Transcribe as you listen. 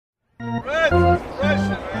Hey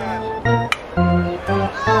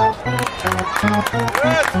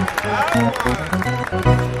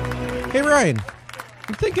Ryan,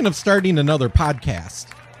 I'm thinking of starting another podcast.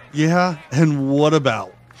 Yeah, and what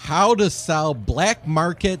about? How to sell black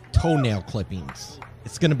market toenail clippings.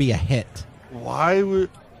 It's going to be a hit. Why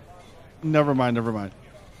would... Never mind.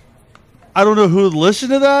 I don't know who would listen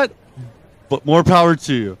to that, but more power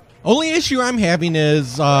to you. Only issue I'm having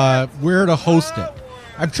is where to host it.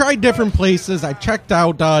 I've tried different places. I've checked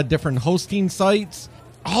out different hosting sites.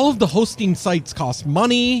 All of the hosting sites cost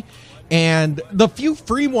money, and the few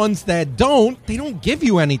free ones that they don't give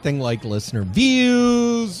you anything like listener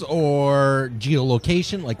views or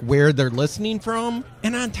geolocation, like where they're listening from.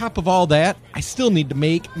 And on top of all that, I still need to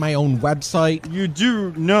make my own website. You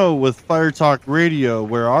do know with Firetalk Radio,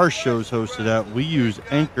 where our show's hosted at, we use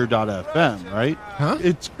Anchor.fm, right? Huh?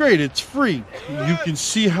 It's great. It's free. You can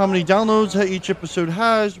see how many downloads each episode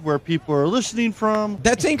has, where people are listening from.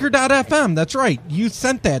 That's Anchor.fm. That's right. You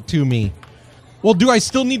sent that to me. Well, do I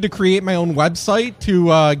still need to create my own website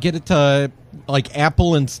to get it to like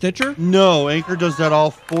Apple and Stitcher? No, Anchor does that all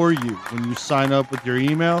for you. When you sign up with your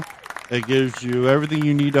email, it gives you everything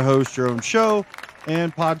you need to host your own show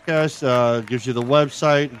and podcast. Gives you the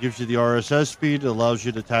website, it gives you the RSS feed, it allows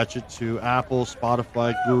you to attach it to Apple,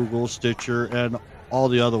 Spotify, Google, Stitcher, and all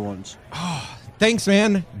the other ones. Oh, thanks,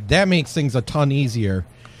 man. That makes things a ton easier.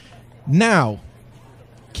 Now,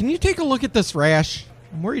 can you take a look at this rash?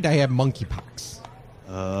 I'm worried I have monkeypox.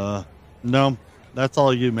 No, that's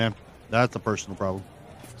all you, man. That's a personal problem.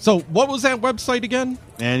 So what was that website again?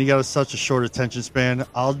 Man, you got such a short attention span.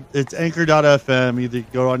 It's Anchor.fm. Either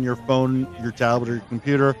go on your phone, your tablet, or your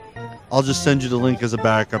computer. I'll just send you the link as a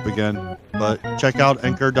backup again. But check out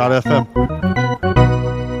Anchor.fm.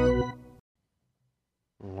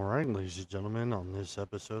 All right, ladies and gentlemen, on this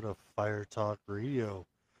episode of Firetalk Radio,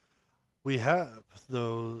 we have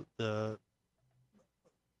the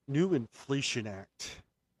new Inflation Act.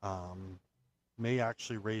 May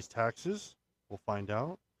actually raise taxes. We'll find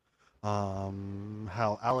out.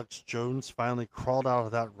 How Alex Jones finally crawled out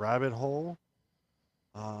of that rabbit hole.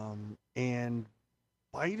 And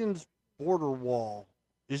Biden's border wall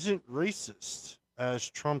isn't racist as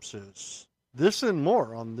Trump's is. This and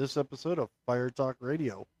more on this episode of Fire Talk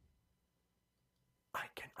Radio. I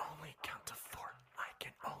can only count to four. I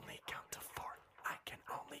can only count to four. I can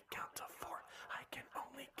only count to four. I can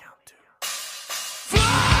only count to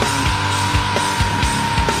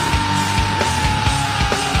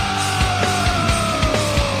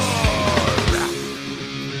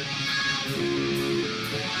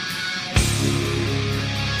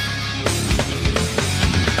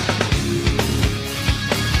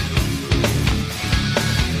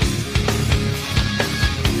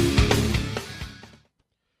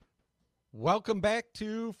Welcome back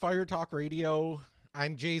to Fire Talk Radio.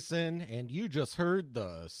 I'm Jason, and you just heard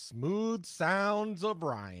the smooth sounds of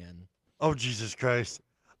Ryan. Oh, Jesus Christ.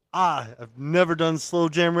 I've never done slow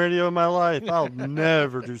jam radio in my life. I'll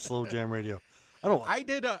never do slow jam radio. I don't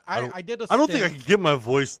think I can get my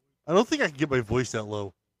voice. I don't think I can get my voice that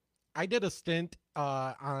low. I did a stint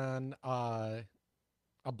on a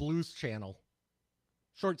blues channel.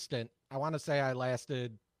 Short stint. I want to say I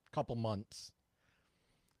lasted a couple months.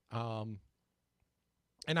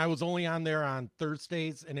 And I was only on there on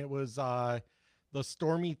Thursdays, and it was the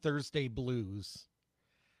Stormy Thursday Blues.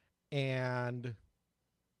 And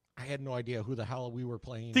I had no idea who the hell we were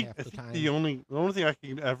playing half the time. The only thing I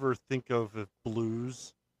can ever think of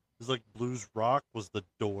blues is like blues rock was the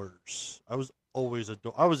Doors. I was always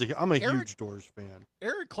I'm a huge Doors fan.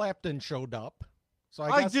 Eric Clapton showed up, so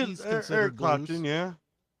I guess he's considered Eric blues. Clapton, yeah.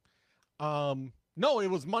 No, it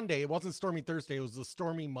was Monday. It wasn't Stormy Thursday. It was the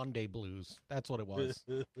Stormy Monday Blues. That's what it was.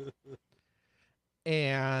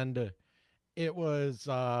 And it was,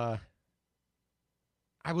 I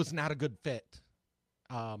was not a good fit.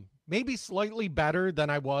 Maybe slightly better than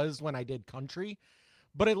I was when I did country,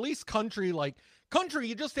 but at least country,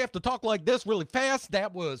 you just have to talk like this really fast.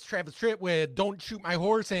 That was Travis Tritt with Don't Shoot My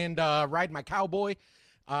Horse and Ride My Cowboy.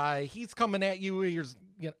 He's coming at you.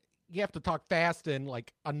 You have to talk fast and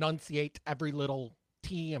like enunciate every little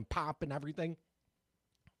T and pop and everything.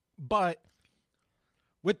 But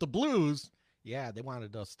with the blues, yeah, they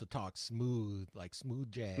wanted us to talk smooth, like smooth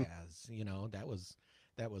jazz.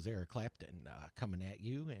 That was Eric Clapton coming at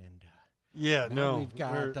you, and we've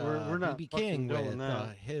got we're not B.B. King with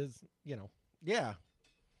his, yeah.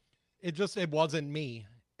 It wasn't me.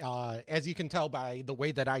 As you can tell by the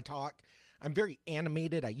way that I talk. I'm very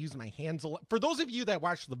animated. I use my hands a lot. For those of you that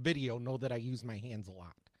watch the video, know that I use my hands a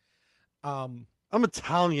lot. I'm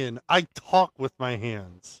Italian. I talk with my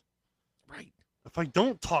hands. Right. If I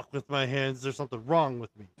don't talk with my hands, there's something wrong with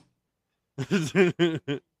me. That's Or why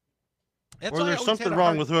I there's always something had a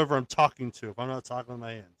wrong hard. with whoever I'm talking to if I'm not talking with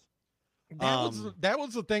my hands. That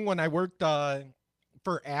was the thing when I worked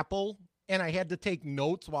for Apple and I had to take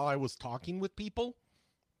notes while I was talking with people.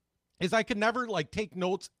 Is I could never like take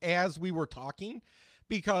notes as we were talking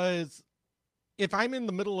because if I'm in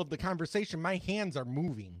the middle of the conversation, my hands are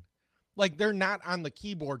moving. Like they're not on the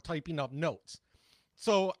keyboard typing up notes.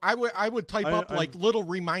 So I would type up I like little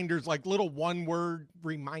reminders, like little one word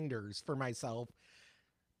reminders for myself.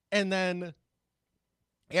 And then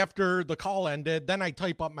after the call ended, then I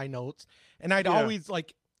type up my notes and I'd yeah. always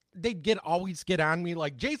like they'd always get on me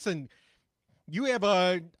like, Jason, you have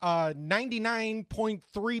a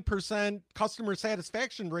 99.3% customer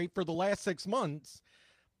satisfaction rate for the last 6 months,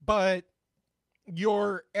 but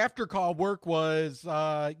your after call work was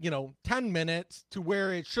 10 minutes to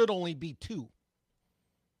where it should only be 2.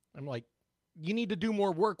 I'm like, you need to do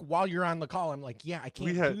more work while you're on the call. I'm like, yeah, I We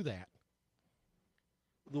can't had do that.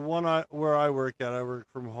 the one where I work at. I work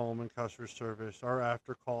from home in customer service. Our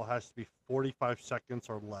after call has to be 45 seconds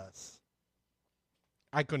or less.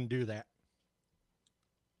 I couldn't do that.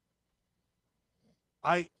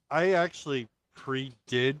 I actually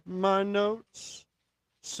pre-did my notes.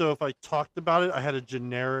 So if I talked about it, I had a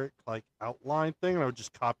generic like outline thing, and I would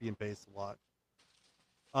just copy and paste a lot.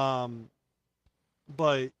 Um,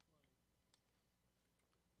 but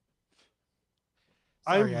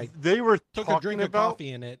Sorry, I they were took a talking drink of about coffee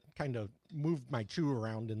and it kind of moved my chew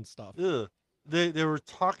around and stuff. they were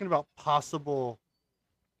talking about possible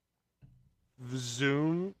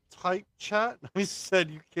Zoom type chat. I said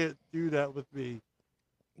you can't do that with me.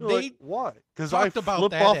 They're like, They why? Because I talked about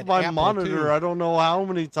flip that off at my Apple monitor. too. I don't know how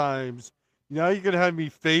many times. Now you're gonna have me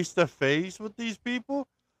face to face with these people.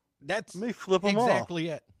 That's Let me flip them off. exactly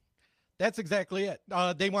it. That's exactly it.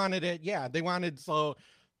 They wanted it. Yeah, they wanted so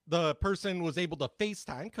the person was able to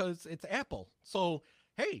FaceTime because it's Apple. So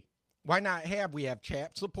hey, why not have we have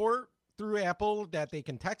chat support through Apple that they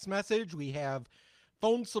can text message. We have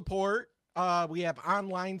phone support. We have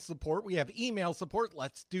online support. We have email support.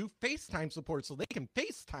 Let's do FaceTime support so they can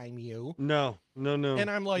FaceTime you. No, no, no, And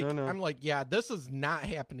I'm no, like, no. yeah, this is not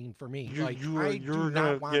happening for me. Like, I do You're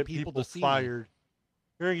gonna not want get people people to see me. fired.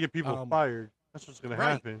 You're gonna get people fired. That's what's gonna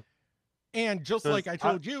Right. happen. And just like Because I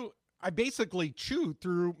told you, I basically chewed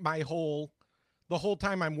through the whole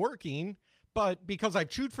time I'm working. But because I've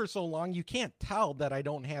chewed for so long, you can't tell that I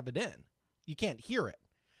don't have it in. You can't hear it.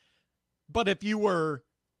 But if you were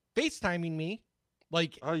FaceTiming me,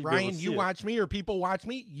 like you'd be able to Ryan, you see it. watch me or people watch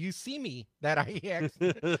me, you see me that I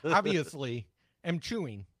obviously am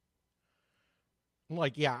chewing. I'm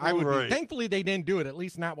like, yeah, I would be. Right. Thankfully, they didn't do it, at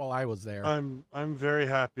least not while I was there. I'm very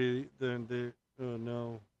happy. Then they oh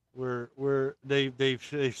no,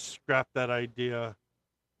 they've scrapped that idea.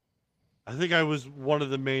 I think I was one of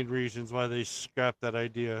the main reasons why they scrapped that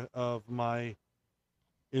idea of my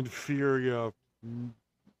inferior.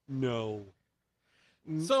 No.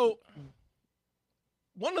 So,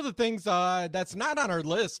 one of the things that's not on our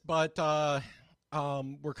list, but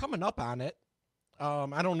we're coming up on it.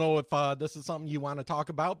 I don't know if this is something you want to talk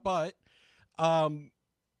about, but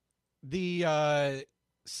the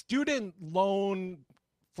student loan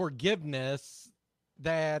forgiveness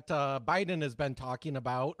that Biden has been talking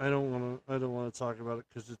about. I don't want to talk about it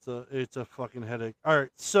because it's a fucking headache. All right,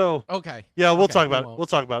 so Okay. yeah, we'll Okay, talk we about it. won't. We'll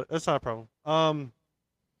talk about it. That's not a problem.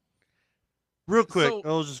 Real quick, So-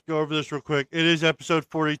 I'll just go over this real quick. It is episode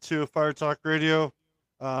 42 of Firetalk Radio.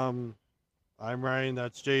 I'm Ryan.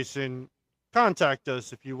 That's Jason. Contact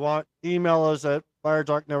us if you want. Email us at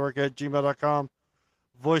firetalknetwork@gmail.com.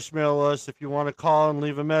 Voicemail us if you want to call and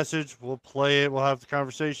leave a message. We'll play it. We'll have the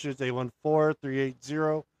conversation. It's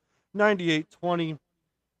 814-380-9820.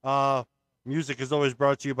 Music is always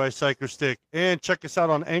brought to you by Psychostick. And check us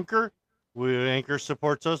out on Anchor. Anchor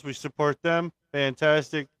supports us. We support them.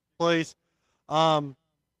 Fantastic place.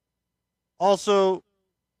 Also,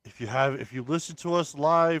 if you listen to us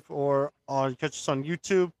live or catch us on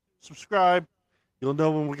YouTube, subscribe. You'll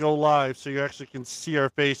know when we go live, so you actually can see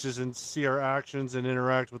our faces and see our actions and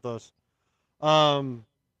interact with us.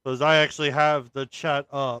 Because I actually have the chat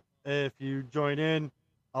up. If you join in,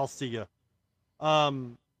 I'll see you. But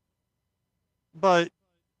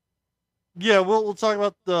yeah, we'll talk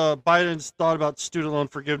about the Biden's thought about student loan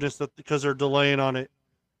forgiveness because they're delaying on it.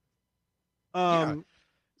 Yeah.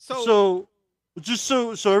 So just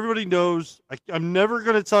so everybody knows, I'm never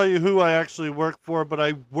going to tell you who I actually work for, but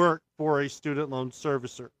I work for a student loan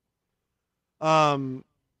servicer. I've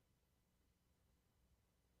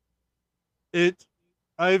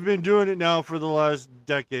been doing it now for the last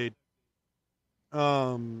decade.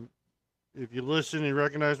 If you listen and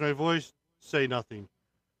recognize my voice, say nothing.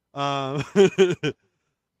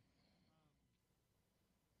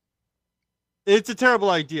 It's a terrible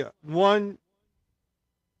idea. One,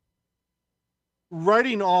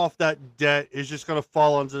 writing off that debt is just going to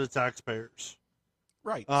fall onto the taxpayers.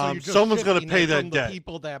 Right. So you're just Someone's going to shifting pay it that from debt. the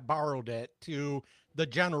people that borrowed it to the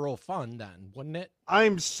general fund then, wouldn't it?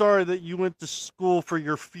 I'm sorry that you went to school for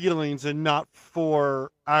your feelings and not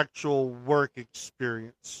for actual work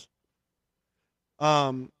experience.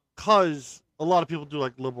 Cause a lot of people do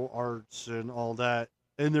like liberal arts and all that,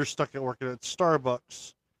 and they're stuck at working at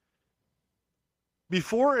Starbucks.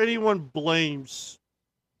 Before anyone blames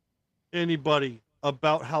anybody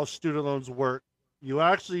about how student loans work, you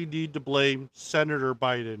actually need to blame Senator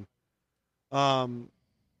Biden.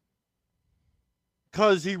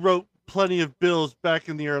 Cause he wrote plenty of bills back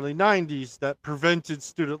in the early 90s that prevented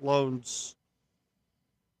student loans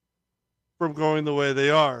from going the way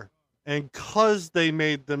they are. And because they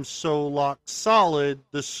made them so lock solid,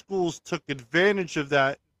 the schools took advantage of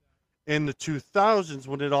that in the 2000s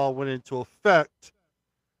when it all went into effect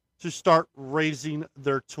to start raising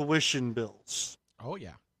their tuition bills. Oh,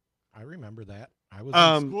 yeah. I remember that. I was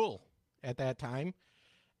in school at that time.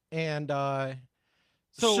 And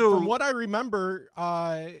so from what I remember,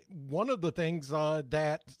 one of the things that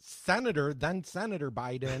then Senator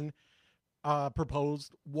Biden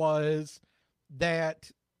proposed was that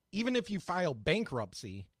even if you file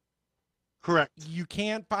bankruptcy, correct, you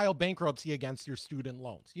can't file bankruptcy against your student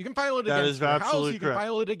loans. You can file it that against is your absolutely house. You correct. can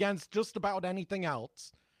file it against just about anything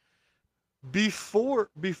else. Before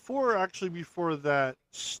that,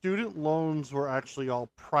 student loans were actually all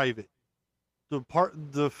private.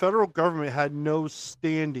 The federal government had no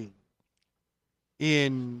standing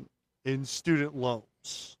in student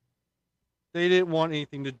loans. They didn't want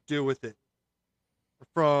anything to do with it.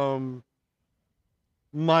 From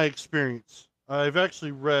my experience, I've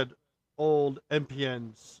actually read old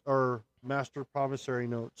MPNs or master promissory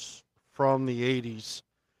notes from the 80s,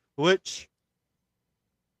 which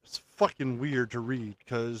is fucking weird to read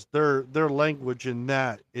because their language in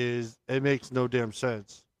that it makes no damn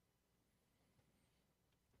sense.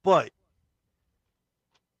 But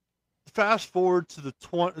fast forward to the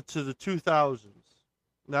 2000s.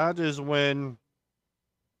 That is when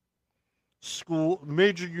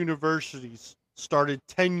major universities started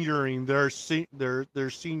tenuring their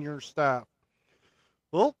senior staff.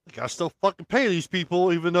 Well, you gotta still fucking pay these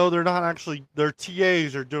people, even though they're not actually, their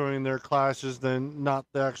TAs are doing their classes, then not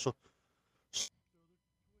the actual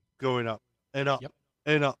going up and up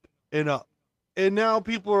and up and up. And now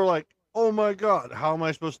people are like, oh my God, how am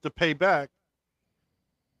I supposed to pay back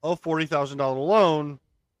a $40,000 loan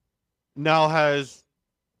now has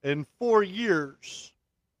in 4 years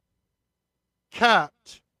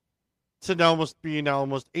capped to now almost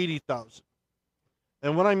 80,000.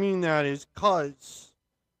 And what I mean that is because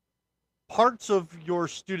parts of your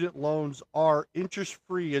student loans are interest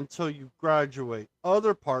free until you graduate.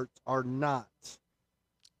 Other parts are not.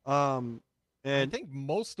 And I think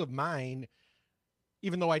most of mine,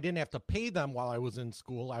 even though I didn't have to pay them while I was in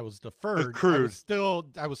school, I was deferred. Accrued.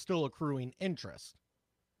 I was still accruing interest.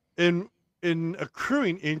 In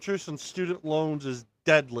accruing interest on student loans is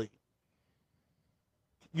deadly.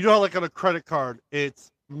 You know, like on a credit card, it's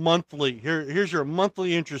monthly. Here's your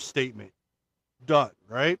monthly interest statement. Done,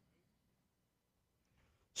 right?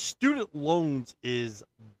 Student loans is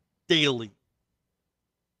daily.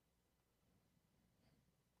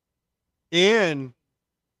 And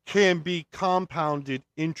can be compounded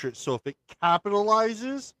interest. So if it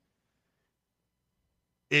capitalizes,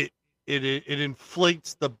 it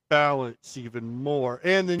inflates the balance even more.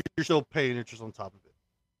 And then you're still paying interest on top of it.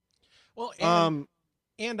 Well,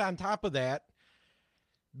 and on top of that,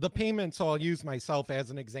 the payments, so I'll use myself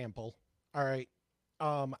as an example. All right.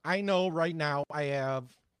 I know right now I have,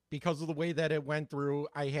 because of the way that it went through,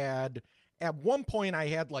 at one point I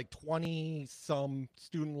had like 20 some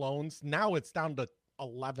student loans. Now it's down to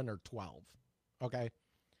 11 or 12. Okay.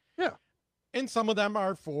 Yeah. And some of them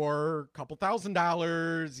are for a couple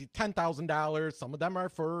 $1,000, $10,000. Some of them are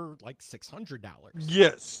for like $600.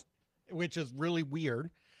 Yes. Which is really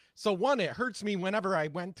weird. So one, it hurts me whenever I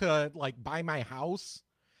went to like buy my house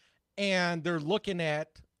and they're looking at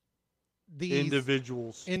these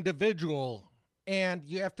individual, and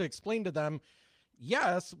you have to explain to them,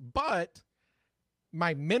 yes, but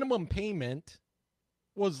my minimum payment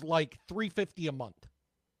was like $350 a month.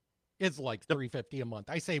 It's like $350 a month.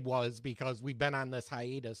 I say was because we've been on this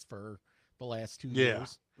hiatus for the last 2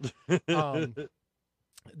 years.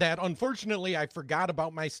 That unfortunately I forgot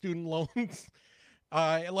about my student loans.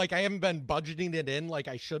 Like I haven't been budgeting it in like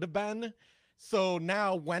I should have been. So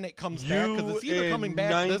now when it comes back, because You it's either coming and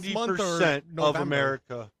back this month or 90% November. of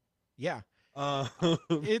America. Yeah. Uh,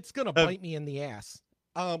 It's going to bite me in the ass.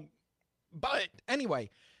 But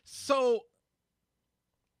anyway, so,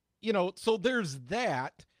 so there's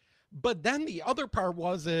that. But then the other part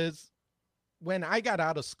is when I got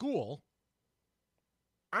out of school,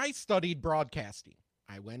 I studied broadcasting.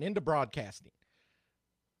 I went into broadcasting.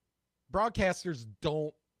 Broadcasters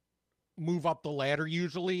don't move up the ladder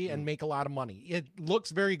usually and make a lot of money. It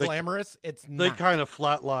looks very glamorous. It's not. They kind of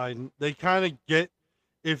flatline. They kind of get,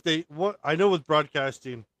 if they, what I know with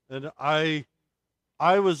broadcasting, and I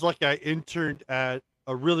was lucky. I interned at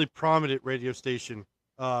a really prominent radio station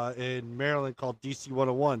in Maryland called DC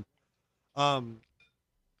 101.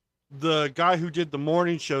 The guy who did the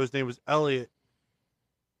morning show, his name was Elliot.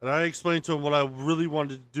 And I explained to him what I really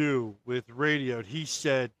wanted to do with radio. And he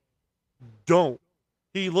said, don't.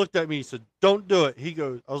 He looked at me, he said, don't do it. He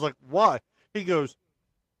goes, I was like, why? He goes,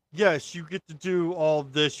 yes, you get to do all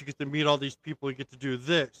this. You get to meet all these people. You get to do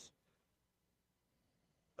this.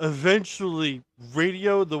 Eventually,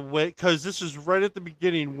 radio, the way, because this is right at the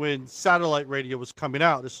beginning when satellite radio was coming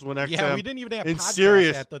out. This is when XM yeah, we didn't even have and podcasts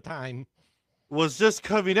Sirius at the time. Was just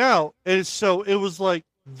coming out. And so it was like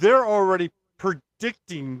they're already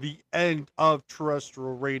predicting the end of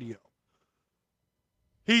terrestrial radio.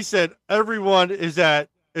 He said everyone is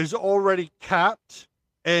already capped,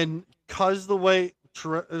 and because the way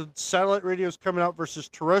satellite radio is coming out versus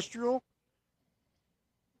terrestrial,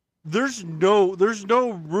 there's no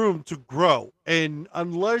room to grow. And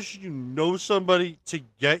unless you know somebody to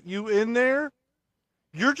get you in there,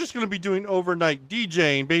 you're just going to be doing overnight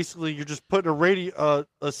DJing. Basically, you're just putting a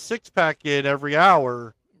 6-pack in every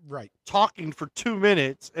hour, right? Talking for 2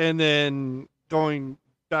 minutes and then going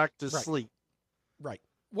back to sleep. Right.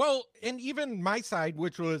 Well, and even my side,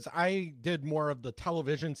 which was I did more of the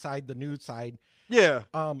television side, the news side. Yeah.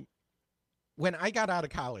 When I got out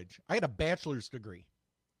of college, I had a bachelor's degree.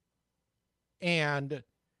 And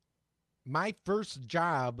my first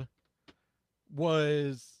job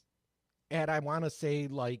was at, I want to say,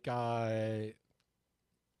 like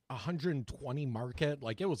 120 market.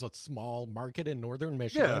 Like, it was a small market in northern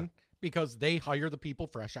Michigan because they hire the people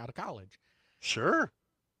fresh out of college. Sure.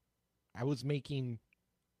 I was making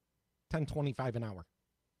 $10.25 an hour.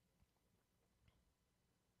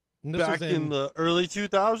 And this Back was in the early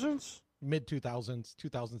 2000s? Mid 2000s,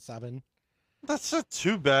 2007. That's not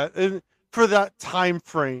too bad. And for that time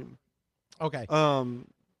frame. Okay.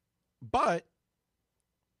 But,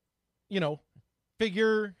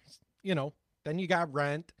 figure, then you got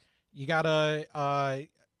rent. You got to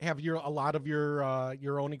have a lot of your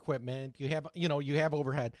own equipment. You have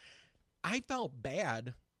overhead. I felt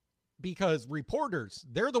bad because reporters,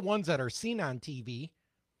 they're the ones that are seen on TV.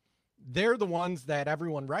 They're the ones that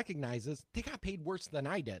everyone recognizes. They got paid worse than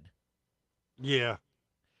I did. Yeah.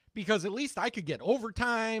 Because at least I could get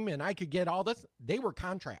overtime and I could get all this. They were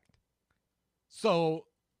contract. So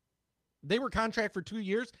they were contract for 2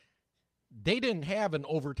 years. They didn't have an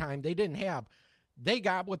overtime. They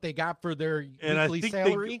got what they got for their weekly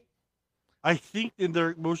salary. I think in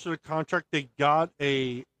most of the contract, they got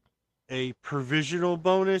a provisional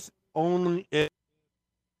bonus only if,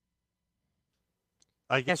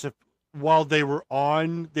 I guess, if while they were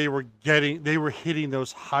on, they were hitting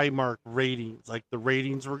those high mark ratings. Like the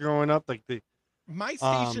ratings were going up. My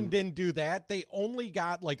station didn't do that. They only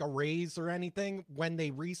got like a raise or anything when they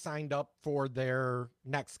re-signed up for their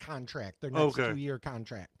next contract, their next 2-year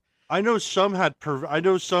contract. I know some had, I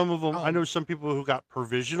know some of them, I know some people who got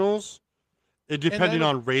provisionals, depending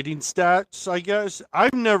on rating stats, I guess.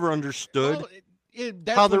 I've never understood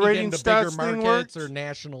how the rating stats thing works. Or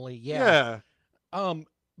nationally, yeah.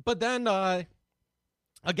 But then,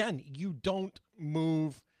 again, you don't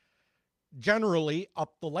move generally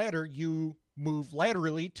up the ladder. You move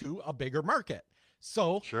laterally to a bigger market.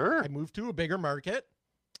 So I moved to a bigger market,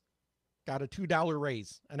 got a $2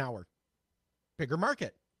 raise an hour. Bigger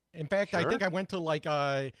market. In fact, I think I went to like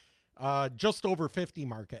just over 50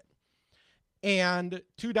 market. And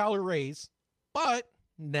 $2 raise. But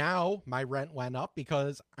now my rent went up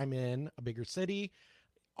because I'm in a bigger city,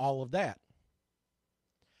 all of that.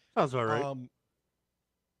 Sounds all right.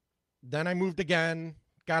 Then I moved again,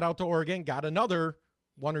 got out to Oregon, got another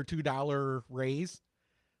 $1 or $2 raise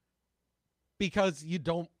because you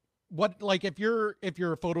don't if you're a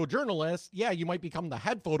photojournalist, yeah, you might become the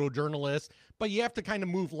head photojournalist, but you have to kind of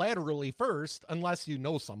move laterally first unless you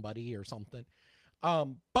know somebody or something.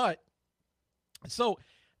 But so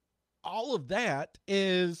all of that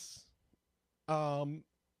is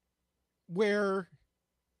where,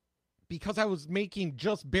 because I was making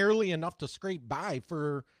just barely enough to scrape by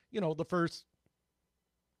for, the first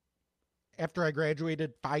after I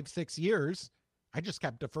graduated 5-6 years, I just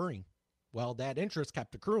kept deferring. Well, that interest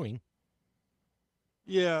kept accruing.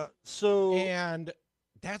 Yeah. So And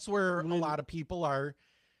that's where a when lot of people are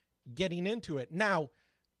getting into it. Now,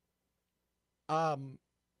 Biden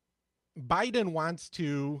wants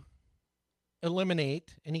to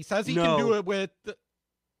eliminate, and he says he can do no, it with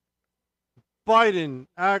Biden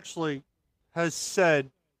actually has said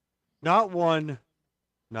not one,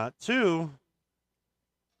 not two,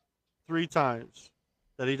 3 times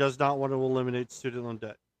that he does not want to eliminate student loan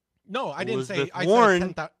debt. no, I didn't say. Elizabeth I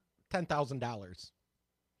Warren, said $10,000.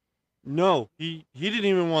 no, he didn't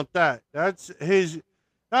even want that. That's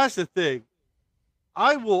the thing.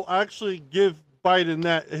 I will actually give Biden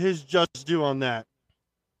that his just due on that.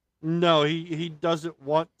 No, he doesn't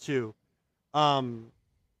want to.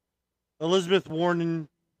 Elizabeth Warren,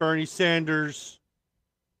 Bernie Sanders,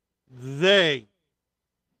 they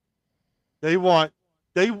want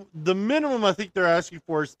the minimum I think they're asking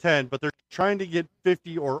for is 10, but they're trying to get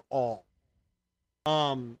 50 or all.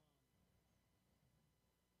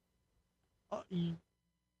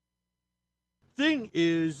 Thing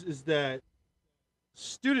is that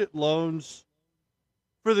student loans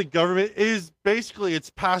for the government is basically it's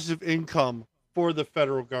passive income for the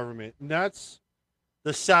federal government, and that's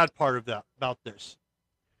the sad part of that about this.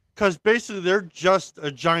 Because basically they're just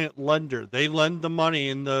a giant lender. They lend the money,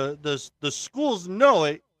 and the schools know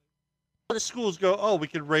it. The schools go, oh, we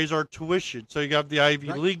can raise our tuition. So you have the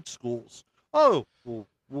Ivy League schools. Oh, we'll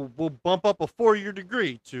bump up a 4-year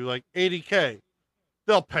degree to like $80K.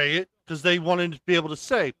 They'll pay it because they wanted to be able to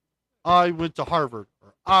say, I went to Harvard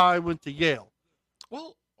or I went to Yale.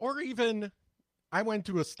 Well, or even I went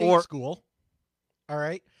to a state school. All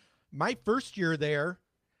right. My first year there,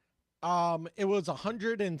 it was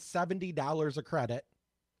 $170 a credit.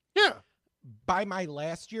 Yeah. By my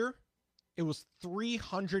last year, it was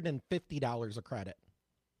 $350 a credit.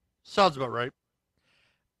 Sounds about right.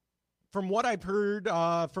 From what I've heard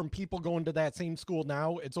from people going to that same school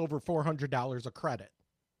now, it's over $400 a credit.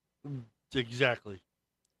 Exactly.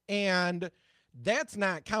 And that's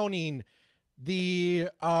not counting the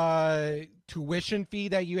tuition fee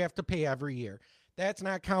that you have to pay every year. That's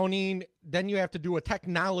not counting. Then you have to do a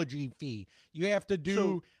technology fee. You have to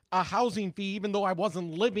do a housing fee, even though I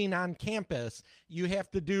wasn't living on campus. You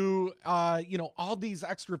have to do, all these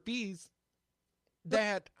extra fees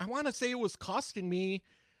that I want to say it was costing me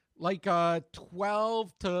like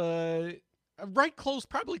 12 to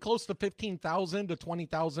probably close to 15,000 to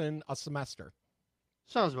 20,000 a semester.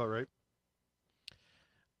 Sounds about right.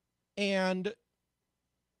 And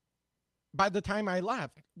by the time I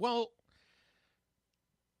left, well,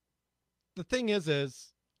 the thing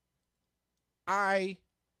is I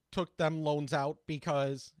took them loans out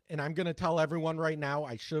because, and I'm going to tell everyone right now,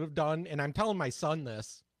 I should have done, and I'm telling my son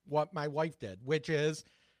this, what my wife did, which is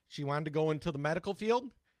she wanted to go into the medical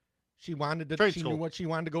field. She knew what she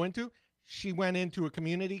wanted to go into. She went into a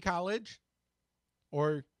community college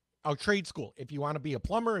or a trade school. If you want to be a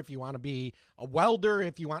plumber, if you want to be a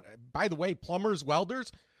welder, by the way, plumbers,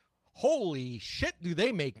 welders, holy shit, do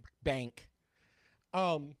they make bank.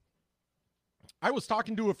 I was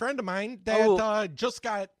talking to a friend of mine that just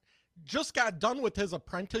got done with his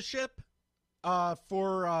apprenticeship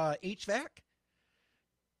for HVAC.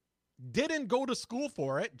 Didn't go to school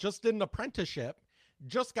for it, just did an apprenticeship.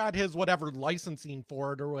 Just got his whatever licensing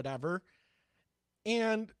for it or whatever.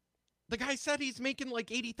 And the guy said he's making like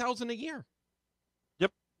 $80,000 a year.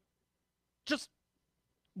 Yep. Just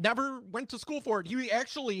never went to school for it. He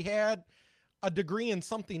actually had a degree in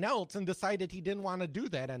something else and decided he didn't want to do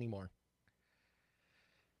that anymore.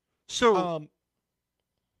 So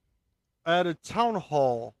at a town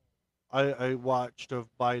hall I watched of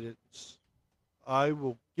Biden's, I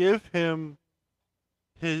will give Biden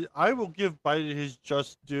his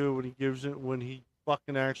just due when he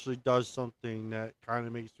fucking actually does something that kind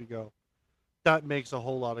of makes me go, that makes a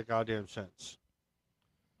whole lot of goddamn sense.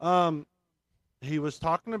 He was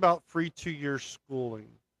talking about free 2-year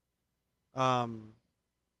schooling for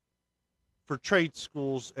trade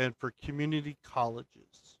schools and for community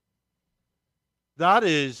colleges. That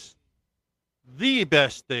is the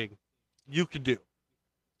best thing you could do.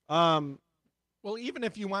 Well, even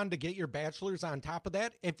if you wanted to get your bachelor's on top of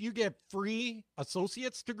that, if you get free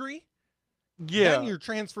associate's degree, then you're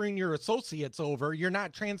transferring your associates over. You're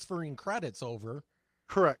not transferring credits over.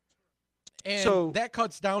 Correct. And that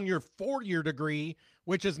cuts down your 4-year degree,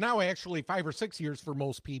 which is now actually 5 or 6 years for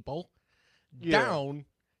most people, down.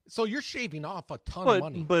 So you're shaving off a ton of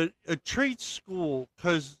money. But a trade school,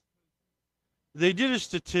 because they did a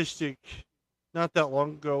statistic not that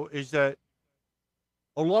long ago, is that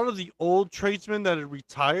a lot of the old tradesmen that had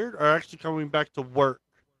retired are actually coming back to work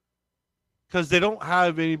because they don't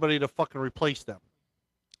have anybody to fucking replace them.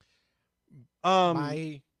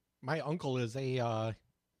 My uncle is a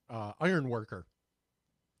iron worker.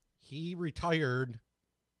 He retired,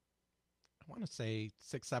 I want to say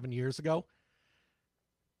 6-7 years ago.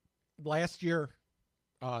 Last year,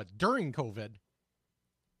 during COVID,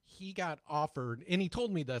 he got offered, and he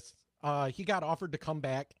told me this. He got offered to come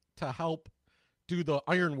back to help do the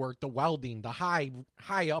iron work, the welding, the high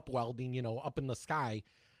up welding, up in the sky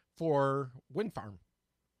for wind farm.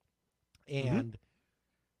 And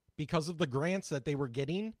because of the grants that they were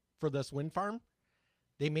getting for this wind farm,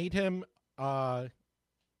 they made him, not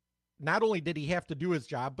only did he have to do his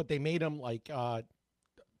job, but they made him like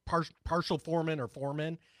partial foreman or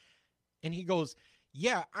foreman. And he goes,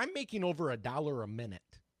 yeah, I'm making over $1 a minute.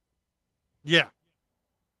 Yeah.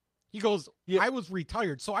 He goes, I was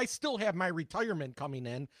retired, so I still have my retirement coming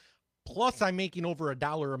in. Plus, I'm making over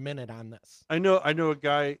 $1 a minute on this. I know a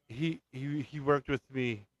guy. He worked with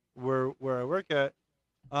me where I work at.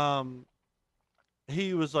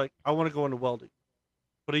 He was like, I want to go into welding,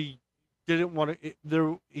 but he didn't want to.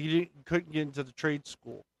 Couldn't get into the trade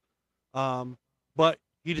school. But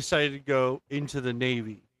he decided to go into the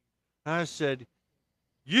Navy. And I said,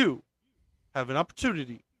 you have an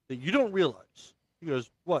opportunity that you don't realize. He goes,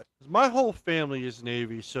 what? My whole family is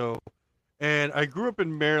Navy, and I grew up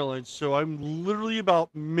in Maryland, so I'm literally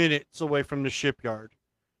about minutes away from the shipyard.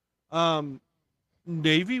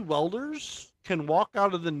 Navy welders can walk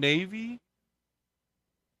out of the Navy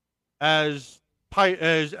as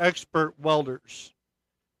expert welders.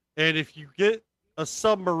 And if you get a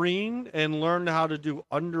submarine and learn how to do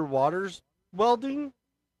underwater welding,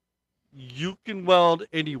 you can weld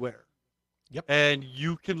anywhere. Yep. And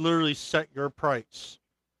you can literally set your price.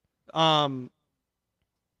 And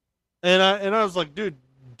I was like, dude,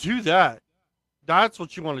 do that. That's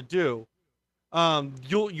what you want to do.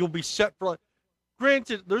 You'll be set for like,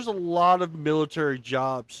 granted, there's a lot of military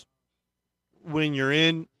jobs when you're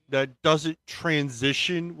in that doesn't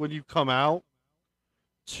transition when you come out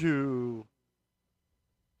to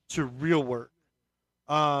real work.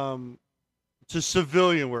 To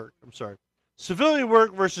civilian work. I'm sorry. Civilian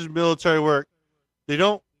work versus military work, they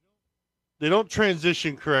don't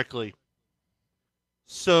transition correctly.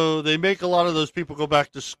 So they make a lot of those people go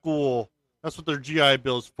back to school. That's what their GI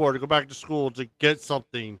Bill is for, to go back to school to get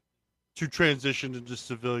something to transition into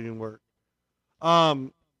civilian work.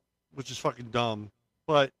 Which is fucking dumb.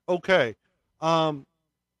 But okay. But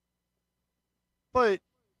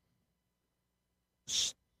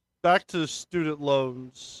back to student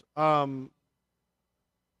loans.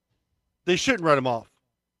 They shouldn't write them off.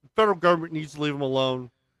 The federal government needs to leave them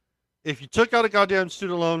alone. If you took out a goddamn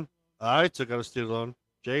student loan, I took out a student loan.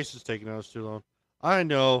 Jason's taking out a student loan. I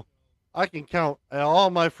know. I can count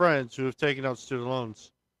all my friends who have taken out student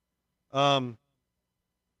loans.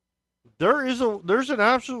 There's an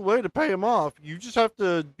absolute way to pay them off. You just have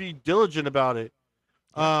to be diligent about it.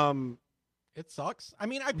 It sucks. I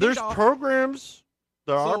mean, there's programs.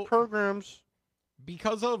 There are programs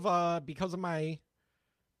because of my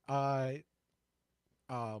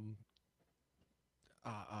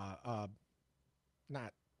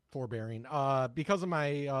not forbearing, because of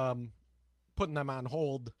my putting them on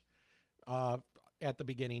hold at the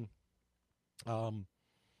beginning. I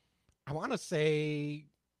want to say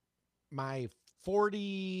my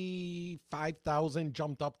 45,000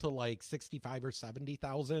 jumped up to like 65 or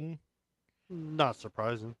 70,000. Not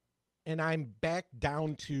surprising. And I'm back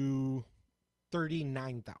down to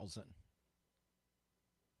 39,000.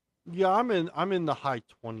 Yeah, I'm in the high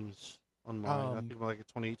 20s on mine. I think like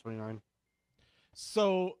 28, 29.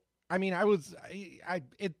 So, I mean,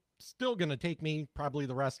 it's still going to take me probably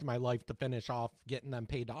the rest of my life to finish off getting them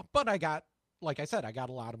paid off. But like I said, I got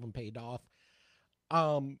a lot of them paid off.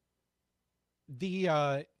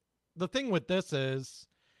 The thing with this is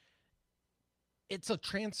it's a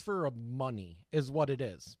transfer of money is what it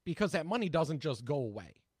is, because that money doesn't just go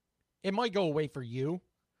away. It might go away for you,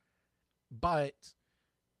 but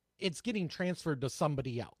it's getting transferred to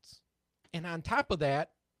somebody else. And on top of that,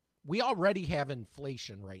 we already have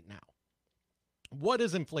inflation right now. What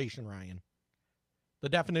is inflation, Ryan? The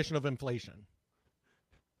definition of inflation.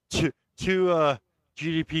 Two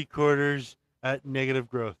GDP quarters at negative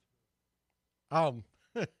growth. No,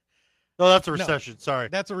 that's a recession. Sorry.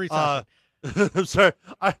 That's a recession. I'm sorry.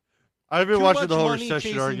 I've been watching the whole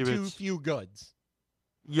recession arguments. Too few goods.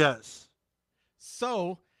 Yes.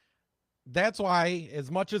 So that's why,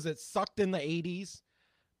 as much as it sucked in the 80s,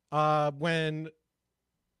 when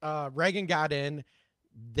Reagan got in,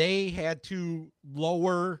 they had to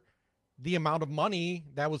lower the amount of money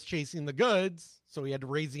that was chasing the goods. So he had to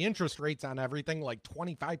raise the interest rates on everything like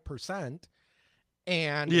 25%.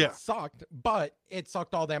 And Yeah. it sucked, but it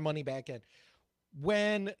sucked all that money back in.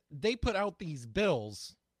 When they put out these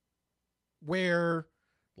bills where,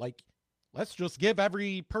 like, let's just give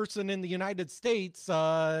every person in the United States,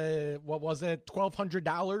 what was it,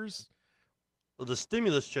 $1,200? The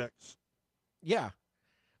stimulus checks. Yeah.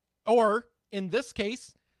 Or in this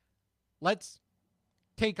case, let's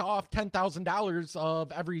take off $10,000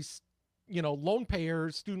 of every, loan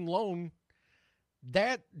payer student loan.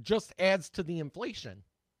 That just adds to the inflation.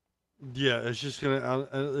 Yeah, it's just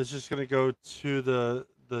gonna go to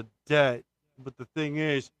the debt. But the thing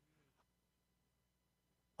is,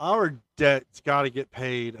 our debt's got to get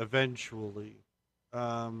paid eventually.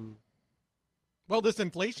 Well, this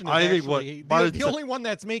inflation is I think actually the only one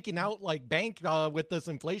that's making out like bank with this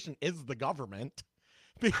inflation is the government.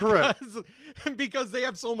 Correct. Because they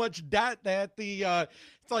have so much debt that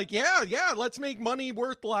it's like, yeah, let's make money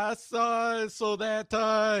worth less so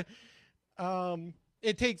that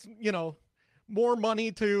it takes, more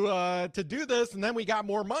money to do this, and then we got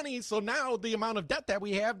more money, so now the amount of debt that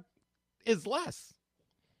we have is less.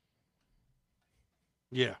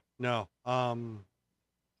 Yeah, no.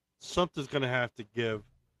 Something's gonna have to give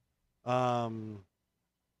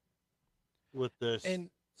with this. And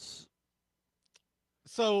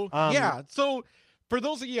so yeah, so for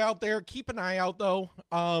those of you out there, keep an eye out though.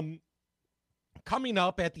 Coming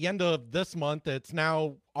up at the end of this month, it's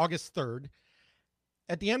now August 3rd.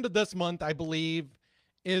 At the end of this month, I believe,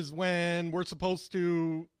 is when we're supposed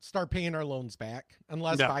to start paying our loans back,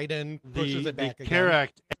 unless Biden pushes it back the again. CARE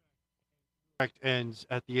Act ends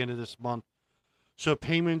at the end of this month. So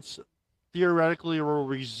payments theoretically will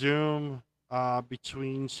resume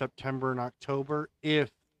between September and October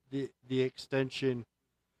if the extension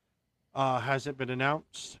hasn't been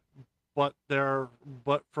announced. But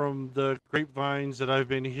from the grapevines that I've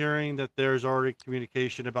been hearing, that there's already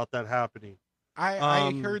communication about that happening.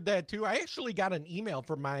 I heard that too. I actually got an email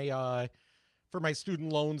from my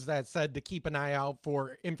student loans that said to keep an eye out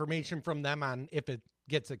for information from them on if it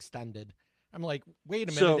gets extended. I'm like, wait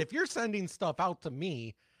a minute, So, if you're sending stuff out to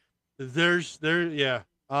me, there's been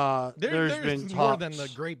talks more than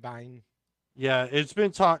the grapevine. Yeah, it's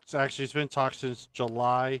been talks. Actually, it's been talks since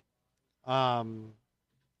July.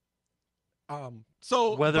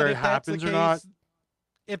 So whether it happens or not,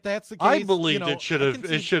 if that's the case, I believe it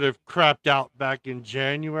should have crapped out back in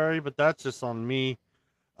January, but that's just on me.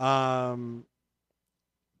 But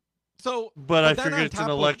I figure it's an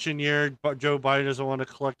election year, but Joe Biden doesn't want to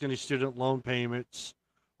collect any student loan payments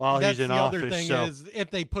while he's in office. That's the other thing is if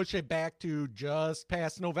they push it back to just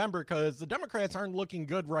past November, because the Democrats aren't looking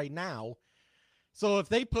good right now. So if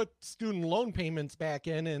they put student loan payments back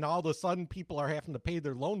in and all of a sudden people are having to pay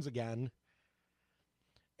their loans again,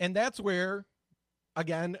 and that's where,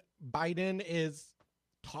 again, Biden is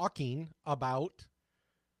talking about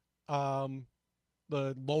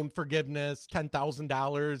the loan forgiveness,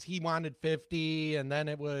 $10,000. He wanted $50,000, and then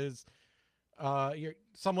it was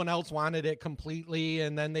someone else wanted it completely,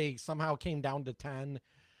 and then they somehow came down to 10.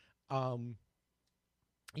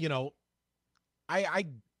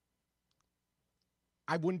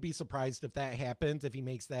 I wouldn't be surprised if that happens, if he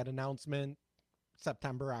makes that announcement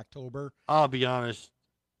September, October. I'll be honest.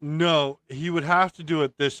 No, he would have to do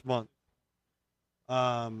it this month.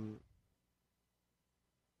 In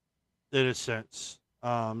a sense,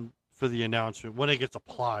 for the announcement. When it gets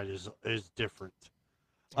applied is different.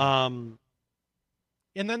 And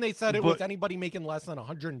then they said it was anybody making less than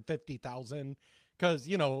 $150,000, because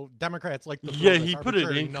Democrats like to throw he put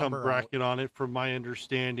an income bracket on it, from my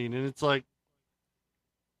understanding, and it's like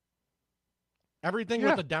everything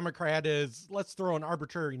with a Democrat is let's throw an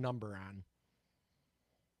arbitrary number on.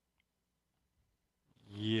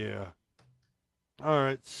 Yeah. All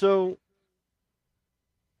right, so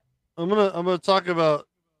I'm gonna talk about.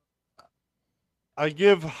 I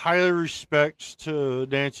give high respects to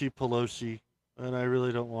Nancy Pelosi, and I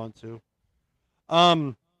really don't want to.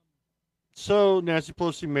 So Nancy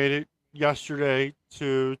Pelosi made it yesterday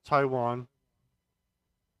to Taiwan.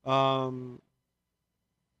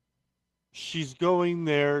 She's going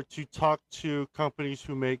there to talk to companies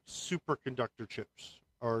who make superconductor chips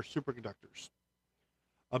or superconductors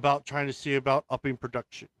about trying to see about upping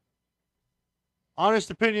production.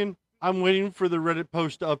 Honest opinion, I'm waiting for the Reddit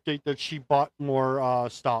post to update that she bought more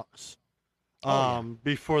stocks.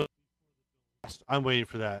 Before I'm waiting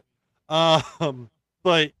for that.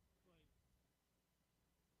 But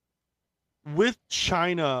with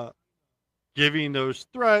China giving those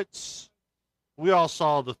threats, we all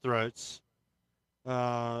saw the threats.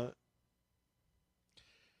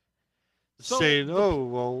 So saying, "Oh,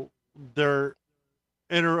 well, they're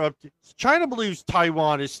interrupting." China believes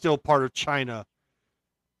Taiwan is still part of China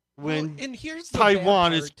when and here's the bad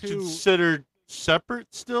Taiwan is part too. considered separate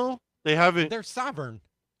still. They haven't. They're sovereign,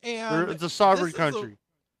 and It's a sovereign this is a country.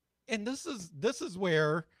 and this is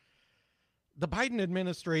where the Biden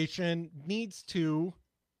administration needs to.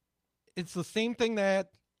 It's the same thing that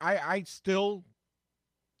I still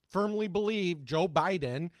firmly believe Joe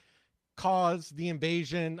Biden caused the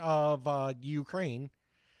invasion of Ukraine.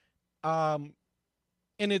 Um,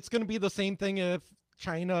 and it's going to be the same thing if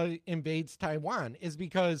China invades Taiwan, is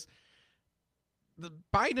because the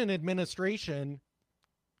Biden administration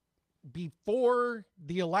before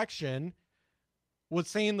the election was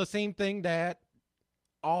saying the same thing that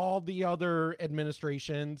all the other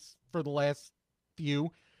administrations for the last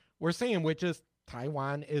few were saying, which is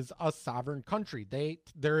Taiwan is a sovereign country.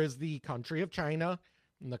 There is the country of China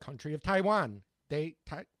and the country of Taiwan.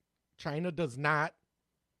 China does not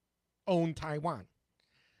own Taiwan.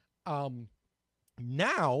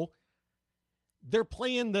 Now they're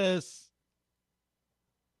playing this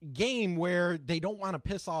game where they don't want to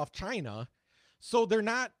piss off China, so they're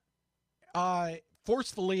not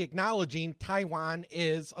forcefully acknowledging Taiwan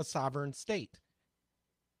is a sovereign state.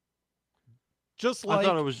 Just like I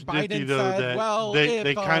thought it was Biden nifty though said, that well,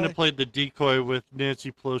 they kind of played the decoy with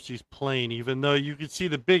Nancy Pelosi's plane, even though you could see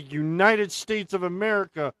the big United States of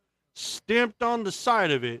America stamped on the side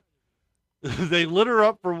of it. They lit her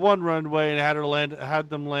up for one runway and had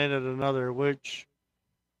them land at another, which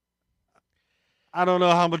I don't know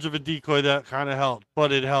how much of a decoy that kind of helped,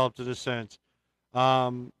 but it helped in a sense.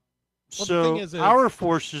 the So thing is our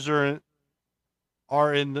forces are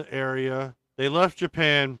in the area. They left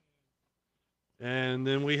Japan, and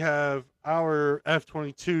then we have our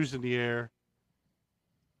F-22s in the air.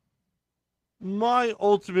 My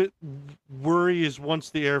ultimate worry is once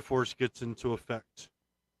the Air Force gets into effect.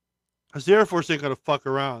 Because the Air Force ain't going to fuck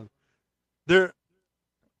around.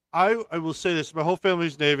 I will say this, my whole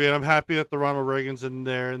family's Navy, and I'm happy that the Ronald Reagan's in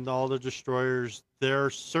there and all the destroyers, they're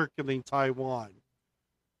circling Taiwan.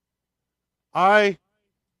 I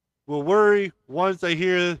will worry once I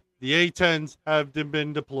hear the A-10s have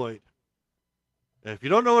been deployed. If you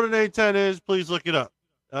don't know what an A-10 is, please look it up.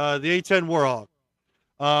 The A-10 Warhawk.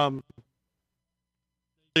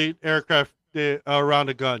 The aircraft around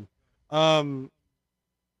a gun.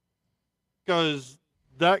 Because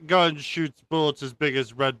that gun shoots bullets as big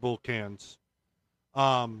as Red Bull cans.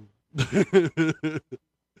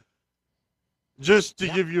 Just to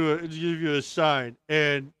give you a sign.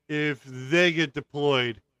 And if they get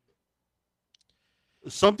deployed,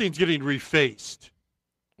 something's getting refaced.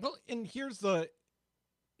 Well, and here's the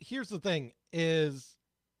thing is,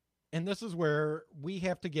 and this is where we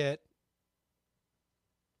have to get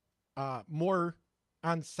more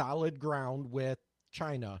on solid ground with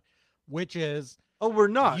China, which is, oh, we're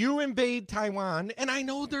not. You invade Taiwan, and I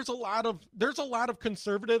know there's a lot of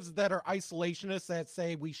conservatives that are isolationists that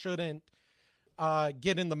say we shouldn't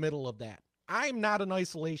get in the middle of that. I'm not an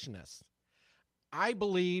isolationist. I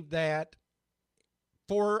believe that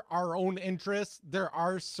for our own interests, there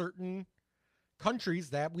are certain countries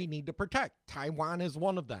that we need to protect. Taiwan is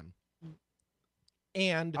one of them.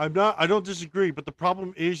 And I don't disagree, but the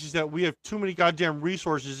problem is that we have too many goddamn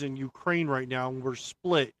resources in Ukraine right now, and we're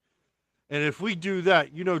split. And if we do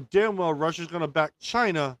that, you know damn well Russia's going to back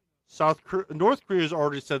China. North Korea has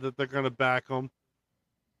already said that they're going to back them.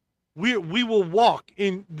 We will walk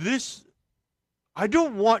in this. I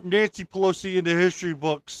don't want Nancy Pelosi in the history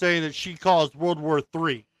book saying that she caused World War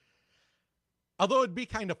III. Although it'd be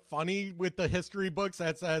kind of funny with the history books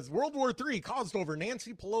that says World War III caused over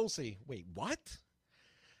Nancy Pelosi. Wait, what?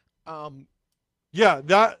 Yeah,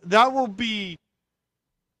 that will be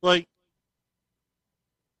like,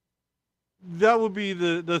 that would be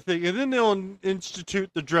the thing. And then they'll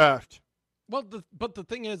institute the draft. Well, but the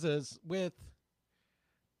thing is with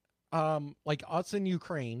like us in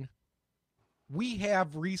Ukraine, we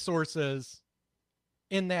have resources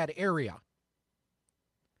in that area.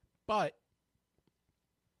 But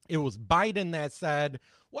it was Biden that said,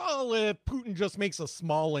 well, if Putin just makes a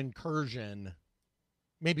small incursion,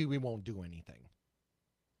 maybe we won't do anything.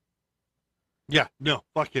 Yeah, no,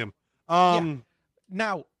 fuck him.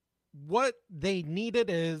 Now, what they needed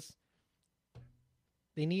is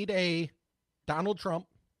they need a Donald Trump.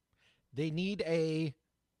 They need a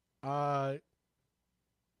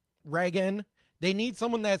Reagan. They need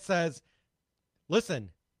someone that says, listen,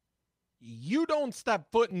 you don't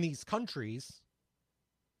step foot in these countries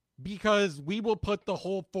because we will put the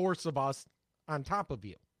whole force of us on top of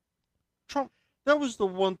you. Trump, that was the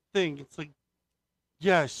one thing. It's like,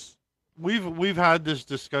 yes, we've had this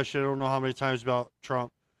discussion. I don't know how many times about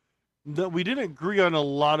Trump. That we didn't agree on a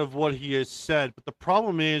lot of what he has said, but the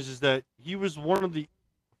problem is that he was one of the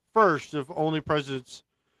first, if only, presidents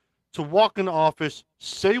to walk into office,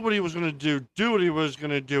 say what he was going to do what he was going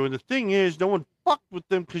to do, and the thing is, no one fucked with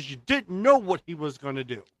him because you didn't know what he was going to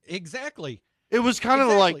do. Exactly. It was kind of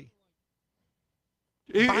like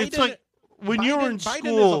it's like when you were in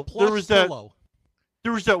school, there was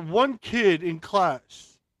that one kid in class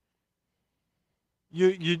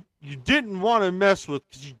you didn't want to mess with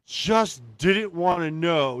because you just didn't want to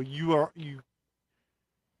know. You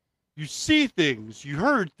see things, you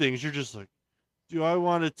heard things, you're just like, do I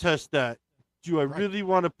want to test that? Do I really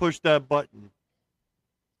want to push that button?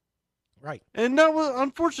 Right. And that was,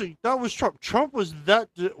 unfortunately, that was Trump. Trump was that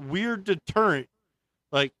weird deterrent.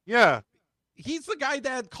 Like, yeah. He's the guy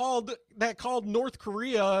that called North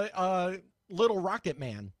Korea Little Rocket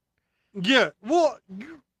Man. Yeah. Well,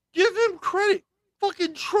 give him credit.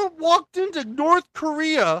 Fucking Trump walked into North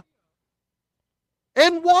Korea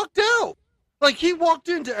and walked out. Like, he walked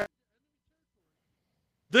into...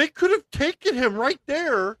 They could have taken him right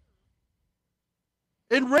there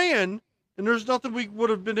and ran, and there's nothing we would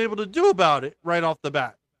have been able to do about it right off the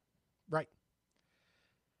bat. Right.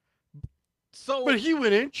 So, but he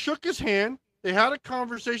went in, shook his hand, they had a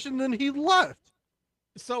conversation, then he left.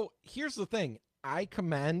 So here's the thing. I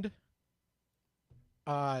commend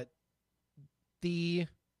the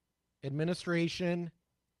administration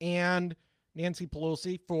and Nancy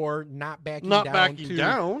Pelosi for not backing down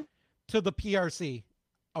to the PRC.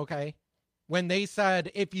 Okay. When they said,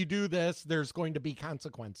 if you do this, there's going to be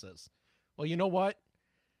consequences. Well, you know what?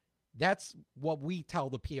 That's what we tell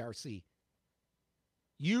the PRC.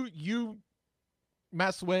 You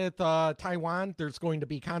mess with Taiwan, there's going to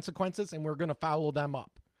be consequences, and we're going to follow them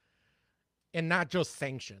up. And not just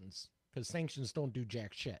sanctions, because sanctions don't do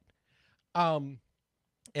jack shit.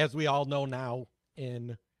 As we all know now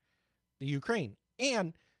in the Ukraine.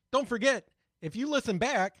 And don't forget, if you listen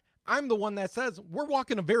back, I'm the one that says we're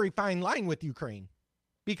walking a very fine line with Ukraine.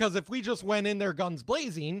 Because if we just went in there guns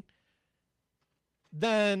blazing,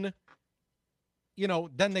 then,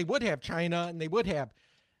 then they would have China and they would have.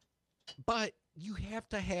 But you have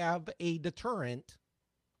to have a deterrent,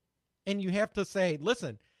 and you have to say,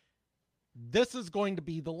 listen, this is going to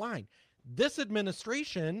be the line. This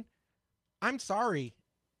administration, I'm sorry,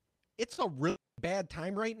 it's a really bad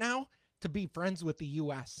time right now to be friends with the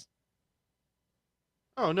U.S.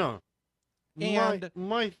 Oh, no. And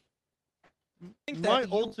my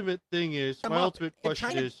ultimate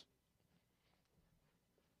question is,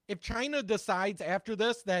 if China decides after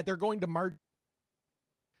this that they're going to merge,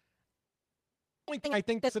 the only thing I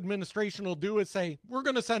think this administration will do is say, we're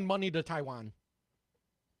going to send money to Taiwan.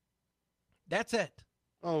 That's it.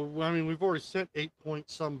 Oh, well, I mean, we've already sent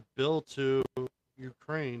 8-point-some bill to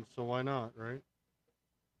Ukraine, so why not, right?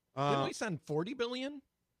 Didn't we send $40 billion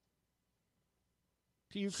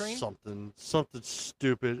to Ukraine? Something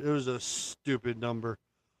stupid. It was a stupid number.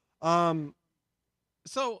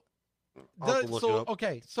 So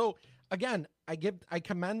again, I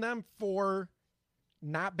commend them for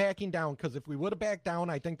not backing down, because if we would have backed down,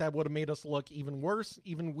 I think that would have made us look even worse,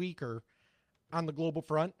 even weaker on the global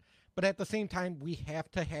front. But at the same time, we have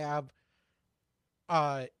to have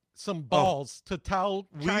some balls to tell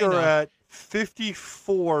China. We are at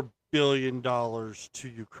 $54 billion to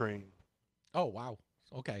Ukraine. Oh, wow.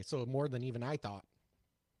 Okay, so more than even I thought.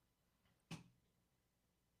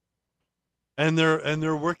 And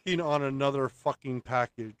they're working on another fucking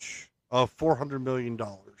package of $400 million.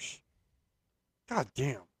 God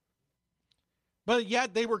damn. But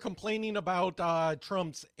yet they were complaining about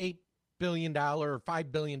Trump's $8 billion or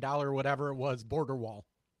 $5 billion, or whatever it was, border wall.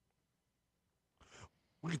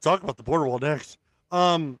 We can talk about the border wall next.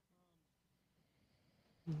 But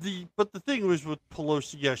the thing was with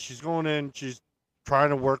Pelosi, yes, she's going in, she's trying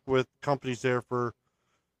to work with companies there for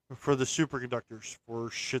the superconductors,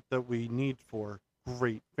 for shit that we need for.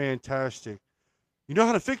 Great, fantastic. You know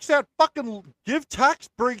how to fix that? Fucking give tax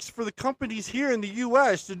breaks for the companies here in the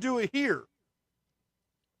U.S. to do it here.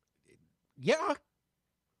 Yeah.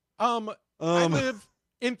 I live,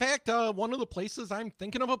 in fact, one of the places I'm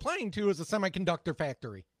thinking of applying to is a semiconductor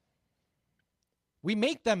factory. We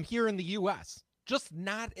make them here in the U.S., just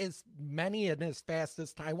not as many and as fast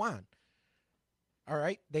as Taiwan. All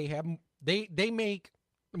right. They make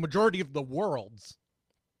the majority of the world's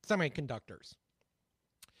semiconductors.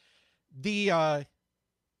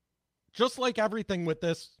 Just like everything with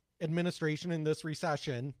this administration and this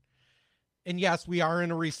recession, and yes, we are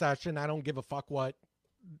in a recession. I don't give a fuck what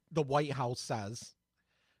the White House says.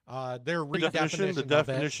 Their redefinition, the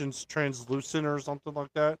definition's translucent or something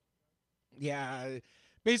like that. Yeah.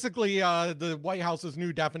 Basically, the White House's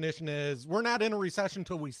new definition is we're not in a recession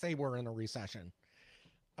till we say we're in a recession.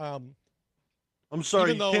 Um, I'm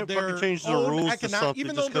sorry, you can't fucking change the rules to something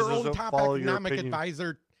even just though because their it own doesn't top follow your economic opinion.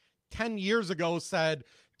 advisor 10 years ago said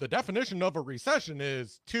the definition of a recession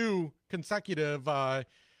is 2 consecutive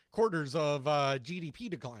quarters of GDP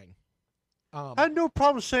decline. I had no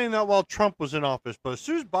problem saying that while Trump was in office, but as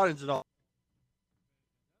soon as Biden's in office,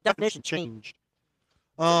 definition changed.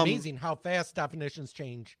 It's amazing how fast definitions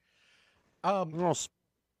change. But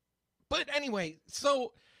anyway,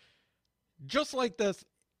 so just like this,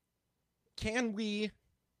 can we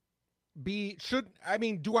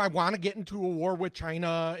do I want to get into a war with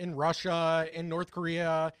China and Russia and North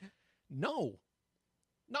Korea? No,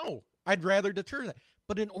 I'd rather deter that.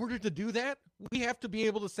 But in order to do that, we have to be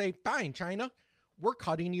able to say, fine, China, we're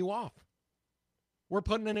cutting you off. We're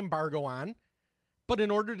putting an embargo on. But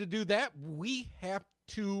in order to do that, we have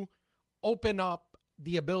to open up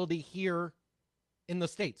the ability here in the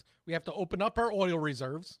States. We have to open up our oil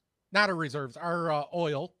reserves, not our reserves, our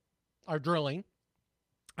oil, our drilling,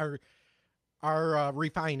 our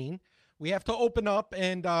refining. We have to open up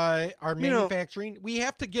and our manufacturing. We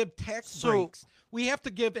have to give tax breaks. We have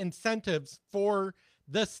to give incentives for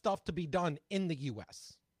this stuff to be done in the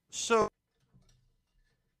U.S. So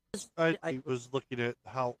I was looking at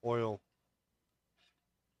how oil.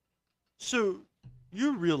 So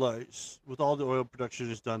you realize with all the oil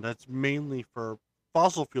production is done, that's mainly for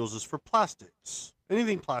fossil fuels, is for plastics.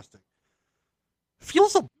 Anything plastic.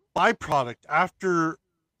 Fuel's a byproduct after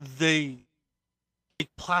they make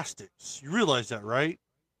plastics. You realize that, right?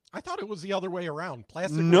 I thought it was the other way around.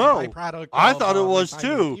 Plastic was a byproduct. I thought it was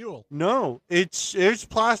too. Fuel. No, it's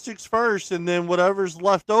plastics first, and then whatever's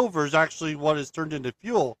left over is actually what is turned into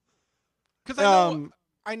fuel. Because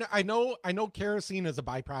I know kerosene is a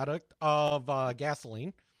byproduct of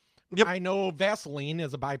gasoline. Yep. I know Vaseline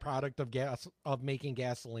is a byproduct of making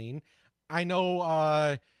gasoline. I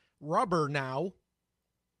know rubber now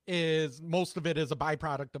most of it is a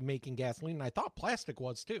byproduct of making gasoline. And I thought plastic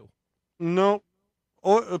was too. No.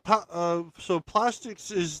 So plastics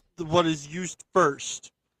is what is used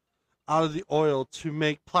first out of the oil to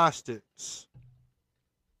make plastics.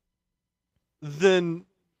 Then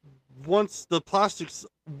once the plastics,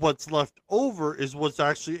 what's left over is what's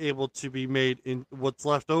actually able to be made in. What's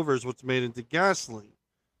left over is what's made into gasoline.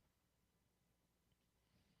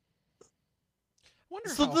 I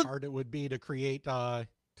wonder how hard it would be to create to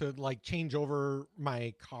like change over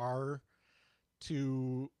my car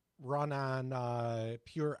to run on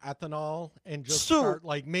pure ethanol and just start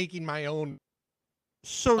like making my own.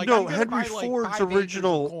 So like, no, Henry Ford's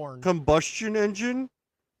original combustion engine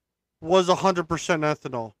was 100%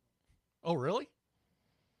 ethanol. Oh, really?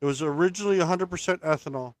 It was originally 100%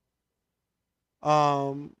 ethanol.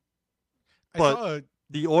 But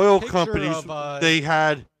the oil companies they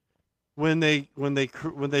had when they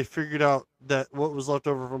figured out that what was left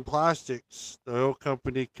over from plastics, the oil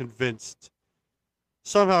company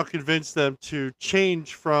somehow convinced them to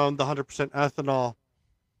change from the 100% ethanol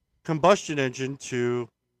combustion engine to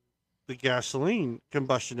the gasoline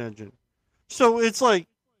combustion engine. So it's like,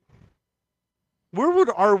 where would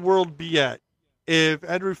our world be at if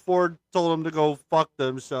Henry Ford told them to go fuck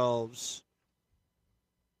themselves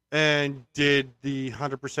and did the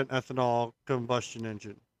 100% ethanol combustion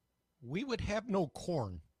engine? We would have no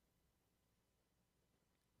corn.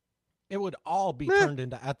 It would all be turned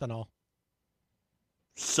into ethanol.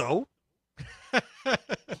 So?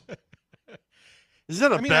 Is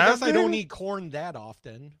that a bad I guess thing? I don't eat corn that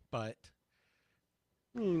often, but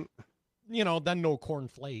then no corn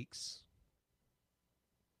flakes.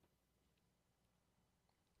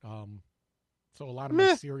 So a lot of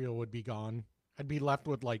my cereal would be gone. I'd be left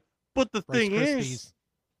with like. But the thing is,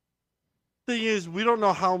 we don't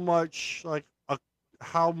know how much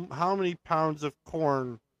how many pounds of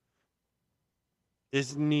corn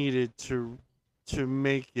is needed to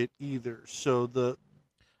make it either. So that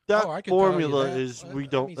formula is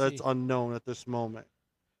that's unknown at this moment.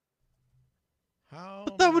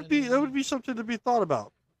 But that would be something to be thought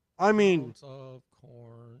about. I mean, of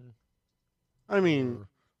corn.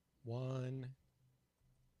 1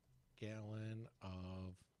 gallon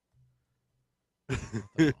of.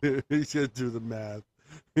 He's gonna do the math.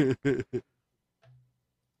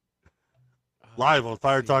 Live on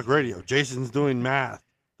Firetalk Radio, Jason's doing math.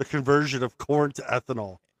 The conversion of corn to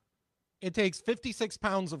ethanol. It takes 56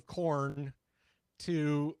 pounds of corn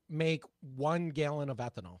to make 1 gallon of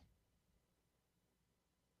ethanol.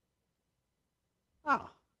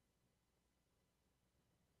 Ah.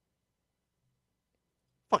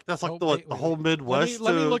 Fuck, that's like Oh, the whole Midwest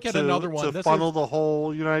Let me look at another one. to funnel the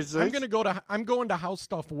whole United States. I'm going to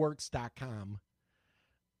howstuffworks.com.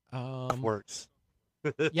 Works.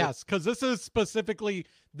 Yes, because this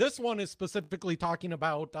one is specifically talking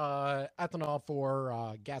about ethanol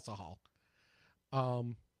for gasohol.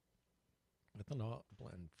 Ethanol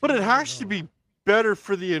blend. But it has to be better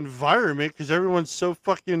for the environment because everyone's so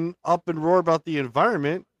fucking up and roar about the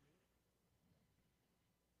environment.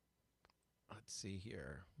 Let's see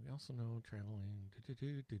here. We also know traveling.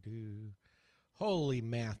 Holy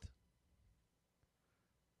math.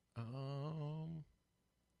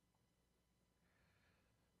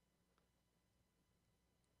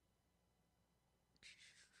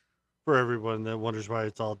 For everyone that wonders why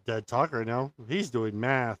it's all dead talk right now, he's doing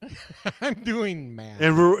math. I'm doing math.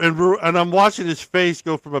 And I'm watching his face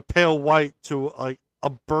go from a pale white to like a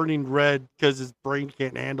burning red because his brain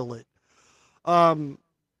can't handle it.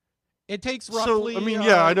 It takes roughly. So, I mean,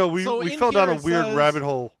 yeah, I know we fell down a weird rabbit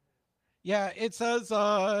hole. Yeah, it says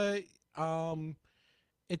it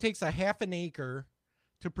takes a half an acre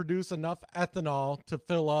to produce enough ethanol to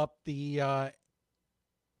fill up the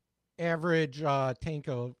average tank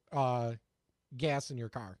of gas in your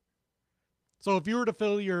car. So if you were to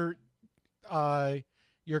fill your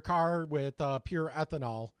car with pure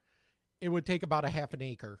ethanol, it would take about a half an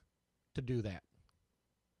acre to do that.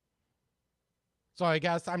 So I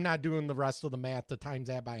guess I'm not doing the rest of the math to times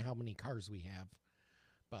that by how many cars we have.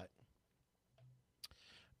 But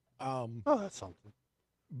that's something.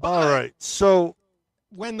 All right. So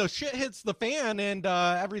when the shit hits the fan and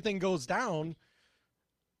everything goes down,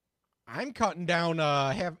 I'm cutting down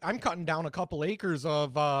a couple acres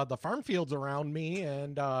of the farm fields around me,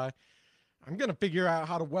 and I'm gonna figure out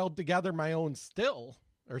how to weld together my own still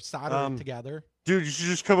or solder it together. Dude, you should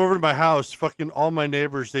just come over to my house. Fucking all my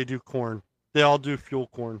neighbors, they do corn. They all do fuel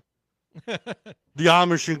corn. The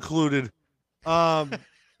Amish included. Does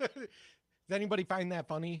anybody find that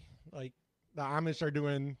funny? Like the Amish are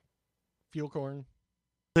doing fuel corn?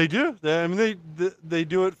 They do. They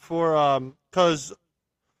do it for because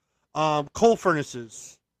coal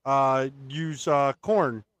furnaces use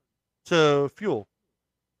corn to fuel.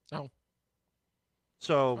 Oh.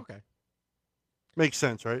 So okay. Makes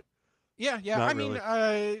sense, right? Yeah. Not I mean,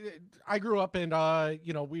 really. I grew up in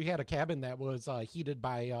we had a cabin that was heated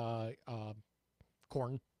by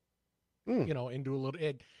corn. Into a little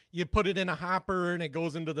you put it in a hopper and it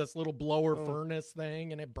goes into this little blower furnace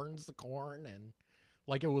thing and it burns the corn and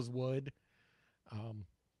like it was wood.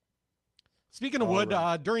 Speaking of wood,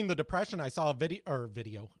 during the Depression, I saw a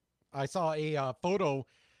video. I saw a photo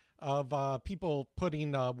of people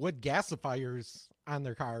putting wood gasifiers on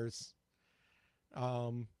their cars.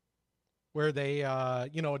 Where they,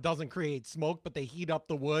 it doesn't create smoke, but they heat up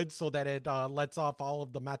the wood so that it lets off all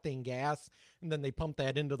of the methane gas, and then they pump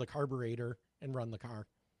that into the carburetor and run the car.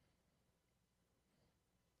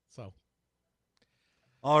 So.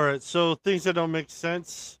 All right. So things that don't make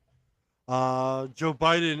sense. Joe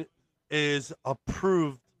Biden is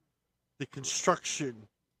approved the construction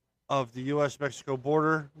of the U.S.-Mexico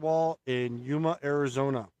border wall in Yuma,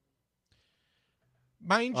 Arizona.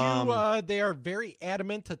 Mind you, they are very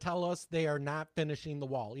adamant to tell us they are not finishing the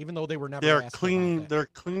wall, even though they were never asked about that. They're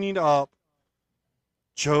cleaning up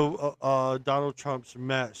Donald Trump's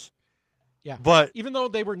mess. Yeah, but even though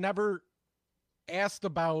they were never asked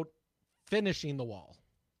about finishing the wall.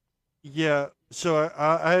 Yeah, so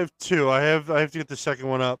I have two. I have to get the second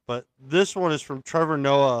one up, but this one is from Trevor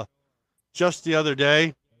Noah, just the other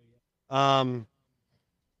day, about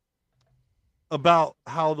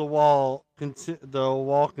how the wall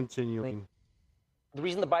continuing. The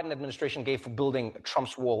reason the Biden administration gave for building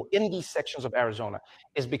Trump's wall in these sections of Arizona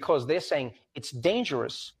is because they're saying it's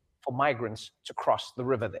dangerous for migrants to cross the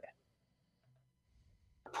river there.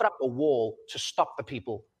 Put up a wall to stop the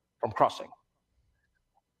people from crossing,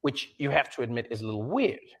 which you have to admit is a little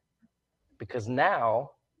weird, because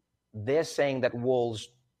now they're saying that walls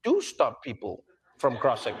do stop people from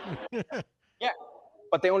crossing. Yeah,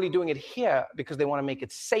 but they're only doing it here because they want to make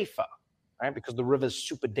it safer, right? Because the river is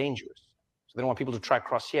super dangerous. So they don't want people to try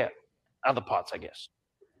cross here. Other parts, I guess.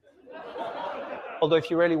 Although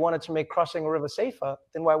if you really wanted to make crossing a river safer,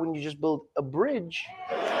 then why wouldn't you just build a bridge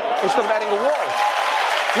instead of adding a wall?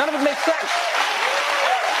 None of it makes sense.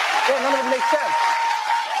 Yeah, none of it makes sense.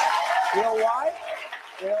 You know why?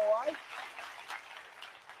 You know why?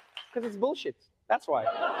 Because it's bullshit. That's why.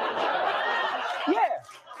 Yeah,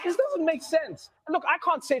 this doesn't make sense. And look, I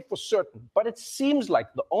can't say it for certain, but it seems like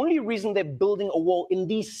the only reason they're building a wall in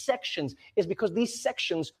these sections is because these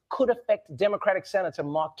sections could affect Democratic Senator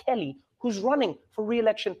Mark Kelly, who's running for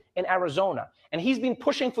re-election in Arizona. And he's been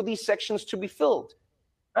pushing for these sections to be filled.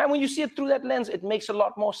 And when you see it through that lens, it makes a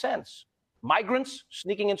lot more sense. Migrants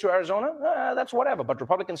sneaking into Arizona, that's whatever. But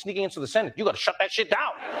Republicans sneaking into the Senate, you got to shut that shit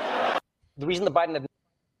down. The reason the Biden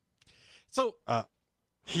So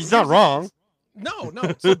he's not wrong. No.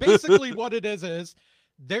 So basically what it is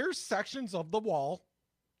there's sections of the wall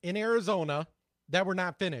in Arizona that were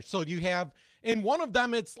not finished. So you have, in one of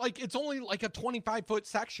them, it's only like a 25-foot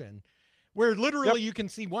section where literally you can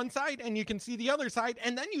see one side and you can see the other side.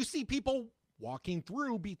 And then you see people walking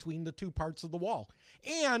through between the two parts of the wall.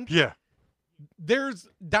 And there's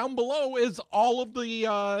down below is all of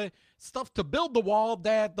the stuff to build the wall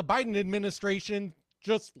that the Biden administration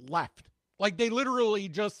just left. Like they literally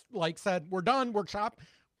just said, we're done, workshop,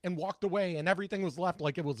 and walked away, and everything was left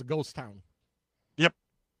like it was a ghost town. Yep.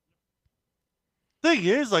 Thing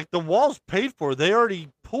is, the wall's paid for. They already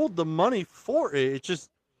pulled the money for it. It's just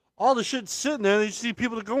all the shit's sitting there. They see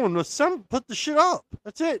people to go and put the shit up.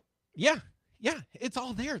 That's it. Yeah, it's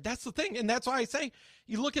all there. That's the thing, and that's why I say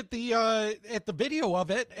you look at the video of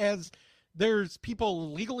it as there's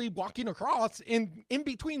people legally walking across in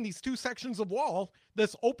between these two sections of wall,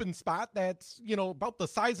 this open spot that's about the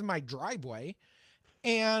size of my driveway,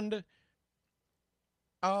 and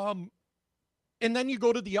then you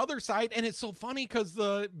go to the other side, and it's so funny because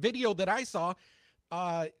the video that I saw,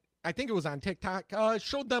 I think it was on TikTok,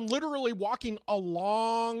 showed them literally walking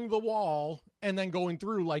along the wall and then going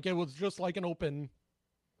through like it was just like an open,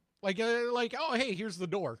 oh, hey, here's the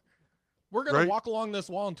door. We're going to walk along this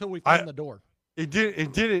wall until we find the door. It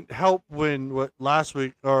didn't help when last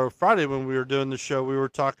week or Friday when we were doing the show, we were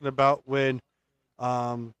talking about when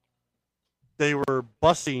they were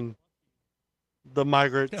busing the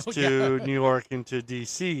migrants to New York and to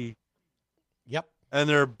DC. Yep. And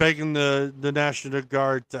they're begging the National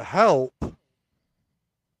Guard to help.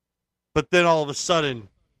 But then all of a sudden,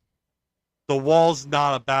 the wall's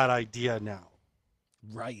not a bad idea now.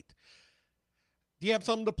 Right. Do you have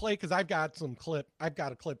something to play? Because I've got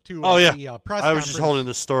a clip too. Oh, yeah. The, press I was just holding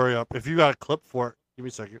the story up. If you got a clip for it, give me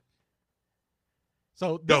a second.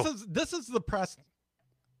 So this is the press,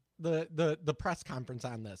 the press conference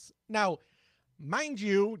on this. Now, mind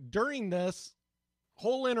you, during this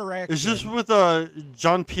whole interaction, is this with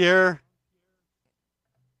Jean-Pierre?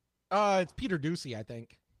 It's Peter Ducey, I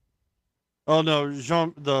think. Oh no,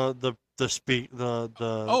 Jean the lady.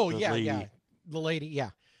 The lady, yeah.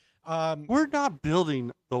 We're not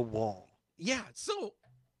building the wall. Yeah, so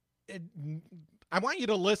I want you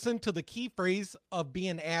to listen to the key phrase of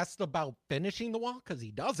being asked about finishing the wall, because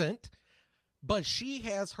he doesn't. But she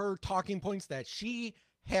has her talking points that she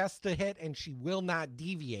has to hit, and she will not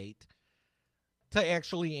deviate to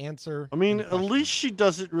actually answer. I mean, at least she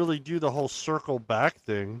doesn't really do the whole circle back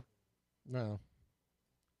thing. No.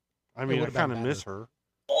 I mean, I kind of miss her.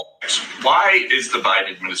 Why is the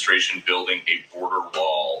Biden administration building a border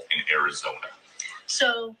wall in Arizona?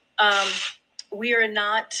 So we are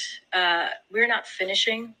not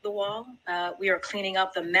finishing the wall. We are cleaning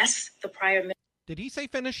up the mess the prior. Did he say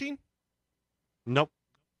finishing? Nope.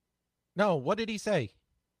 No. What did he say?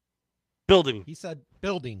 Building. He said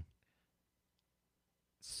building.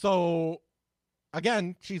 So,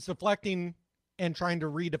 again, she's deflecting and trying to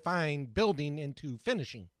redefine building into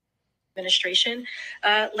finishing. Administration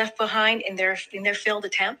left behind in their failed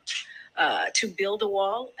attempt to build a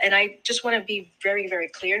wall. And I just want to be very, very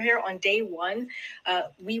clear here. On day one,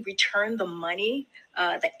 we returned the money,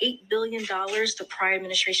 the $8 billion the prior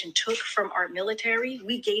administration took from our military.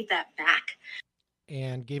 We gave that back.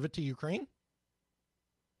 And gave it to Ukraine?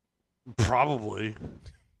 Probably.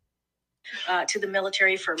 To the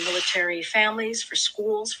military, for military families, for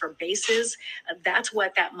schools, for bases. That's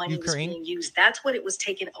what that money was being used. That's what it was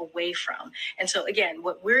taken away from. And so, again,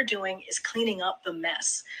 what we're doing is cleaning up the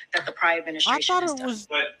mess that the prior administration has done. I thought it was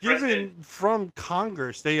given from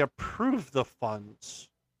Congress. They approved the funds.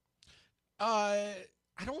 I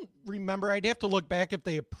don't remember. I'd have to look back if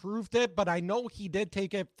they approved it, but I know he did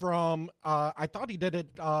take it from, I thought he did it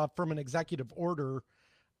from an executive order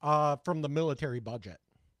from the military budget.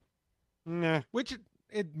 Nah. Which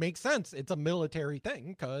it makes sense. It's a military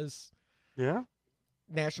thing because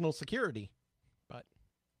national security. But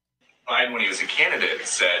Biden, when he was a candidate,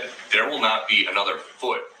 said there will not be another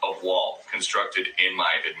foot of wall constructed in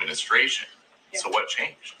my administration. Yeah. So what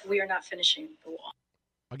changed? We are not finishing the wall.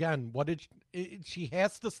 Again, what did she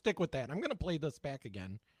has to stick with that. I'm going to play this back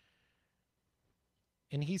again.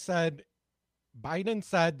 And he said, Biden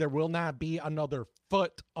said there will not be another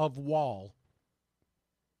foot of wall.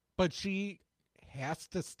 But she has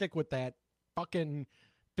to stick with that fucking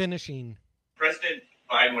finishing. President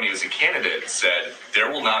Biden, when he was a candidate, said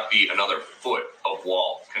there will not be another foot of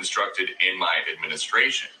wall constructed in my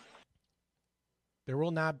administration. There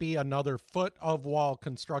will not be another foot of wall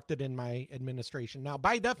constructed in my administration. Now,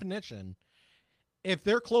 by definition, if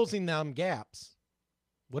they're closing them gaps,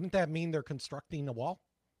 wouldn't that mean they're constructing a wall?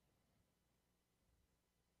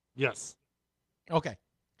 Yes. Okay.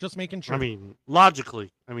 Just making sure. I mean,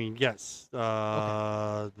 logically, yes.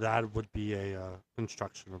 Okay. That would be a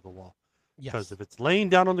construction of the wall. Yes. Because if it's laying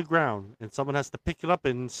down on the ground and someone has to pick it up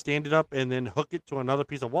and stand it up and then hook it to another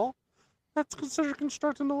piece of wall, that's considered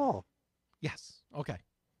constructing the wall. Yes. Okay.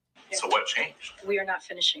 So what changed? We are not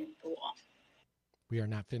finishing the wall. We are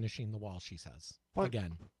not finishing the wall, she says. What?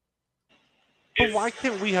 Again. But why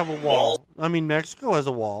can't we have a wall? I mean, Mexico has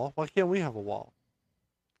a wall. Why can't we have a wall?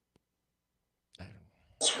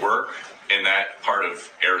 Work in that part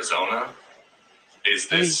of Arizona? Is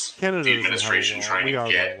this Canada the doesn't have a administration wall. trying We to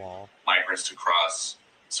are get the wall. migrants to cross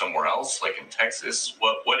somewhere else, like in Texas?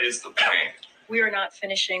 What is the plan? We are not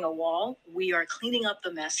finishing a wall. We are cleaning up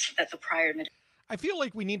the mess that the prior administration. I feel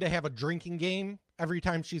like we need to have a drinking game every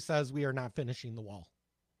time she says we are not finishing the wall.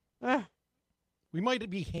 We might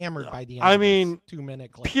be hammered by the end of this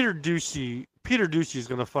 2-minute clip. Peter Ducey is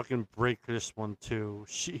gonna fucking break this one too.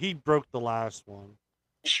 He broke the last one.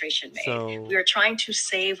 Administration made. So, We are trying to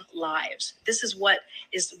save lives. This is what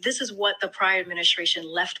the prior administration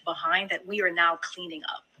left behind that we are now cleaning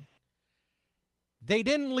up. They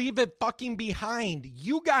didn't leave it fucking behind.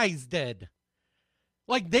 You guys did.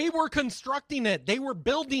 Like, they were constructing it. They were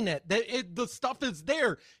building it. The stuff is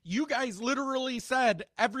there. You guys literally said,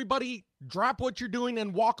 everybody drop what you're doing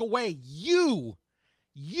and walk away. You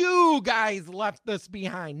guys left this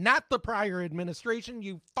behind, not the prior administration.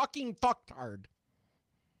 You fucking fucktard.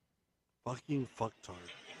 fucking fucktard.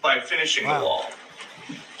 By finishing the wall.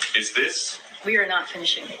 Is this We are not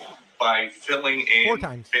finishing the wall. by filling in 4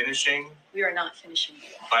 times. finishing? We are not finishing the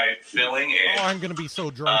wall. By filling in. Oh, I'm going to be so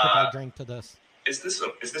drunk if I drank to this. Is this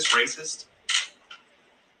racist?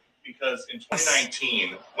 Because in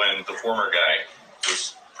 2019, when the former guy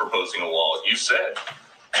was proposing a wall, you said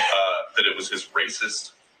that it was his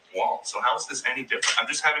racist wall. So how is this any different? I'm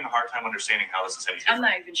just having a hard time understanding how this is any different. I'm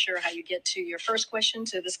not even sure how you get to your first question,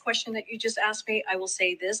 to this question that you just asked me. I will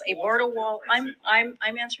say this: a border wall. I'm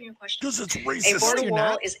answering your question. Because it's A racist. border You're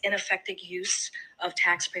wall not. is ineffective use of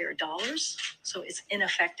taxpayer dollars, so it's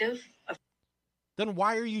ineffective. Then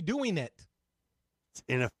why are you doing it? It's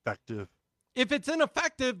ineffective. If it's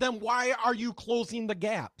ineffective, then why are you closing the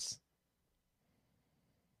gaps?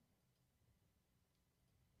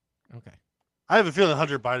 Okay. I have a feeling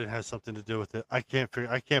Hunter Biden has something to do with it. I can't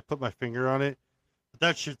put my finger on it, but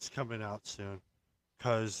that shit's coming out soon.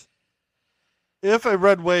 Because if a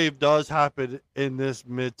red wave does happen in this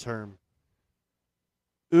midterm,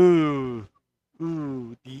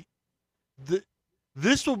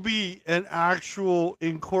 this will be an actual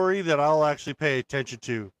inquiry that I'll actually pay attention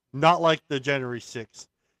to, not like the January 6th,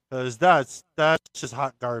 because that's just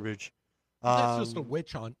hot garbage. That's just a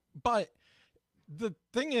witch hunt. But the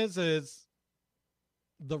thing is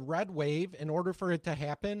the red wave, in order for it to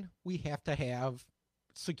happen, we have to have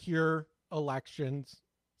secure elections,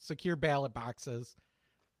 secure ballot boxes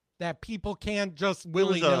that people can't just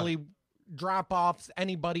willy-nilly drop off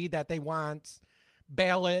anybody that they want,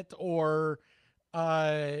 ballot, or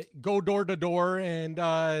go door to door and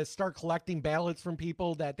start collecting ballots from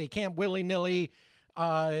people that they can't willy-nilly.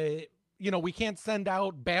 We can't send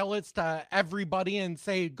out ballots to everybody and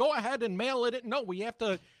say, go ahead and mail it. No, we have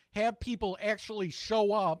to have people actually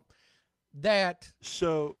show up that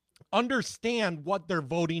understand what they're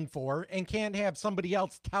voting for and can't have somebody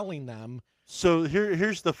else telling them. So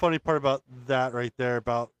here's the funny part about that right there,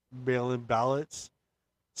 about mail-in ballots.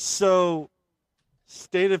 So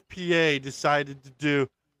state of PA decided to do,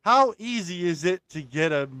 how easy is it to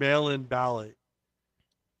get a mail-in ballot?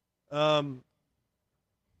 An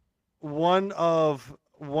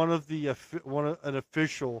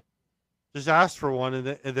official just asked for one,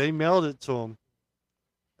 and they mailed it to him.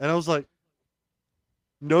 And I was like,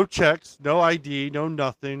 no checks, no ID, no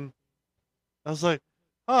nothing. I was like,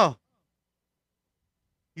 oh,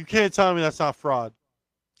 you can't tell me that's not fraud.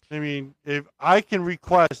 I mean, if I can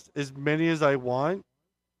request as many as I want.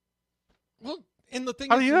 Well, and the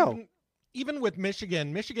thing How is, do you know? Even with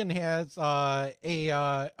Michigan has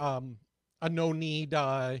a no need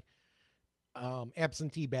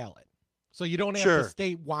absentee ballot. So you don't have to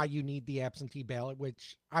state why you need the absentee ballot,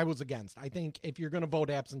 which I was against. I think if you're going to vote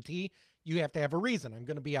absentee, you have to have a reason. I'm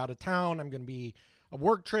going to be out of town. I'm going to be a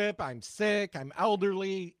work trip. I'm sick. I'm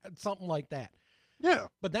elderly, something like that. Yeah.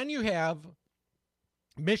 But then you have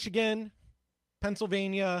Michigan,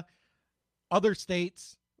 Pennsylvania, other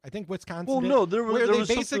states. I think Wisconsin. Well, no, there was they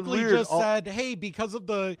something basically weird. just said, hey, because of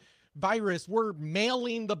the virus, we're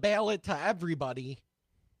mailing the ballot to everybody.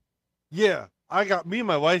 Yeah, me and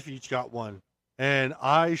my wife each got one, and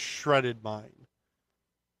I shredded mine.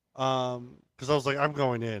 Because I was like, I'm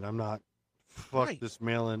going in. I'm not. Fuck Right. this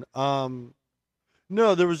mail-in.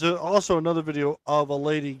 No, there was also another video of a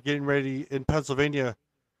lady getting ready in Pennsylvania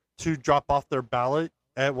to drop off their ballot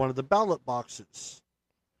at one of the ballot boxes.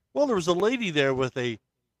 Well, there was a lady there with a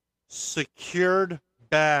secured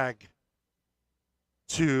bag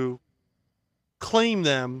to claim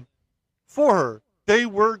them for her. They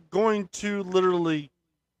were going to literally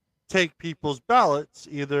take people's ballots,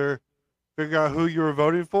 either figure out who you were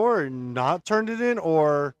voting for and not turn it in,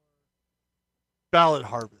 or ballot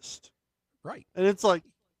harvest. Right. And it's like,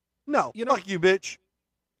 no, fuck you, bitch.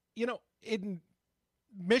 In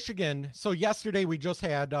Michigan, so yesterday we just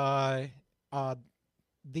had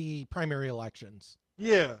the primary elections.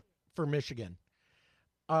 Yeah. For Michigan.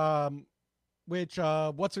 Which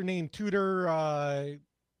what's her name? Tudor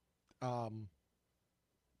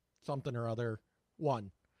something or other won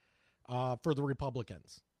for the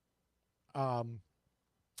Republicans.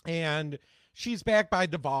 And she's backed by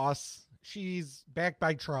DeVos. She's backed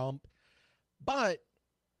by Trump. But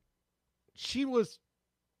she was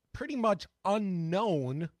pretty much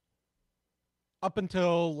unknown up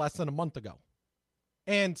until less than a month ago.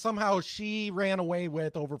 And somehow she ran away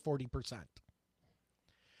with over 40%.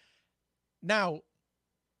 Now,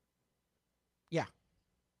 yeah.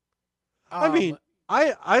 I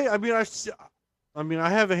have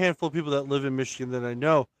a handful of people that live in Michigan that I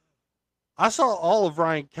know. I saw all of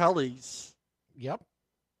Ryan Kelly's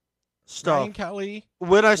stuff. Ryan Kelly.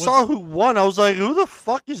 When I saw who won, I was like, who the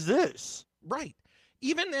fuck is this? Right.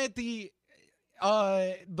 Even at the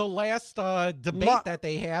last debate that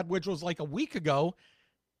they had, which was like a week ago,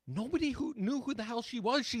 nobody who knew who the hell she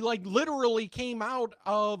was. She like literally came out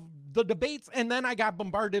of the debates, and then I got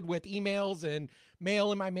bombarded with emails and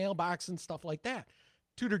mail in my mailbox and stuff like that.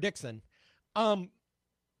 Tudor Dixon.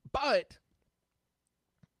 But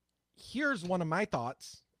here's one of my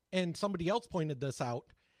thoughts, and somebody else pointed this out.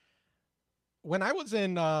 When I was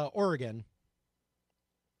in Oregon,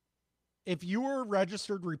 if you were a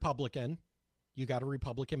registered Republican, you got a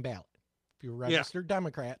Republican ballot. If you were a registered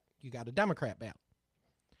Democrat, you got a Democrat ballot.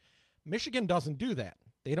 Michigan doesn't do that.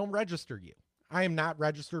 They don't register you. I am not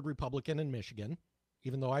registered Republican in Michigan,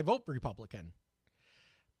 even though I vote Republican.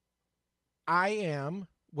 I am,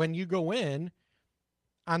 when you go in,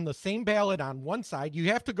 on the same ballot on one side,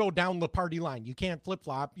 you have to go down the party line. You can't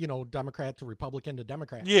flip-flop, Democrat to Republican to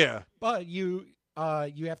Democrat. Yeah. But you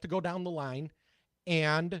have to go down the line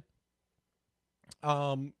and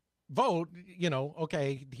vote,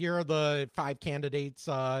 okay, here are the 5 candidates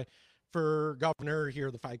for governor. Here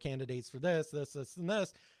are the 5 candidates for this, and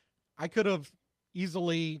this. I could have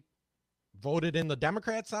easily voted in the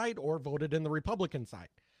Democrat side or voted in the Republican side.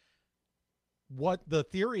 What the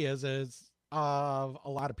theory is a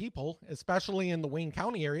lot of people, especially in the Wayne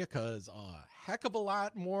County area, because a heck of a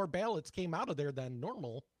lot more ballots came out of there than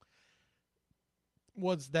normal,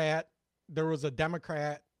 was that there was a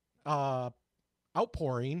Democrat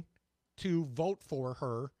outpouring to vote for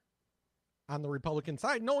her on the Republican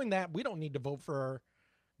side, knowing that we don't need to vote for our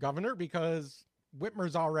governor because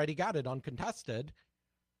Whitmer's already got it uncontested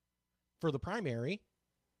for the primary.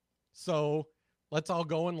 So let's all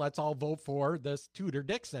go and let's all vote for this Tudor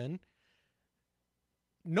Dixon,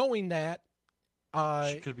 knowing that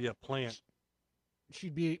she could be a plant.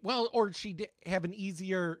 She'd be, or she'd have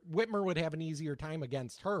Whitmer would have an easier time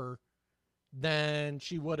against her than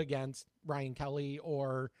she would against Ryan Kelly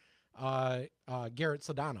or Garrett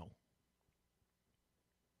Sedano.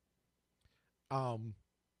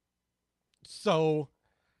 So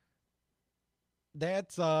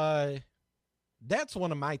that's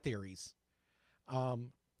one of my theories.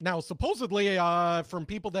 Now, supposedly, from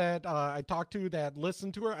people that I talked to that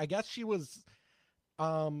listened to her, I guess she was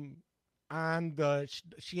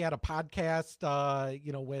she had a podcast,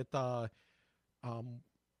 with oh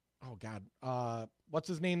God, what's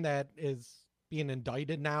his name that is being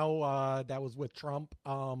indicted now? That was with Trump.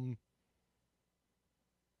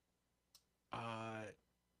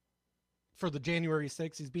 For the January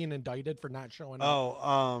 6th, he's being indicted for not showing up.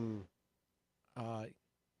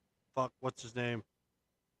 Fuck, what's his name?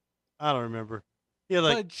 I don't remember. Yeah,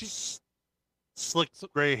 like slick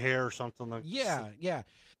gray hair or something like. Yeah.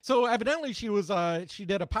 So evidently she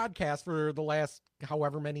did a podcast for the last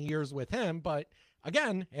however many years with him, but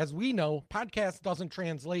again, as we know, podcast doesn't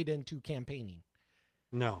translate into campaigning.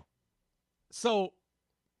 No. So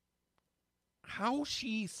how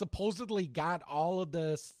she supposedly got all of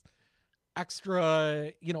this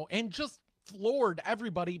extra, and just floored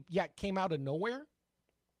everybody, yet came out of nowhere.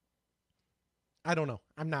 I don't know.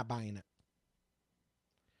 I'm not buying it.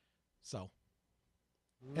 So,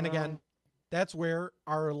 and again, that's where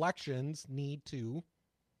our elections need to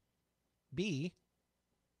be.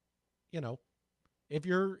 You know, if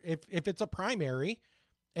it's a primary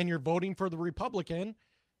and you're voting for the Republican,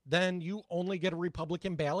 then you only get a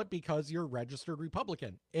Republican ballot because you're a registered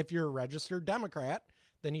Republican. If you're a registered Democrat,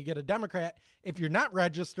 then you get a Democrat. If you're not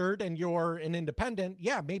registered and you're an independent,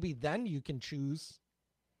 yeah, maybe then you can choose.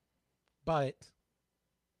 But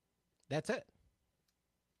that's it.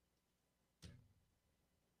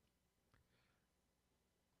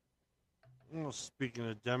 Well, speaking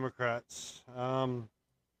of Democrats,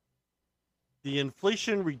 the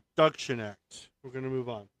Inflation Reduction Act. We're going to move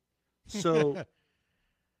on. So,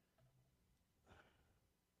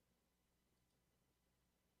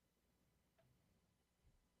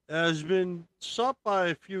 has been sought by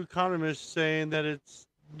a few economists saying that it's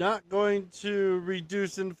not going to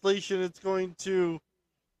reduce inflation. It's going to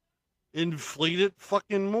inflate it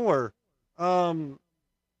fucking more. Even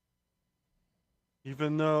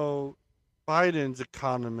though Biden's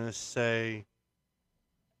economists say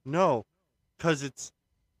no, because it's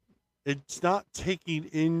not taking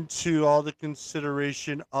into all the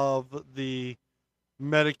consideration of the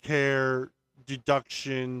Medicare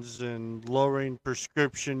deductions and lowering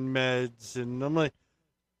prescription meds. And I'm like,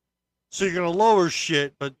 so you're going to lower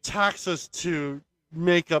shit, but tax us to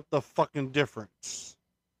make up the fucking difference.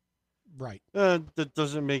 Right. That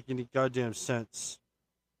doesn't make any goddamn sense.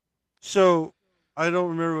 So I don't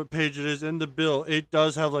remember what page it is in the bill. It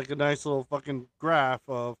does have like a nice little fucking graph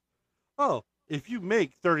of, oh, if you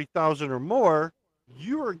make 30,000 or more,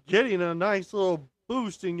 you are getting a nice little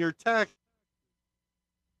boost in your tax.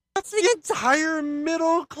 That's the entire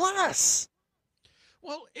middle class.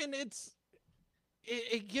 Well, and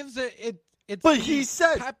it gives it's. But he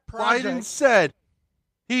said, Biden said,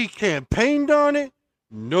 he campaigned on it.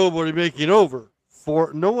 Nobody making no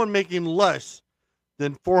one making less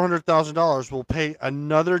than $400,000 will pay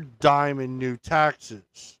another dime in new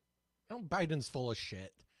taxes. Oh, Biden's full of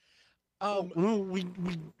shit.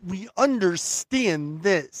 We understand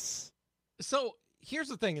this. So here's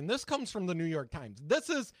the thing, and this comes from the New York Times. This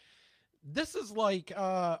is like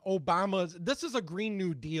Obama's. This is a Green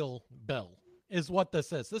New Deal bill, is what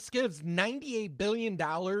this is. This gives $98 billion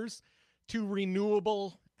to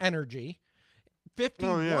renewable energy,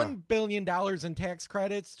 $51 billion in tax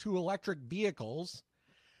credits to electric vehicles.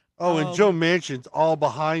 Oh, and Joe Manchin's all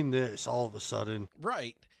behind this all of a sudden.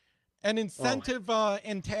 Right. An incentive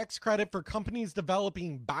and tax credit for companies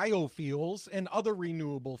developing biofuels and other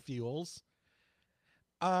renewable fuels.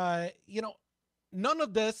 None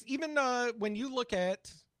of this, even when you look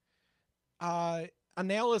at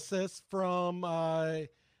analysis from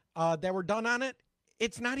that were done on it,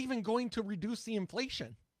 it's not even going to reduce the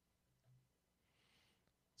inflation.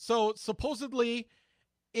 So supposedly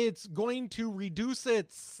it's going to reduce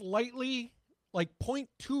it slightly, like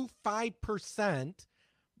 0.25%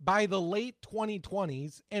 by the late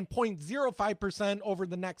 2020s and 0.05% over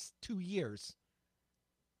the next 2 years,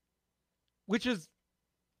 which is,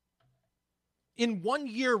 in 1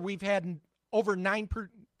 year, we've had over 9%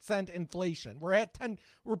 inflation. We're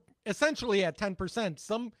essentially at 10%.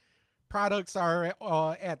 Some products are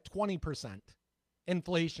at 20%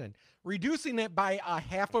 inflation. Reducing it by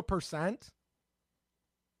 0.5%,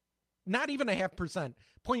 not even 0.5%,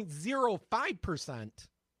 0.05%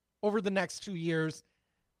 over the next 2 years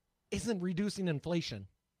isn't reducing inflation.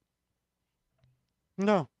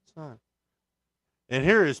 No, it's not. And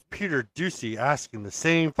here is Peter Ducey asking the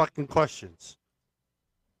same fucking questions.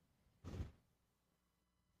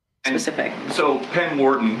 Specific. So Penn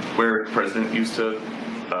Wharton, where the president used to,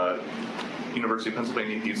 University of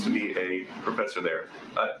Pennsylvania, he used to be a professor there.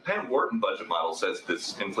 Penn Wharton budget model says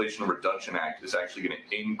this Inflation Reduction Act is actually going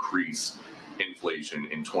to increase inflation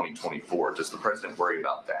in 2024. Does the president worry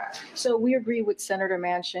about that? So we agree with Senator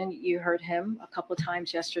Manchin. You heard him a couple of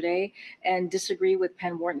times yesterday, and disagree with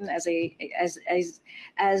Penn Wharton as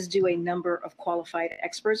do a number of qualified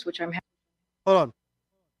experts, which I'm. Hold on.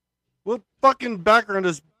 What fucking background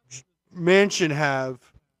does Manchin have?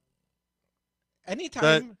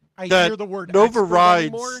 Anytime I hear the word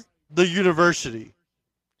overrides the university.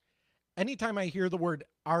 Anytime I hear the word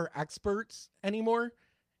 "our experts" anymore,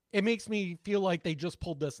 it makes me feel like they just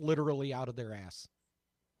pulled this literally out of their ass.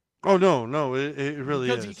 Oh, no, it really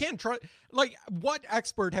is. Because you can't trust, like, what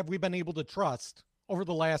expert have we been able to trust over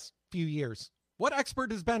the last few years? What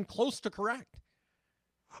expert has been close to correct?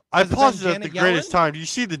 I paused it at the greatest time. Do you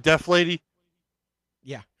see the deaf lady?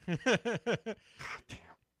 Yeah. God damn.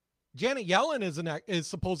 Janet Yellen is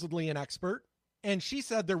supposedly an expert, and she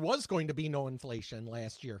said there was going to be no inflation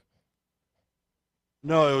last year.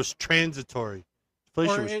 No, it was transitory.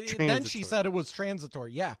 Inflation was transitory. Then she said it was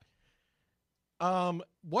transitory. Yeah.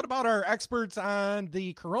 What about our experts on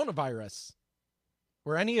the coronavirus?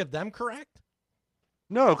 Were any of them correct?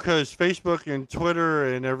 No, because Facebook and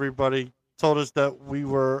Twitter and everybody told us that we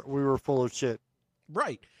were full of shit.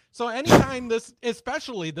 Right. So anytime this,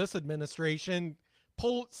 especially this administration,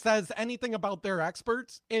 says anything about their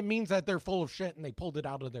experts, it means that they're full of shit and they pulled it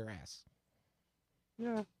out of their ass.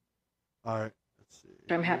 Yeah. All right. Let's see.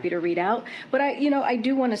 I'm happy to read out, but I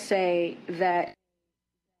do want to say that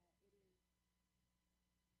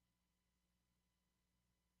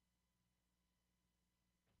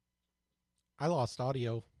I lost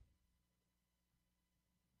audio.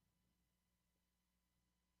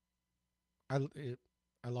 I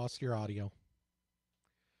lost your audio.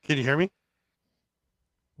 Can you hear me?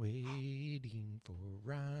 Waiting for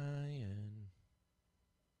Ryan.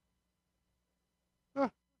 Huh.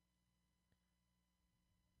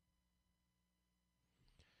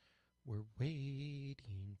 We're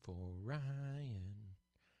waiting for Ryan.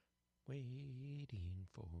 Waiting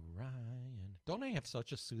for Ryan. Don't I have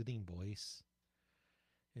such a soothing voice?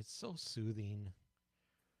 It's so soothing.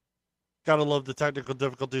 Gotta love the technical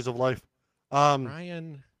difficulties of life.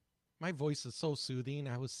 Ryan, my voice is so soothing.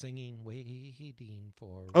 I was singing waiting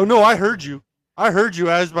for... Oh, no, I heard you. I heard you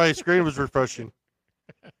as my screen was refreshing.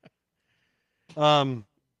 I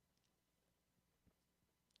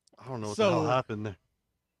don't know what the hell happened there.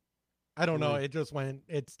 I don't know. It just went,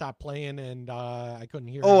 it stopped playing and I couldn't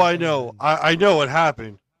hear. Oh, I know. I know what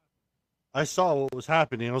happened. I saw what was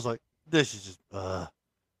happening. I was like, this is just,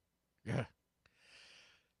 Yeah.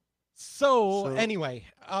 So anyway,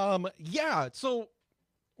 yeah, so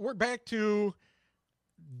we're back to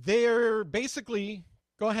they're basically,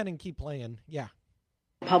 go ahead and keep playing. Yeah.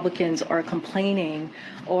 Republicans are complaining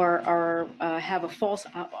or are have a false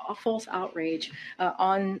outrage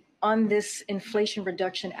on this Inflation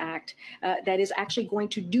Reduction Act that is actually going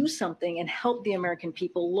to do something and help the American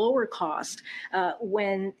people lower cost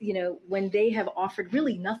when they have offered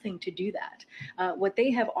really nothing to do that. What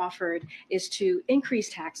they have offered is to increase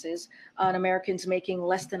taxes on Americans making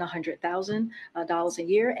less than $100,000 a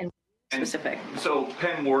year and specific. So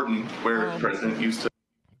Penn Wharton, where President used to.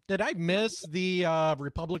 Did I miss the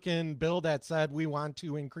Republican bill that said we want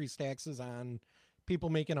to increase taxes on people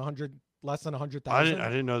making less than 100,000? I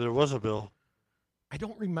didn't know there was a bill. I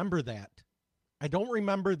don't remember that. I don't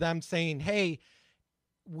remember them saying, "Hey,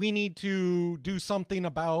 we need to do something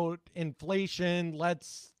about inflation.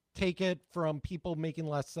 Let's take it from people making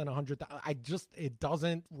less than 100,000." It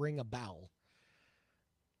doesn't ring a bell.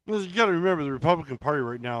 You got to remember, the Republican Party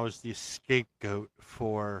right now is the scapegoat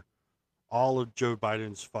for all of Joe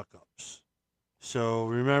Biden's fuck-ups. So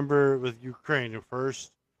remember with Ukraine at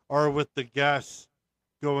first, or with the gas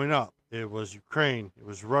going up, it was Ukraine, it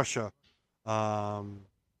was Russia. Well,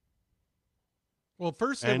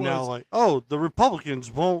 first and now the Republicans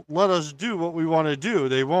won't let us do what we want to do.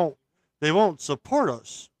 They won't support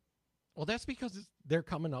us. Well, that's because they're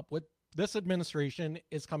coming up with, this administration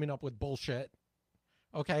is coming up with bullshit.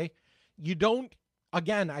 Okay? You don't,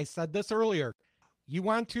 again, I said this earlier, you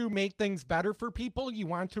want to make things better for people. You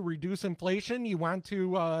want to reduce inflation. You want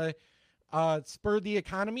to spur the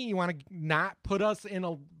economy. You want to not put us in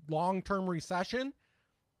a long-term recession.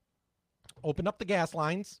 Open up the gas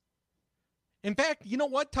lines. In fact, you know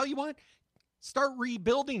what? Tell you what. Start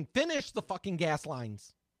rebuilding. Finish the fucking gas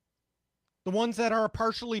lines. The ones that are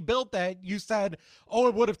partially built that you said, oh,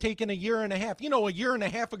 it would have taken a year and a half. A year and a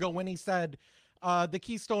half ago when he said the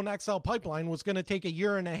Keystone XL pipeline was going to take a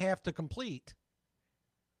year and a half to complete.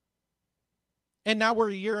 And now we're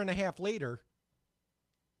a year and a half later.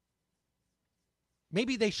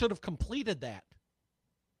 Maybe they should have completed that.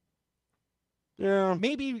 Yeah.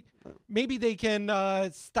 Maybe they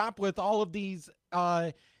can stop with all of these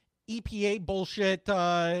EPA bullshit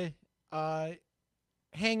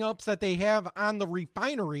hang-ups that they have on the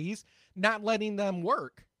refineries, not letting them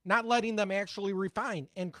work, not letting them actually refine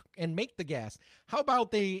and make the gas. How about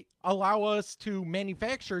they allow us to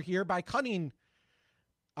manufacture here by cutting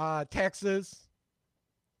taxes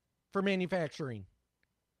for manufacturing?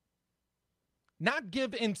 Not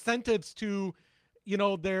give incentives to,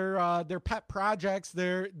 their pet projects,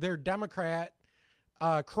 their Democrat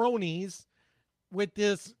cronies with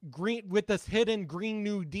this hidden Green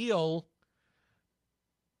New Deal,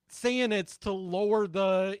 saying it's to lower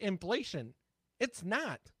the inflation. It's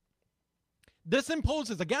not. This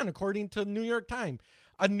imposes, again, according to the New York Times,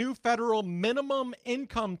 a new federal minimum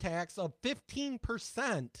income tax of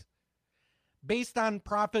 15% based on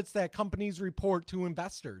profits that companies report to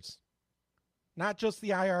investors, not just the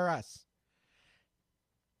IRS.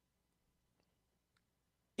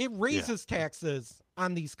 It raises taxes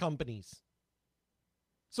on these companies.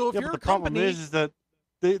 So if Yeah, you're but a the problem company, is that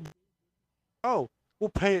we'll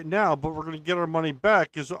pay it now, but we're going to get our money back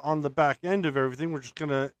is on the back end of everything. We're just going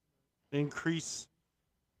to increase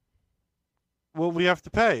what we have to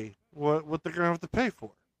pay, what they're going to have to pay for.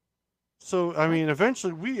 So, I mean,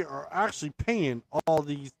 eventually we are actually paying all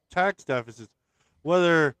these tax deficits,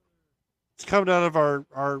 whether it's coming out of our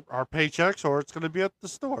paychecks or it's going to be at the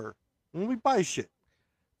store when we buy shit.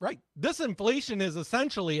 right? This inflation is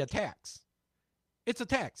essentially a tax. It's a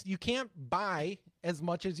tax. You can't buy as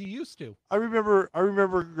much as you used to. I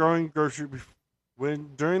remember growing grocery when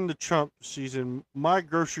during the Trump season, my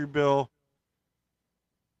grocery bill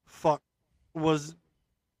was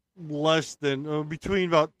less than between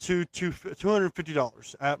about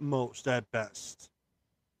 $250 at most, at best.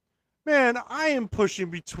 Man, I am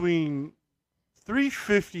pushing between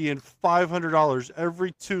 $350 and $500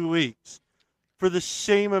 every 2 weeks for the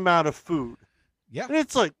same amount of food. Yeah. And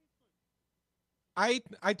it's like, I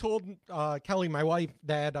told Kelly, my wife,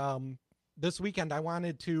 that this weekend I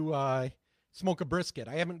wanted to smoke a brisket.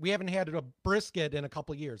 We haven't had a brisket in a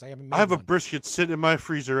couple of years. I have a brisket sitting in my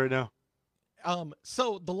freezer right now.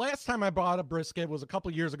 So the last time I bought a brisket was a couple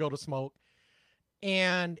of years ago to smoke,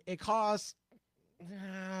 and it cost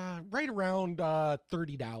right around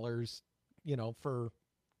 $30, for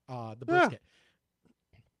the brisket.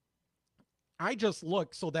 I just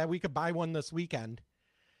looked so that we could buy one this weekend,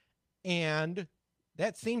 and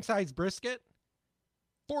that same size brisket,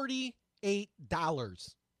 $48.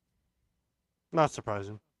 Not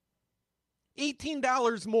surprising.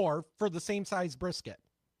 $18 more for the same size brisket.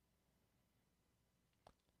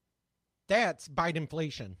 That's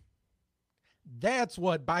Bidenflation. That's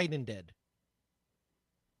what Biden did.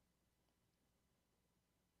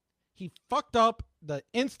 He fucked up the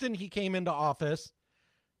instant he came into office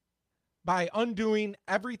by undoing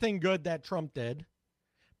everything good that Trump did,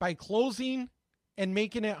 by closing and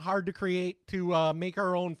making it hard to make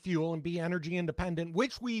our own fuel and be energy independent,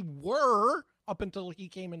 which we were up until he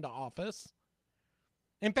came into office.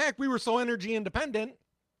 In fact, we were so energy independent,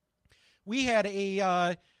 we had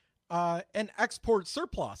an export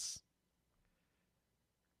surplus.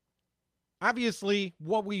 Obviously,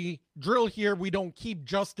 what we drill here, we don't keep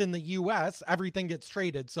just in the U.S. Everything gets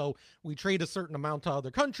traded. So we trade a certain amount to other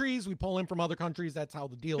countries. We pull in from other countries. That's how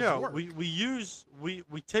the deals work. We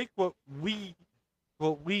take what we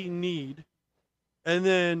need, and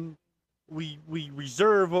then we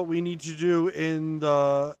reserve what we need to do in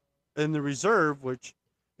the reserve, which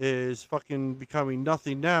is fucking becoming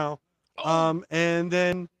nothing now. And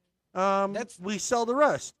then we sell the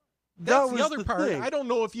rest. That's the other part. Thing. I don't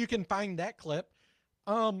know if you can find that clip.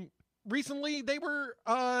 Recently they were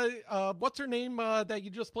what's her name that you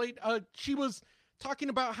just played? She was talking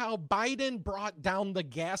about how Biden brought down the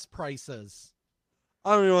gas prices.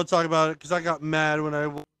 I don't even want to talk about it because I got mad when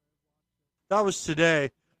that was today.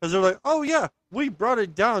 Because they're like, oh yeah, we brought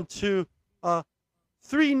it down to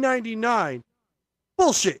 $3.99.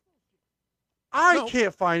 Bullshit. I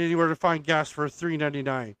can't find anywhere to find gas for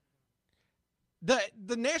 $3.99.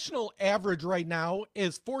 The national average right now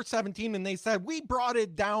is $4.17, and they said we brought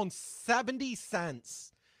it down 70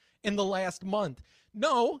 cents in the last month.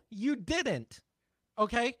 No, you didn't.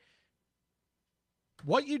 Okay?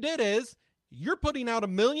 What you did is you're putting out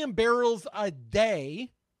 1 million barrels a day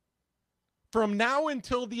from now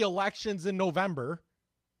until the elections in November,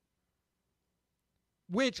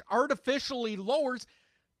 which artificially lowers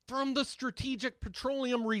from the Strategic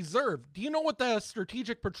Petroleum Reserve. Do you know what the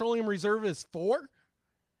Strategic Petroleum Reserve is for?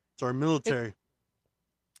 It's our military.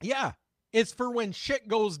 It's for when shit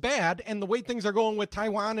goes bad, and the way things are going with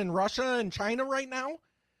Taiwan and Russia and China right now,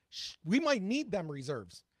 we might need them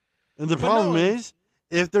reserves. And the problem is,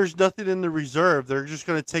 if there's nothing in the reserve, they're just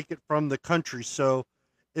going to take it from the country. So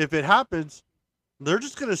if it happens, they're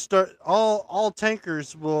just going to start, all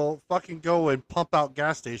tankers will fucking go and pump out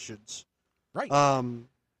gas stations. Right.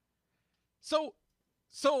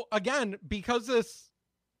 So again, because this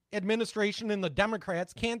administration and the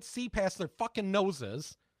Democrats can't see past their fucking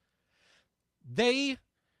noses, they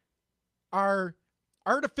are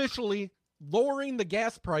artificially lowering the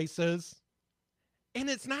gas prices, and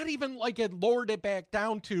it's not even like it lowered it back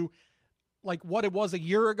down to like what it was a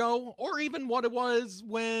year ago, or even what it was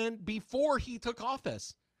before he took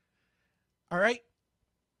office. All right.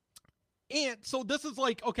 And so this is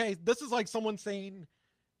like someone saying,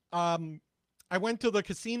 I went to the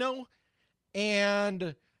casino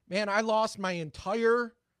and man, I lost my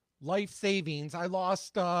entire life savings. I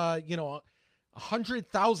lost,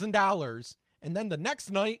 $100,000. And then the next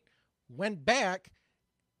night went back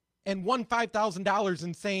and won $5,000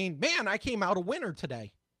 and saying, man, I came out a winner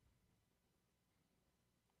today.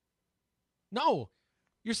 No,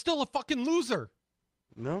 you're still a fucking loser.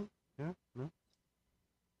 No. Yeah. No.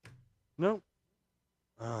 No.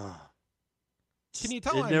 Ah. Can you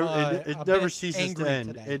tell it I'm never a it never bit ceases angry to end.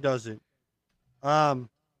 today? It doesn't. Um.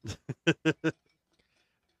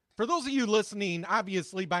 For those of you listening,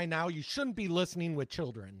 obviously by now you shouldn't be listening with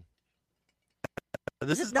children.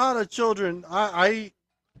 This is not a children. I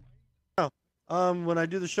when I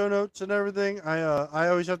do the show notes and everything, I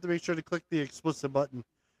always have to make sure to click the explicit button,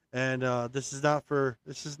 and this is not for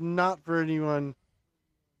anyone.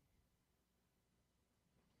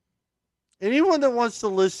 Anyone that wants to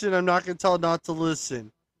listen, I'm not gonna tell not to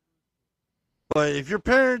listen. But if your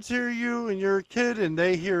parents hear you and you're a kid and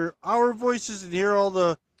they hear our voices and hear all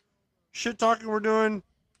the shit talking we're doing,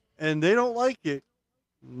 and they don't like it,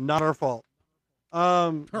 not our fault. You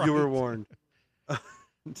were Right. warned.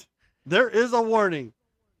 There is a warning.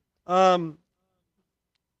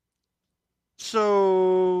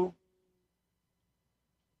 So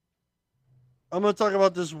I'm gonna talk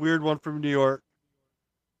about this weird one from New York.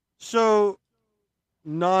 So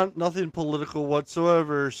nothing political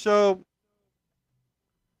whatsoever. So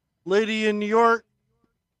lady in New York,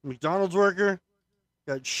 McDonald's worker,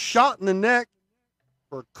 got shot in the neck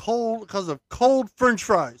because of cold French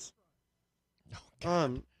fries.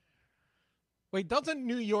 Wait, doesn't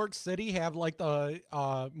New York City have like the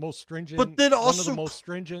most stringent? But then one of also the most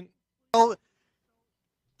stringent.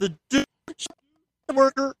 The dude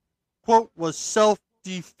worker quote was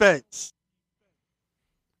self-defense.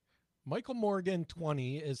 Michael Morgan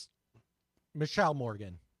 20 is Michelle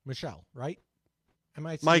Morgan. Michelle, right?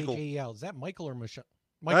 M-I-C-H-A-E-L. Is that Michael or Michelle?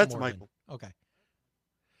 That's Morgan. Michael. Okay.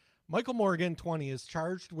 Michael Morgan 20 is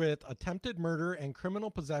charged with attempted murder and criminal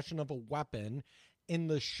possession of a weapon in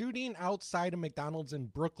the shooting outside of McDonald's in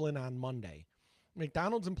Brooklyn on Monday.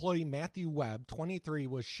 McDonald's employee Matthew Webb, 23,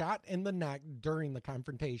 was shot in the neck during the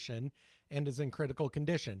confrontation and is in critical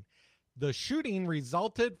condition. The shooting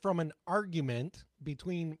resulted from an argument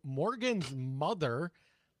between Morgan's mother,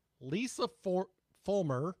 Lisa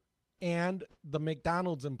Fulmer, and the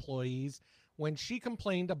McDonald's employees when she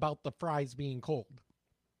complained about the fries being cold.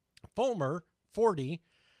 Fulmer, 40,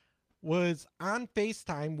 was on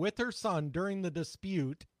FaceTime with her son during the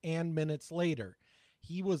dispute, and minutes later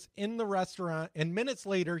he was in the restaurant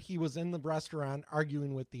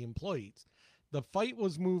arguing with the employees. The fight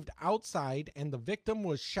was moved outside and the victim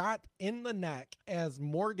was shot in the neck as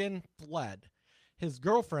Morgan fled. His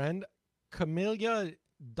girlfriend, Camelia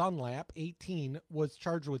Dunlap, 18, was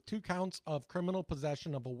charged with 2 counts of criminal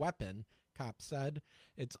possession of a weapon, cops said.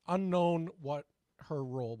 It's unknown what her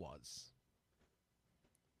role was.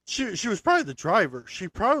 She was probably the driver. She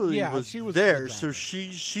probably was there, the so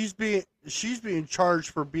she's being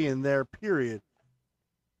charged for being there. Period.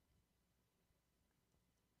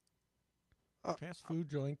 Fast food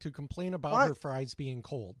joint to complain about her fries being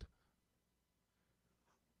cold.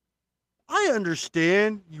 I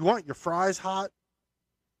understand you want your fries hot.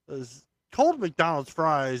 Cold McDonald's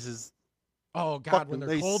fries is oh god when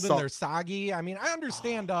they're cold suck. And they're soggy. I mean, I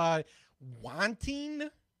understand wanting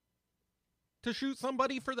to shoot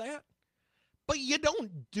somebody for that, but you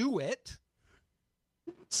don't do it.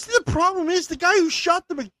 See, the problem is the guy who shot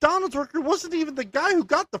the McDonald's worker wasn't even the guy who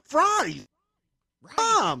got the fries. Right.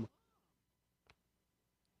 Mom.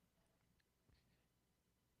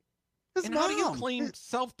 And how do you claim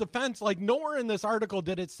self-defense? Like, nowhere in this article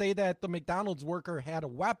did it say that the McDonald's worker had a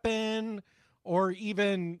weapon or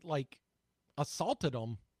even like assaulted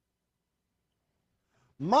him.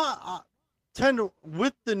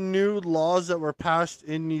 With the new laws that were passed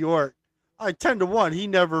in New York, 10-1, he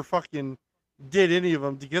never fucking did any of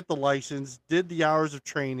them to get the license, did the hours of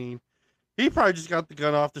training. He probably just got the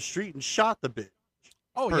gun off the street and shot the bitch.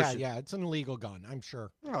 Oh, yeah, it's an illegal gun, I'm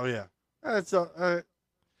sure. Oh, yeah. That's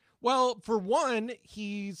well, for one,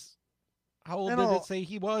 he's, how old did it say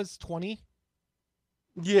he was? 20?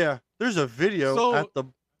 Yeah, there's a video at the,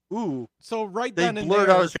 so right they then and blurred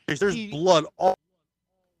there, out his face. There's blood all.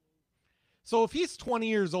 So if he's 20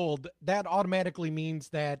 years old, that automatically means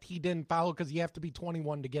that he didn't follow, because you have to be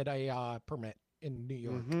 21 to get a permit in New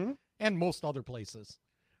York and most other places.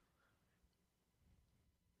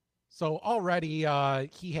 So already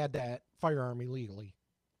he had that firearm illegally.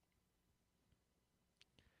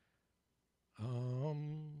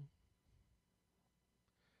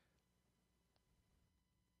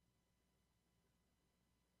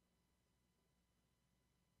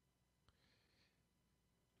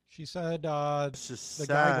 She said the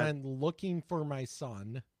guy went looking for my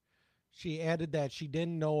son. She added that she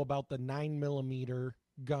didn't know about the 9mm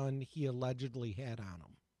gun he allegedly had on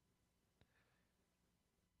him.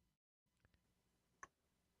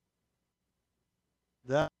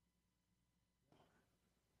 That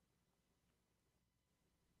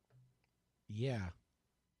Yeah.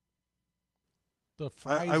 The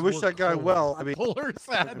I wish were that guy cold, well. I mean, Fuller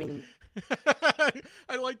said.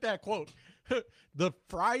 I like that quote. The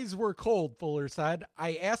fries were cold, Fuller said.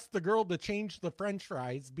 I asked the girl to change the french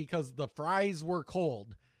fries because the fries were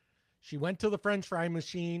cold. She went to the french fry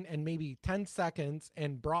machine in maybe 10 seconds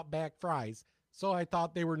and brought back fries. So I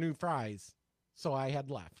thought they were new fries. So I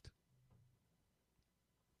had left.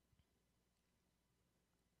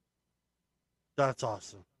 that's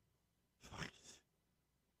awesome.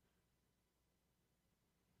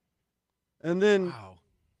 And then Wow.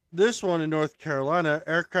 this one in North Carolina,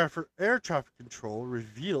 air traffic control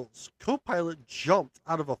reveals co-pilot jumped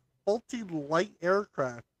out of a faulty light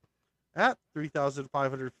aircraft at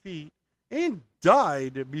 3,500 feet and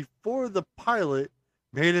died before the pilot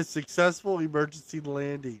made a successful emergency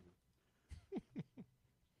landing.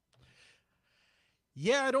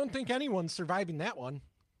 Yeah, I don't think anyone's surviving that one.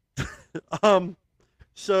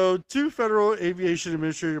 So two Federal Aviation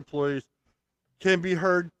Administration employees can be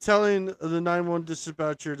heard telling the 911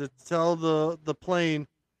 dispatcher to tell the plane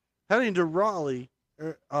heading to Raleigh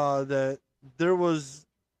that there was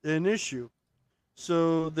an issue.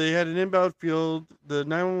 So they had an inbound field. The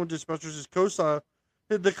 911 dispatcher's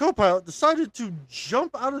the co-pilot decided to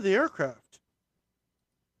jump out of the aircraft.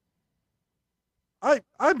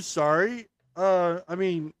 I'm sorry. I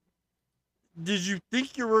mean, did you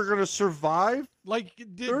think you were gonna survive? Like,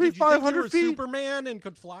 did you think you 3,500 were feet? Superman and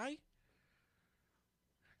could fly?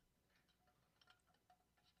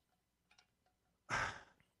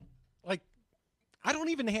 Like, I don't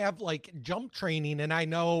even have like jump training, and I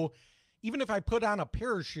know even if I put on a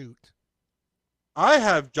parachute. I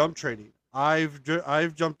have jump training. I've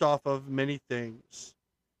jumped off of many things.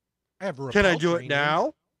 I have Can I rappel do training. it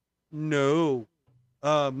now? No.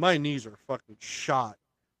 My knees are fucking shot.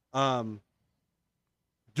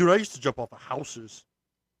 Dude, I used to jump off of houses.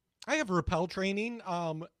 I have rappel training.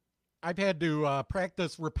 I've had to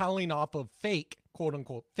practice rappelling off of fake, quote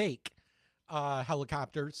unquote, fake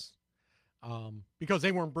helicopters because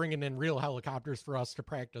they weren't bringing in real helicopters for us to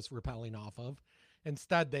practice rappelling off of.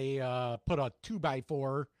 Instead, they put a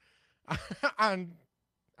 2x4 on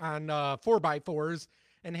 4x4s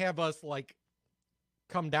and have us like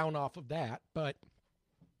come down off of that. But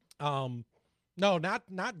no,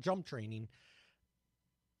 not jump training.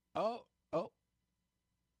 Oh,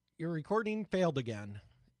 your recording failed again.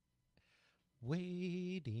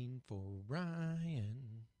 Waiting for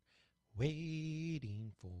Ryan.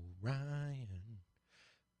 Waiting for Ryan.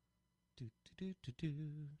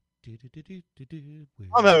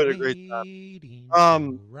 I'm having a great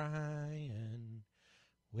time. Ryan.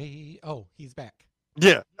 He's back.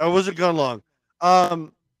 Yeah, I wasn't gone long.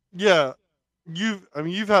 Yeah, you've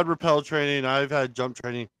had rappel training. I've had jump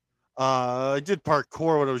training. I did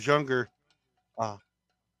parkour when I was younger.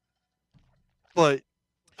 But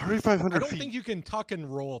 3,500 I don't feet. think you can tuck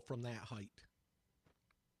and roll from that height.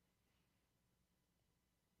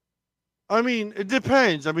 I mean, it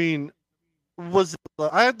depends. I mean,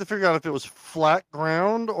 I had to figure out if it was flat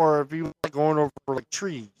ground or if he was going over like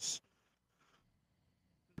trees.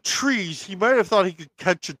 Trees, he might have thought he could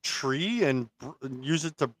catch a tree and use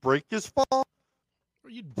it to break his fall.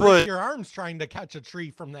 You'd break your arms trying to catch a tree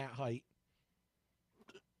from that height.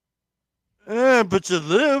 But you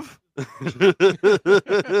live.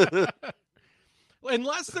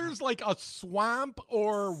 Unless there's like a swamp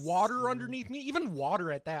or water underneath me. Even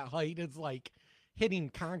water at that height is like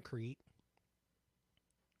hitting concrete.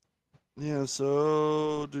 Yeah,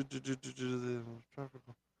 so it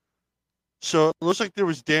looks like there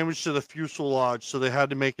was damage to the fuselage, so they had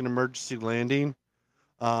to make an emergency landing.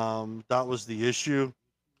 That was the issue.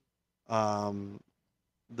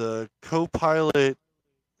 The co-pilot,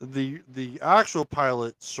 the actual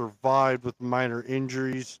pilot survived with minor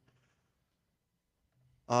injuries.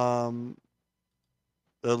 It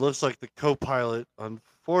looks like the co-pilot,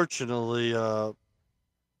 unfortunately,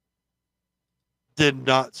 did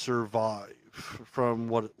not survive from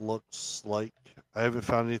what it looks like. I haven't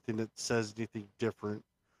found anything that says anything different.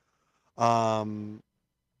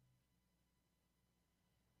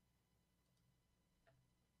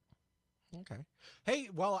 Okay. Hey,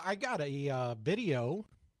 well, I got a video.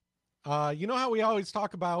 You know how we always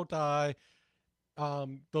talk about the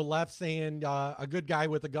left saying a good guy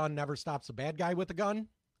with a gun never stops a bad guy with a gun?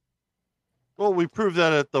 Well, we proved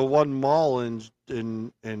that at the one mall in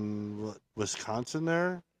what, Wisconsin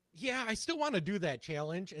there. Yeah, I still want to do that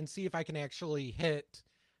challenge and see if I can actually hit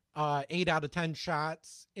 8 out of 10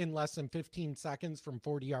 shots in less than 15 seconds from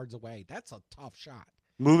 40 yards away. That's a tough shot.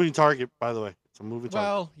 Moving target, by the way. It's a moving target.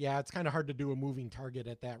 Well, yeah, it's kind of hard to do a moving target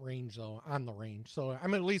at that range, though, on the range. So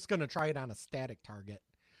I'm at least going to try it on a static target.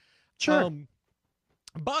 Sure.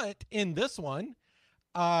 But in this one,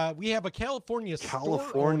 we have a California store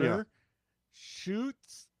California. owner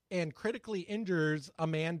shoots and critically injures a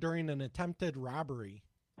man during an attempted robbery.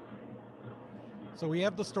 So we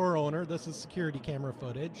have the store owner. This is security camera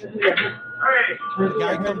footage. The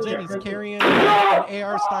guy comes in. He's carrying an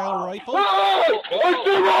AR-style rifle.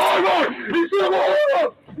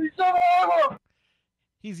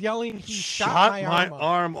 He's yelling, "He shot my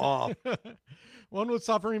arm off." One was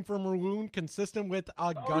suffering from a wound consistent with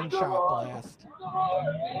a gunshot blast.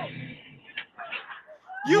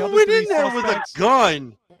 You went in there with a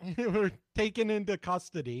gun. Were taken into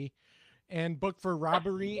custody and booked for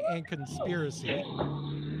robbery and conspiracy.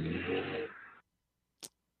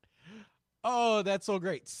 Oh, that's so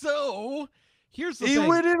great. So, here's the thing. He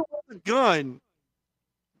went in with a gun,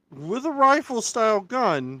 with a rifle-style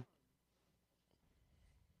gun.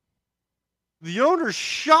 The owner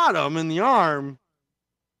shot him in the arm,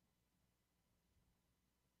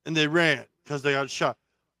 and they ran because they got shot.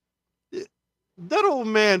 That old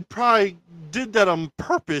man probably did that on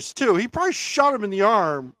purpose too. He probably shot him in the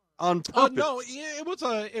arm on purpose. No,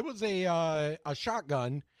 it was a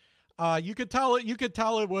shotgun. You could tell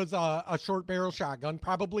it was a short barrel shotgun,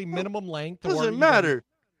 probably minimum length. Doesn't matter.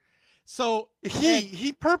 So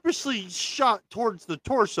he purposely shot towards the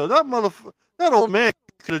torso. That old man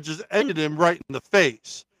could have just ended him right in the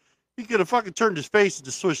face. He could have fucking turned his face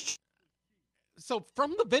into Swiss cheese. So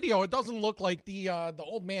from the video, it doesn't look like the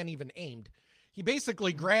old man even aimed. He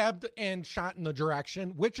basically grabbed and shot in the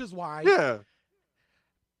direction, which is why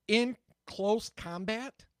in close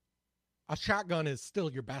combat, a shotgun is still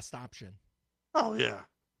your best option. Oh, yeah.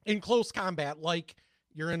 In close combat, like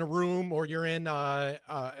you're in a room or you're in a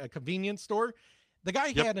convenience store. The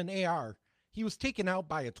guy had an AR. He was taken out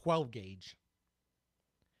by a 12 gauge.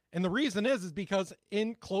 And the reason is because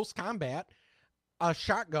in close combat, a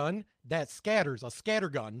shotgun that scatters, a scatter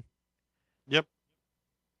gun,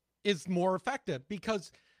 is more effective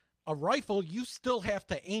because a rifle, you still have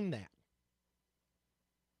to aim that.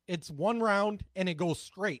 It's one round and it goes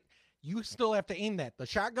straight. You still have to aim that. The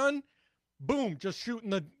shotgun, boom, just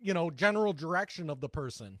shooting the, general direction of the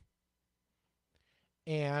person.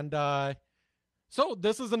 And so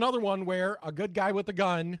this is another one where a good guy with a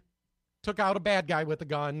gun took out a bad guy with a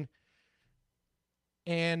gun.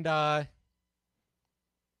 And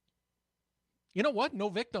you know what? No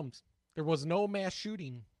victims. There was no mass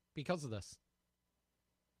shooting because of this.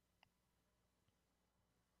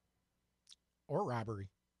 Or robbery,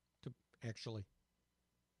 actually.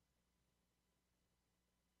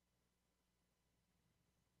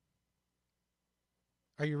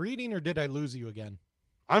 Are you reading or did I lose you again?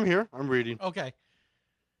 I'm here. I'm reading. Okay.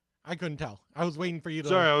 I couldn't tell. I was waiting for you to.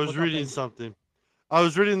 Sorry, I was reading something. I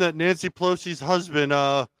was reading that Nancy Pelosi's husband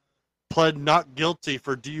pled not guilty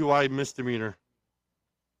for DUI misdemeanor.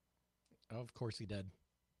 Of course he did.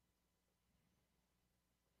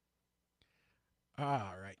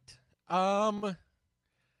 All right.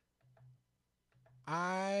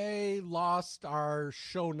 I lost our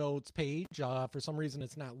show notes page. For some reason,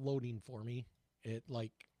 it's not loading for me. It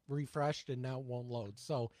refreshed and now it won't load.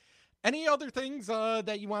 So any other things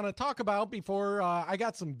that you want to talk about before I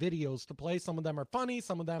got some videos to play? Some of them are funny.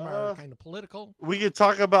 Some of them are kind of political. We could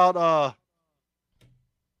talk about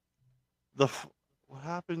what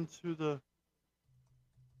happened to the...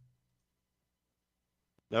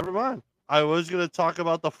 Never mind. I was going to talk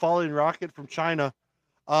about the falling rocket from China,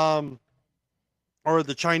 or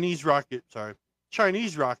the Chinese rocket. Sorry,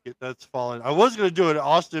 Chinese rocket that's fallen. I was going to do it.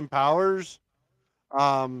 Austin Powers,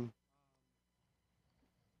 falling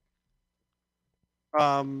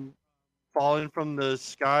from the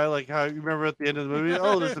sky, like how you remember at the end of the movie.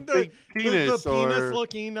 Oh, there's a big penis, the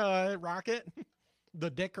penis-looking rocket, the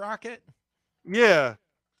dick rocket. Yeah.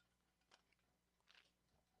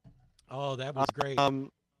 Oh, that was great.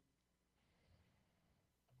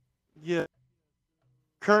 Yeah.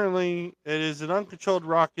 Currently, it is an uncontrolled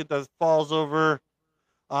rocket that falls over.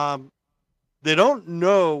 They don't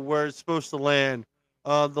know where it's supposed to land.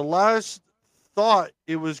 The last thought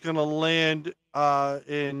it was going to land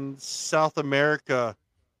in South America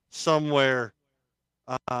somewhere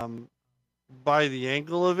by the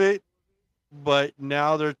angle of it. But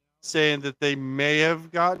now they're saying that they may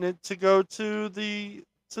have gotten it to go to the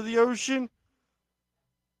ocean.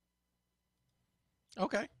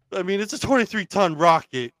 Okay. I mean, it's a 23-ton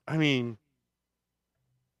rocket. I mean,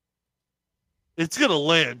 it's going to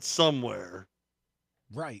land somewhere.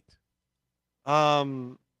 Right.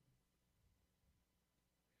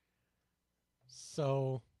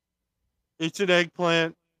 So it's an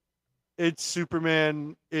eggplant. It's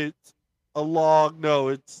Superman. It's a log. No,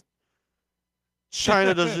 it's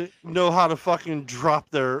China doesn't know how to fucking drop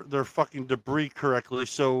their fucking debris correctly,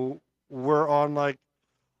 so we're on like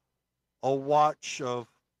a watch of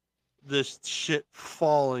this shit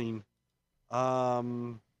falling.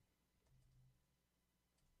 It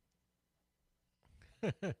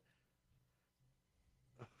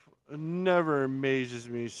never amazes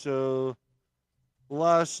me. So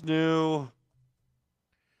last new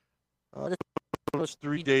this was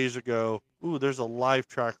 3 days ago. Ooh, there's a live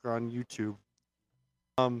tracker on YouTube.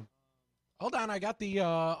 Hold on, I got the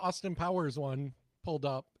Austin Powers one pulled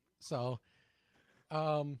up. So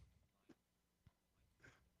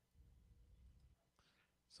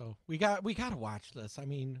we got to watch this. I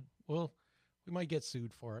mean, we might get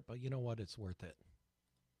sued for it, but you know what? It's worth it.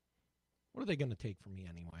 What are they going to take from me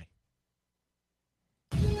anyway?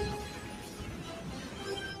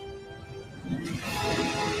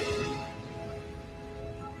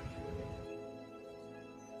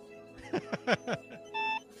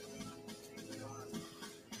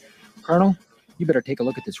 Colonel, you better take a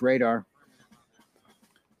look at this radar.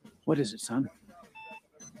 What is it, son?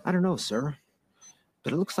 I don't know, sir.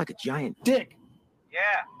 But it looks like a giant Dick,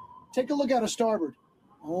 Yeah. take a look out of starboard.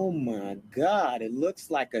 Oh my God, it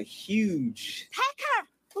looks like a huge... Pecker!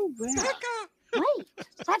 Oh, wow. Wait,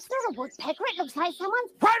 that's not a woodpecker. It looks like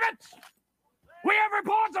someone's... Privates! We have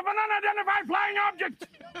reports of an unidentified flying object.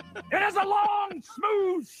 It is a long,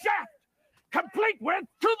 smooth shaft, complete with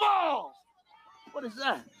two balls. What is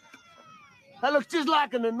that? That looks just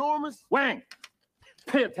like an enormous... Wang,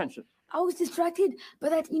 pay attention. I was distracted by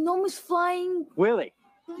that enormous flying... Willie.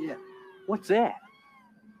 Yeah. What's that?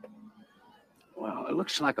 Well, it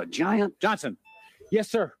looks like a giant... Johnson. Yes,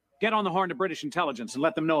 sir. Get on the horn to British intelligence and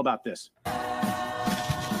let them know about this. I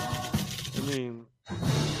mean,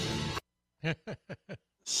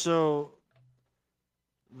 so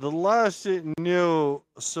the last it knew,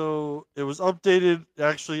 so it was updated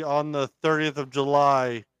actually on the 30th of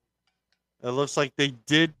July. It looks like they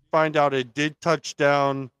did find out it did touch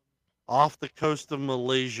down off the coast of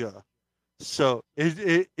Malaysia. So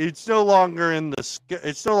it's no longer in the sky.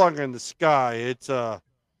 It's no longer in the sky.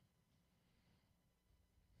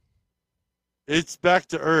 It's back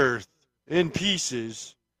to Earth in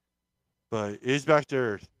pieces, but it's back to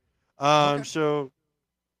Earth. Okay. So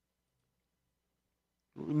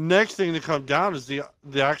next thing to come down is the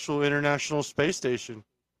actual International Space Station.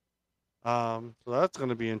 So that's going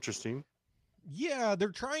to be interesting. Yeah, they're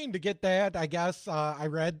trying to get that. I guess I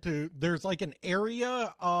read there's like an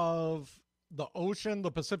area of the ocean,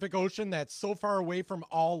 the Pacific Ocean, that's so far away from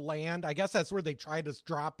all land. I guess that's where they try to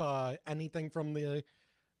drop anything from the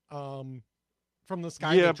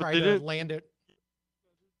sky. Yeah, they but try they to didn't- land it.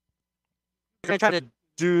 They're trying to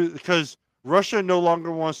do because Russia no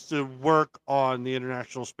longer wants to work on the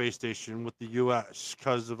International Space Station with the U.S.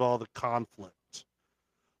 because of all the conflict.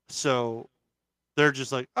 So they're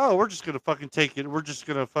just like, oh, we're just gonna fucking take it. We're just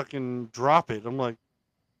gonna fucking drop it. I'm like,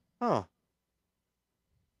 oh,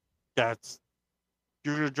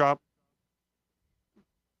 you're gonna drop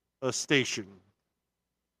a station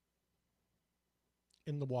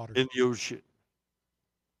In the water. in the ocean.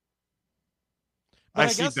 But I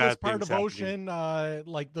see guess bad this part things of happening. ocean,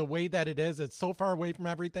 like the way that it is, it's so far away from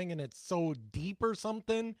everything and it's so deep or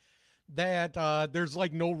something that there's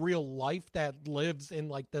like no real life that lives in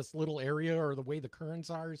like this little area or the way the currents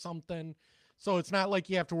are or something. So it's not like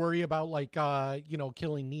you have to worry about like,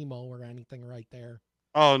 killing Nemo or anything right there.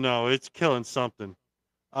 Oh no, it's killing something.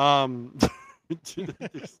 All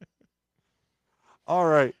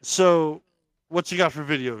right. So, what you got for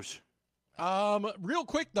videos? Real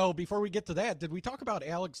quick though, before we get to that, did we talk about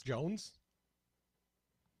Alex Jones?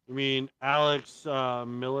 You mean Alex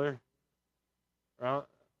Miller? Alex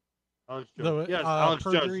Jones. Yes, Alex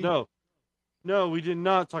perjury? Jones. No, we did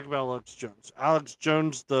not talk about Alex Jones. Alex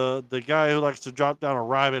Jones, the guy who likes to drop down a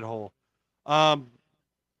rabbit hole.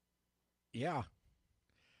 Yeah.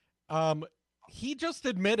 He just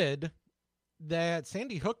admitted that the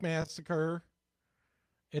Sandy Hook massacre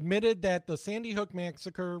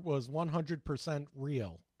was 100%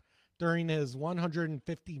 real during his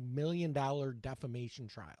 $150 million defamation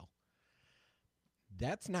trial.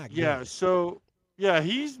 That's not good. Yeah, so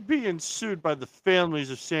he's being sued by the families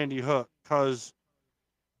of Sandy Hook because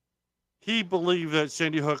he believed that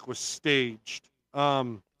Sandy Hook was staged.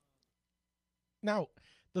 Now,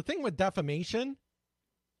 the thing with defamation,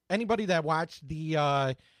 anybody that watched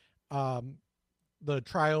the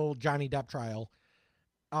trial, Johnny Depp trial,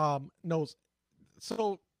 knows.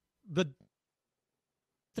 So the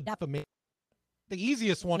defamation, the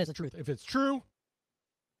easiest one is the truth. If it's true,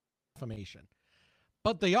 defamation.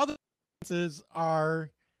 But the other are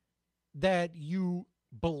that you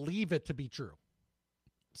believe it to be true.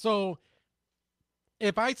 So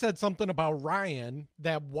if I said something about Ryan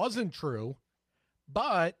that wasn't true,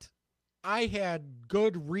 but I had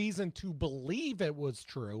good reason to believe it was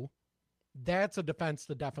true, that's a defense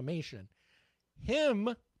to defamation.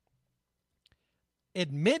 Him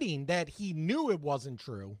admitting that he knew it wasn't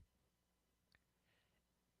true,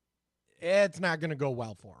 it's not going to go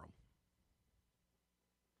well for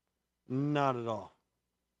him. Not at all.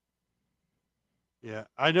 Yeah,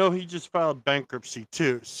 I know he just filed bankruptcy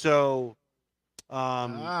too. So,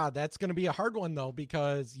 that's going to be a hard one though,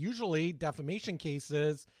 because usually defamation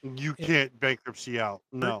cases, you can't bankruptcy out.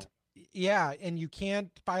 No. Yeah, and you can't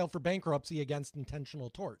file for bankruptcy against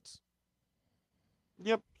intentional torts.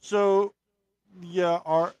 Yep. So, yeah,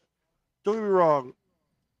 don't get me wrong.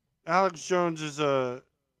 Alex Jones is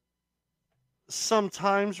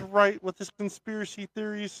sometimes right with his conspiracy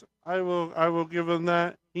theories. I will give him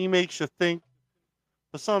that. He makes you think.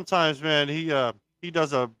 But sometimes, man, he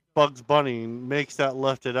does a Bugs Bunny and makes that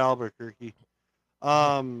left at Albuquerque.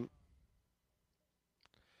 I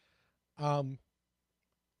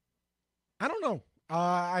don't know.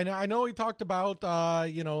 I know he talked about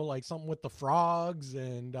like something with the frogs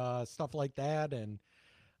and stuff like that, and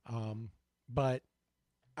but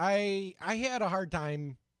I had a hard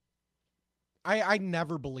time. I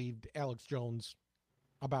never believed Alex Jones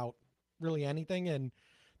about really anything, and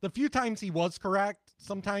the few times he was correct,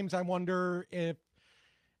 sometimes I wonder if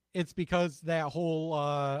it's because that whole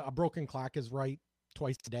a broken clock is right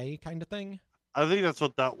twice a day kind of thing. I think that's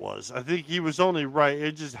what that was. I think he was only right.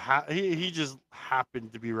 It just he just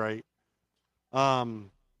happened to be right. But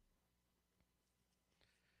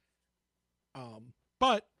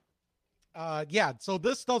yeah, so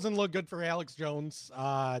this doesn't look good for Alex Jones.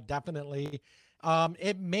 Definitely.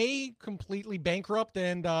 It may completely bankrupt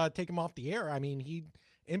and take him off the air. I mean,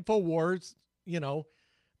 InfoWars,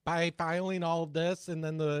 by filing all of this, and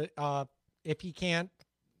then if he can't,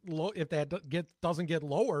 if that doesn't get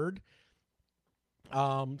lowered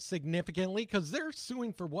significantly, because they're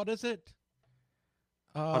suing for, what is it?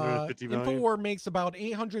 150 million. InfoWars makes about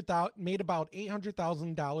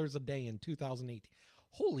 $800,000 a day in 2018.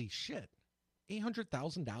 Holy shit.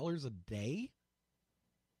 $800,000 a day?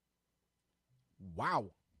 Wow.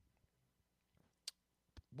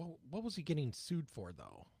 What was he getting sued for,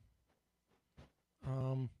 though?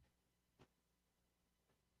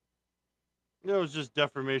 It was just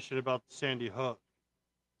defamation about Sandy Hook.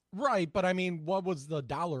 Right, but I mean, what was the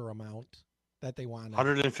dollar amount that they wanted?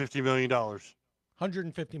 $150 million.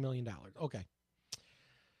 $150 million. Okay.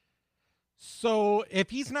 So if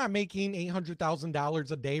he's not making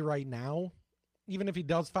 $800,000 a day right now, even if he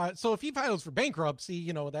does file, so if he files for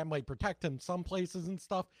bankruptcy, that might protect him some places and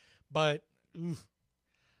stuff. But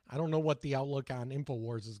I don't know what the outlook on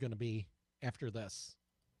InfoWars is going to be after this.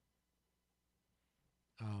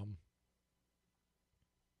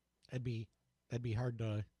 That'd be hard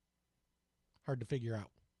to figure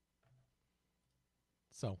out.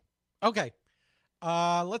 So, okay.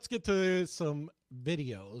 Let's get to some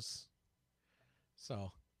videos.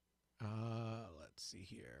 So, let's see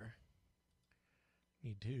here.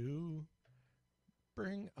 Need to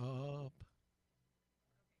bring up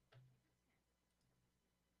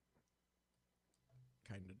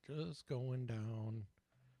kind of just going down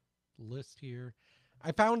the list here.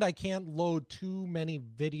 I found I can't load too many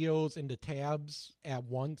videos into tabs at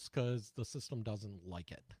once because the system doesn't like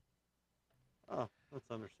it. Oh, that's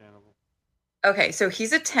understandable. Okay, so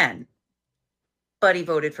he's a 10, but he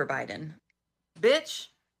voted for Biden. Bitch,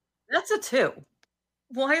 that's a 2.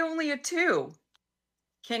 Why only a 2?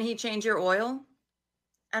 Can he change your oil?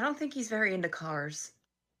 I don't think he's very into cars.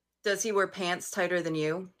 Does he wear pants tighter than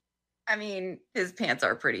you? I mean, his pants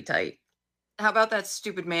are pretty tight. How about that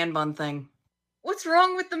stupid man bun thing? What's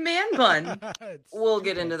wrong with the man bun? We'll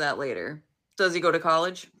get into that later. Does he go to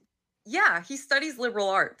college? Yeah, he studies liberal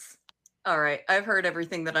arts. All right, I've heard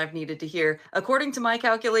everything that I've needed to hear. According to my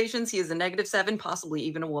calculations, he is a -7, possibly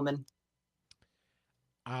even a woman.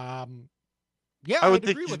 Yeah, I would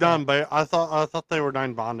think he's non-binary. I thought they were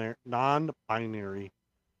non-binary.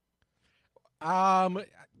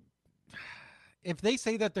 If they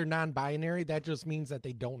say that they're non-binary, that just means that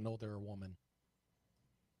they don't know they're a woman.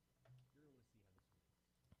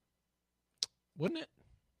 Wouldn't it?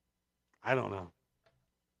 I don't know.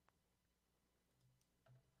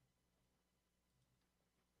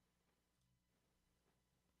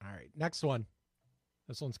 All right, next one.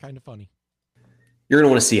 This one's kind of funny. You're going to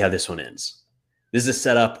want to see how this one ends. This is a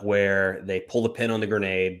setup where they pull the pin on the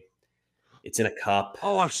grenade. It's in a cup.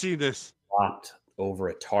 Oh, I've seen this. Dropped over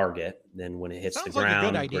a target. Then when it hits Sounds the like a ground,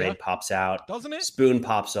 good idea, grenade pops out. doesn't it? Spoon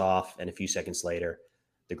pops off, and a few seconds later,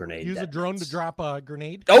 the grenade. Use a drone to drop a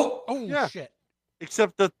grenade. Oh, Yeah. Shit.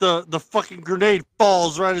 Except that the fucking grenade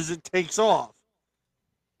falls right as it takes off.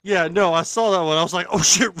 Yeah, no, I saw that one. I was like, oh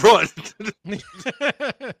shit, run.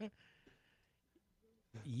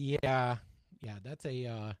 Yeah,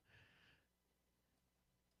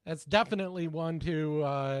 that's definitely one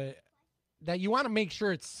to that you want to make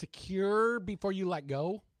sure it's secure before you let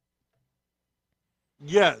go.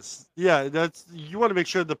 Yes. Yeah, you want to make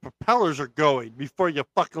sure the propellers are going before you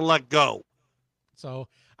fucking let go. So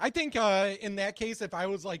I think in that case, if I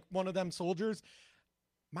was like one of them soldiers,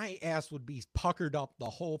 my ass would be puckered up the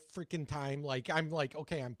whole freaking time. Like, I'm like,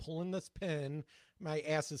 okay, I'm pulling this pin. My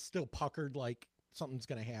ass is still puckered like something's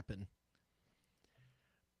going to happen.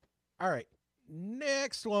 All right.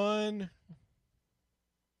 Next one.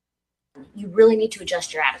 You really need to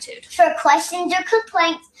adjust your attitude. For questions or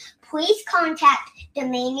complaints, please contact the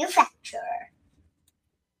manufacturer.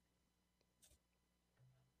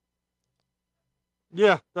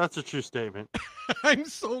 Yeah, that's a true statement. I'm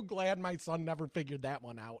so glad my son never figured that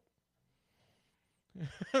one out.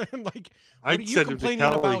 Like, what are you complaining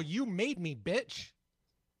about? You made me, bitch.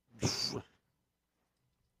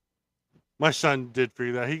 My son did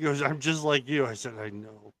figure that. He goes, I'm just like you. I said, I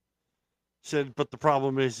know. He said, but the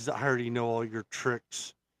problem is I already know all your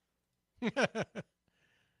tricks.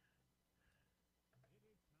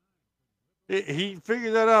 He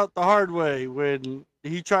figured that out the hard way when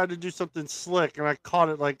he tried to do something slick, and I caught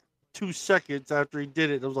it like 2 seconds after he did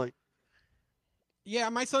it. I was like, yeah,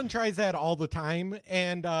 my son tries that all the time,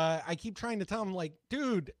 and I keep trying to tell him, like,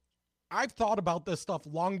 dude, I've thought about this stuff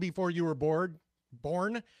long before you were born,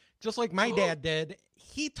 just like my dad did.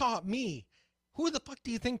 He taught me. Who the fuck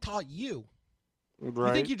do you think taught you? right.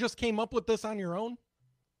 You think you just came up with this on your own?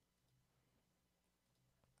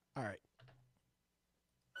 All right.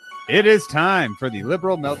 It is time for the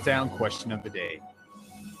liberal meltdown question of the day.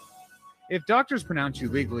 If doctors pronounce you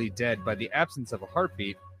legally dead by the absence of a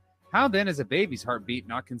heartbeat, how then is a baby's heartbeat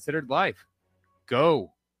not considered life?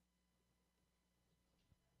 Go.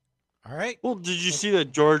 All right. Well, did you see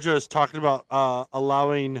that Georgia is talking about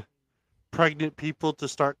allowing pregnant people to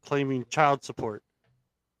start claiming child support?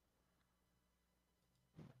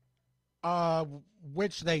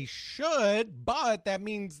 Which they should, but that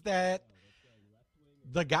means that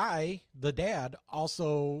the dad,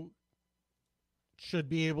 also should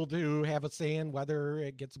be able to have a say in whether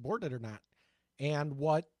it gets aborted or not and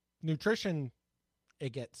what nutrition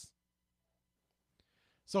it gets.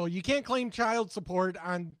 So you can't claim child support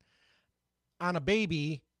on a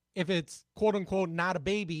baby if it's quote unquote not a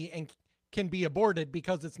baby and can be aborted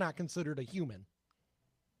because it's not considered a human.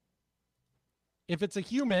 If it's a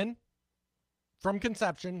human from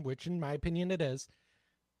conception, which in my opinion it is,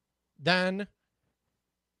 then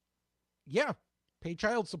yeah, pay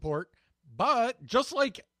child support. But just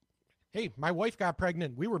like, hey, my wife got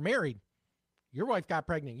pregnant, we were married. Your wife got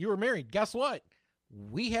pregnant, you were married. Guess what?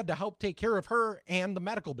 We had to help take care of her and the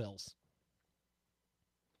medical bills.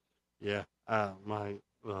 Yeah. All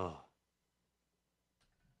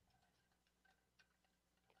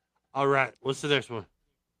right. What's the next one?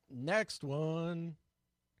 Next one.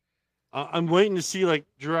 I'm waiting to see like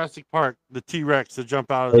Jurassic Park, the T-Rex to jump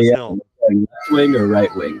out of this hill. Left wing or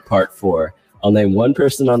right wing, part 4. I'll name one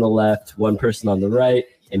person on the left, one person on the right,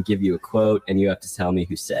 and give you a quote, and you have to tell me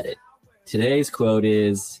who said it. Today's quote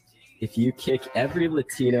is, if you kick every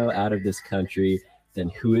Latino out of this country, then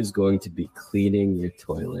who is going to be cleaning your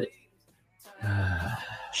toilet?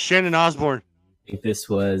 Shannon Osborne. I think this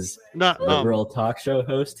was liberal talk show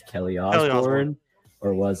host Kelly Osborne,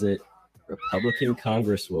 or was it Republican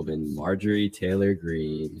Congresswoman Marjorie Taylor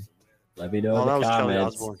Greene? Let me know in the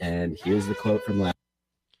comments. And here's the quote from last.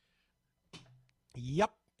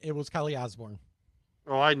 Yep, it was Kelly Osborne.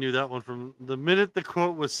 Oh, I knew that one from the minute the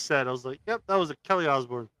quote was said. I was like, yep, that was a Kelly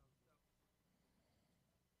Osborne.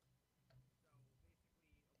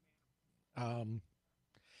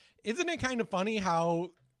 Isn't it kind of funny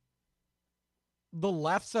how the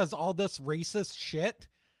left says all this racist shit,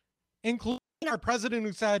 including our president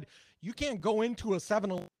who said you can't go into a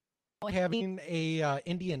 7-Eleven having a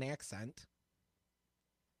Indian accent.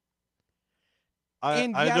 I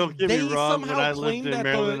don't get me wrong. When I lived in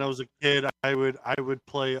Maryland and I was a kid, I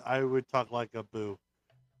would talk like a boo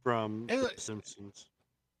from The Simpsons.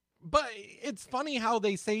 But it's funny how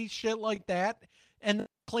they say shit like that and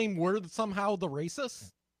claim we're somehow the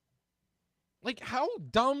racists. Like, how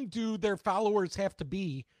dumb do their followers have to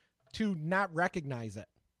be to not recognize it?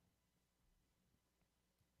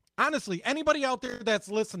 Honestly, anybody out there that's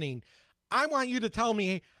listening, I want you to tell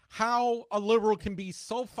me how a liberal can be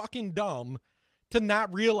so fucking dumb to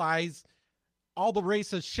not realize all the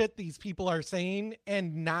racist shit these people are saying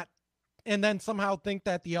and then somehow think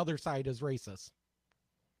that the other side is racist.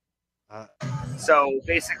 So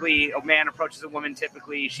basically, a man approaches a woman,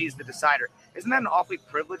 typically she's the decider. Isn't that an awfully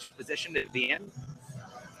privileged position to be in?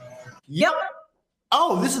 Yep.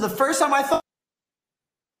 Oh, this is the first time I thought.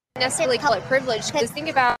 Necessarily call it privilege, because think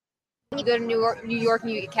about when you go to New York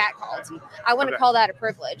and you get catcalled. I wouldn't call that a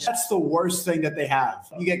privilege. That's the worst thing that they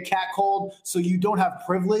have. You get catcalled, so you don't have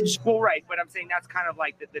privilege. Well, right, but I'm saying that's kind of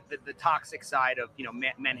like the toxic side of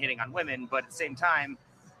men hitting on women. But at the same time,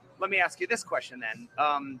 let me ask you this question then.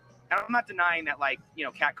 And I'm not denying that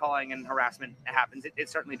catcalling and harassment happens. It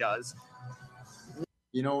certainly does.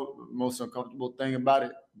 You know, most uncomfortable thing about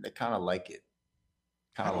it, they kind of like it.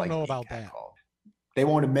 I don't know about that. They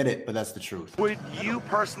won't admit it, but that's the truth. Would you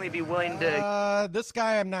personally be willing to? This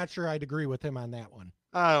guy, I'm not sure I'd agree with him on that one.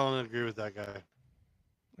 I don't agree with that guy.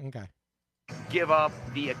 Okay. Give up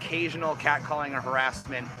the occasional catcalling or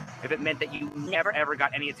harassment if it meant that you never ever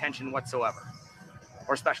got any attention whatsoever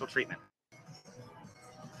or special treatment?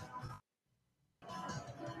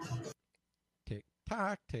 Tick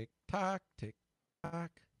tock, tick tock, tick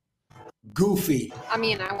tock. Goofy. I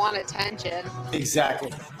mean, I want attention.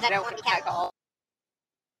 Exactly. I don't want to be catcalled.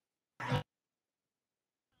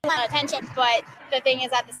 A lot of attention, but the thing is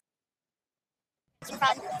that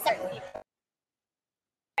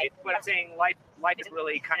But I'm saying life is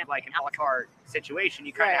really kind of like an a la carte situation.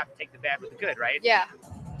 You kind of have to take the bad with the good, right? Yeah.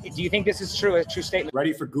 Do you think this is true? A true statement?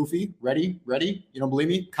 Ready for Goofy? Ready? You don't believe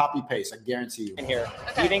me? Copy paste. I guarantee you. In here,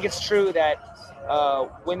 do you think it's true that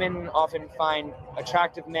women often find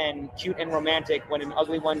attractive men cute and romantic when an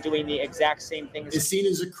ugly one doing the exact same thing is seen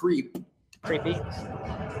as a creep? Creepy.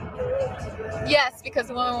 Yes, because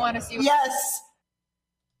the women want to see. Yes.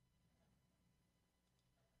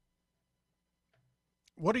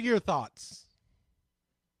 What are your thoughts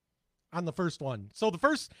on the first one? So the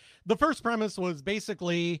first premise was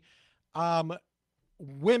basically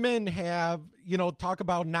women have, talk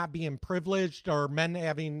about not being privileged or men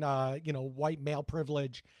having, white male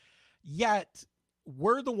privilege, yet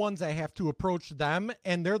we're the ones that have to approach them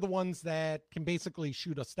and they're the ones that can basically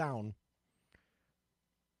shoot us down.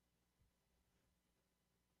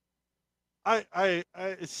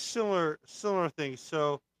 It's similar thing.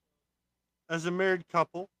 So as a married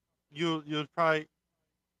couple, you'll probably,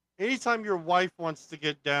 anytime your wife wants to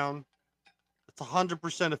get down, it's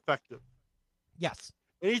 100% effective. Yes.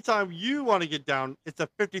 Anytime you want to get down, it's a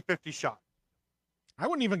 50-50 shot. I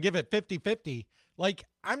wouldn't even give it 50-50.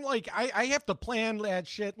 I have to plan that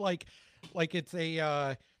shit like it's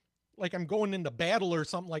a like I'm going into battle or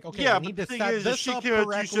something. Like, okay, I need to set this up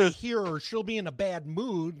correctly here, or she'll be in a bad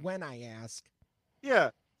mood when I ask. Yeah.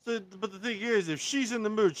 So, but the thing is, if she's in the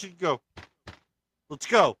mood, she can go, "Let's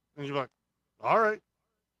go," and you're like, "All right."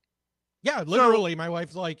 Yeah, literally, my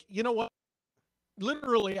wife's like, you know what?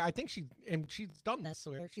 Literally, I think she's done this.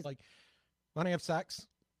 So she's like, "Want to have sex?"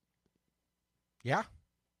 Yeah.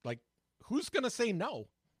 Like, who's gonna say no?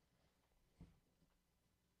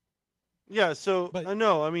 Yeah, so I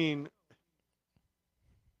know. I mean,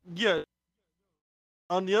 yeah.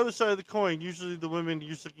 On the other side of the coin, usually the women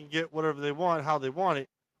can get whatever they want, how they want it.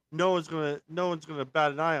 No one's gonna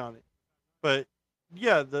bat an eye on it. But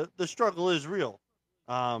yeah, the struggle is real.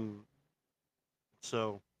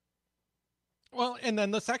 So. Well, and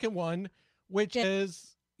then the second one, which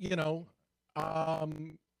is, if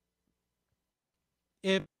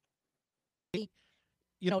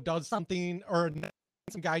does something, or a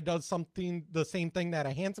handsome guy does something the same thing that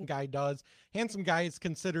a handsome guy does, handsome guy is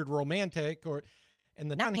considered romantic, and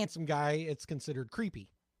the non-handsome guy, it's considered creepy.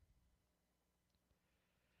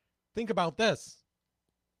 Think about this.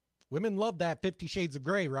 Women love that 50 Shades of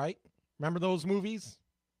Grey, right? Remember those movies?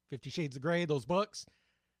 50 Shades of Grey, those books?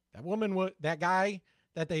 That guy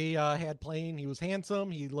that they had playing, he was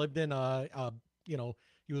handsome. He lived in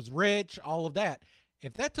he was rich, all of that.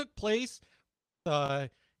 If that took place, the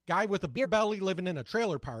guy with a beer belly living in a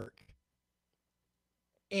trailer park,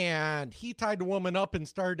 and he tied the woman up and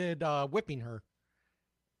started whipping her,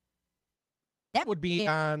 that would be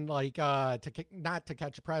on like not To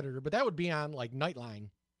Catch a Predator, but that would be on like Nightline,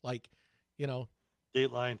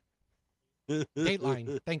 Dateline.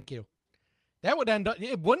 Dateline. Thank you. That would end up,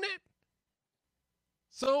 wouldn't it?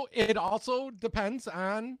 So it also depends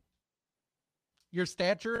on your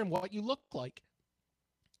stature and what you look like.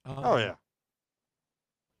 Oh yeah.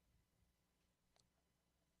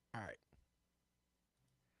 All right.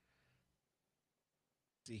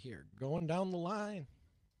 Let's see here, going down the line.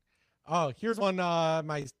 Oh, here's one.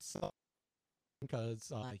 My son,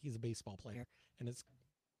 because he's a baseball player, and it's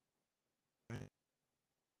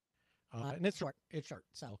short. It's short.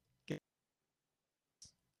 So.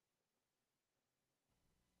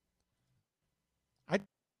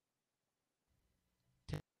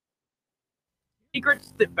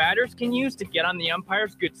 Secrets that batters can use to get on the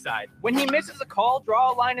umpire's good side. When he misses a call,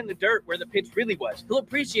 draw a line in the dirt where the pitch really was. He'll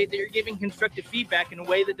appreciate that you're giving constructive feedback in a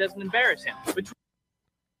way that doesn't embarrass him.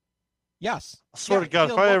 Yes. I swear to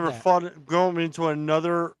God, if I ever fought going into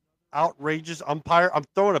another outrageous umpire, I'm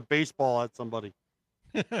throwing a baseball at somebody.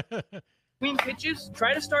 Between pitches,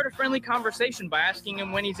 try to start a friendly conversation by asking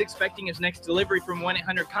him when he's expecting his next delivery from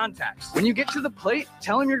 1-800-CONTACTS. When you get to the plate,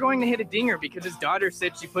 tell him you're going to hit a dinger because his daughter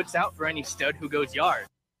said she puts out for any stud who goes yard.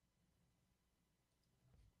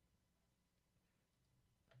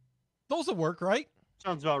 Those will work, right?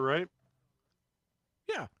 Sounds about right.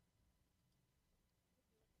 Yeah.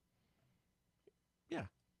 Yeah,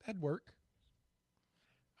 that'd work.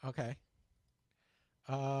 Okay.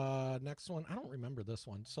 Next one. I don't remember this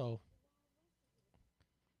one. So,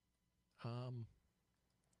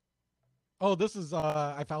 oh, this is,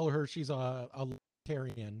 I follow her. She's a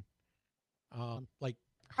libertarian, like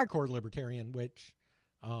hardcore libertarian, which,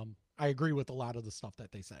 I agree with a lot of the stuff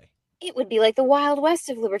that they say. It would be like the Wild West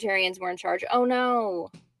if libertarians were in charge. Oh no.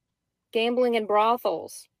 Gambling and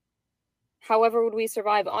brothels. However would we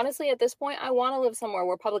survive? Honestly, at this point, I want to live somewhere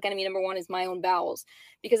where public enemy number one is my own bowels.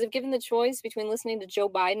 Because if given the choice between listening to Joe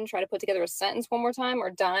Biden try to put together a sentence one more time or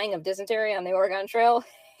dying of dysentery on the Oregon Trail,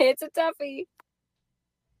 it's a toughie.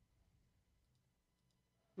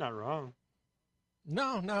 Not wrong.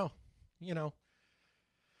 No. You know,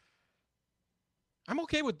 I'm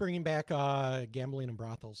okay with bringing back gambling and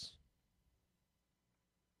brothels.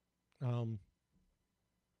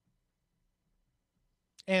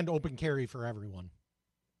 And open carry for everyone.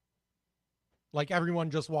 Like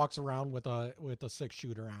everyone just walks around with a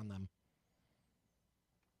 6-shooter on them.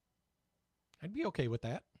 I'd be okay with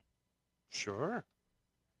that. Sure.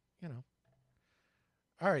 You know.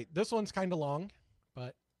 All right, this one's kind of long,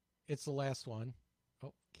 but it's the last one.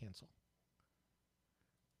 Oh, cancel.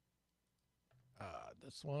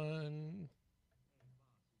 This one.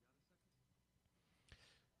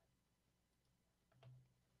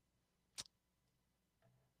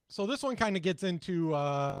 So this one kind of gets into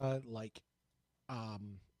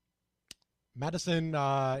medicine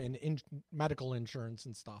and medical insurance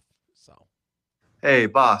and stuff. So, Hey,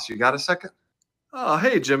 boss, you got a second? Oh,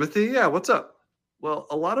 hey, Jimothy. Yeah, what's up? Well,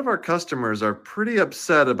 a lot of our customers are pretty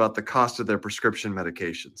upset about the cost of their prescription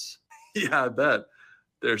medications. Yeah, I bet.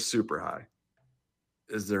 They're super high.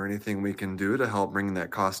 Is there anything we can do to help bring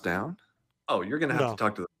that cost down? Oh, you're going to have No. to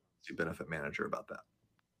talk to the pharmacy benefit manager about that.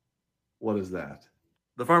 What is that?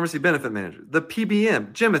 The pharmacy benefit manager, the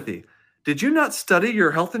PBM. Jimothy, did you not study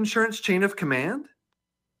your health insurance chain of command?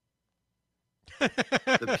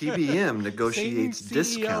 The PBM negotiates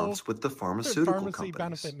discounts with the pharmaceutical pharmacy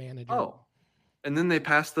companies. benefit manager. Oh, and then they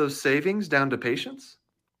pass those savings down to patients?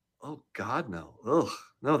 Oh, God, no. Ugh.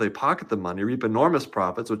 No, they pocket the money, reap enormous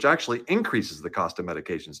profits, which actually increases the cost of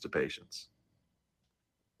medications to patients.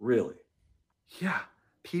 Really? Yeah.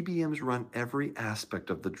 PBMs run every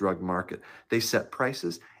aspect of the drug market. They set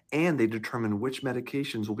prices and they determine which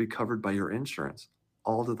medications will be covered by your insurance,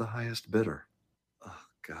 all to the highest bidder. Oh,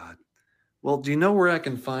 God. Well, do you know where I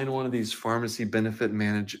can find one of these pharmacy benefit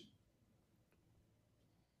managers?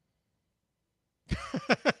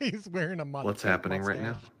 He's wearing a mustache. What's happening right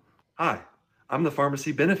now? Hi, I'm the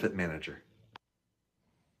pharmacy benefit manager.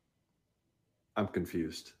 I'm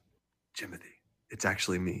confused. Jimothy, it's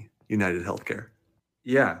actually me, United Healthcare.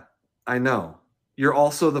 Yeah, I know. You're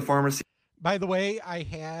also the pharmacy. By the way, I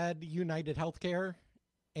had United Healthcare,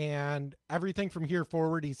 and everything from here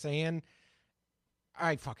forward, he's saying,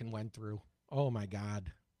 I fucking went through. Oh my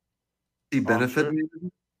God. Benefit?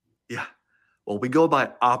 Yeah. Well, we go by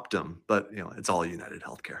Optum, but it's all United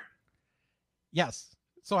Healthcare. Yes.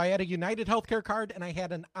 So I had a United Healthcare card and I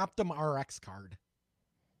had an Optum RX card,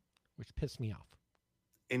 which pissed me off.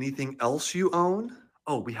 Anything else you own?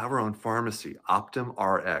 Oh, we have our own pharmacy, Optum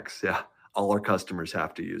RX. Yeah, all our customers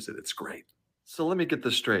have to use it. It's great. So let me get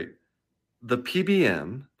this straight. The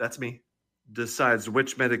PBM, that's me, decides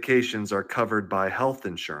which medications are covered by health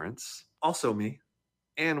insurance, also me,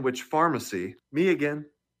 and which pharmacy, me again,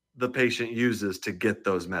 the patient uses to get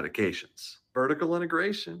those medications. Vertical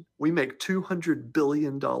integration. We make $200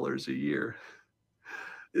 billion a year.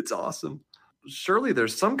 It's awesome. Surely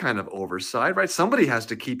there's some kind of oversight, right? Somebody has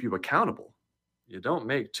to keep you accountable. You don't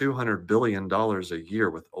make $200 billion a year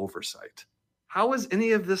with oversight. How is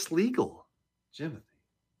any of this legal? Jimothy,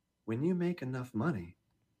 when you make enough money,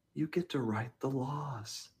 you get to write the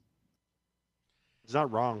laws. It's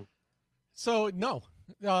not wrong. So, no.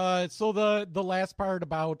 So the last part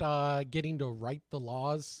about getting to write the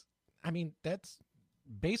laws, I mean, that's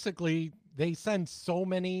basically, they send so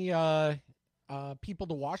many people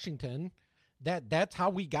to Washington That's how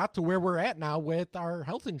we got to where we're at now with our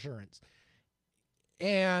health insurance.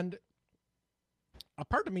 And a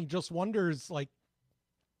part of me just wonders, like,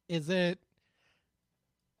 did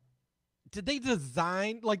they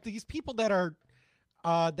design, like, these people that are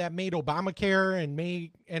that made Obamacare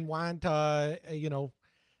and want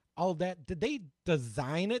all of that, did they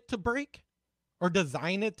design it to break or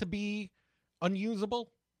design it to be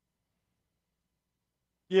unusable?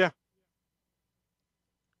 Yeah.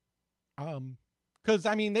 Because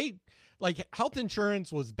I mean, health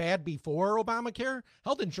insurance was bad before Obamacare.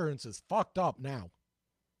 Health insurance is fucked up now.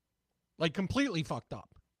 Like, completely fucked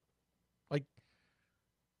up. Like,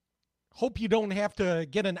 hope you don't have to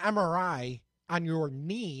get an MRI on your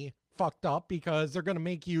knee fucked up, because they're going to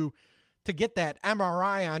make you, to get that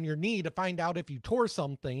MRI on your knee to find out if you tore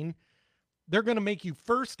something, they're going to make you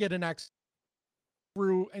first get an X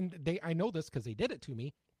through, and I know this because they did it to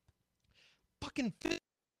me, fucking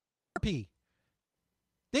therapy.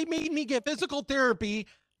 They made me get physical therapy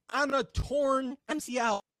on a torn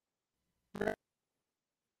MCL.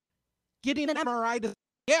 Getting an MRI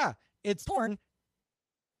yeah, it's torn,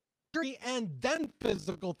 and then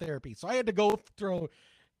physical therapy. So I had to go through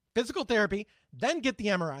physical therapy, then get the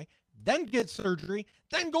MRI, then get surgery,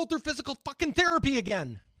 then go through physical fucking therapy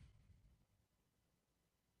again.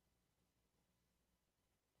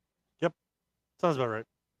 Yep. Sounds about right.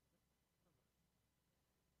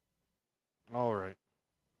 All right.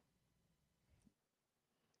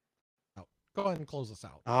 Go ahead and close us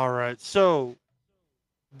out. All right. So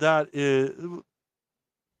that is,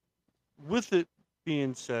 with it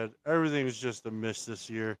being said, everything is just a miss this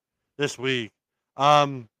week.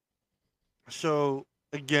 So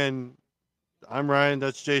again, I'm Ryan.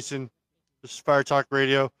 That's Jason. This is Fire Talk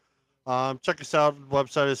Radio. Check us out. The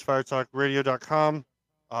website is firetalkradio.com.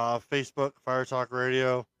 Facebook, Fire Talk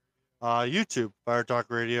Radio. YouTube, Fire Talk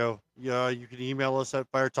Radio. You can email us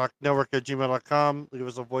at firetalknetwork@gmail.com. Leave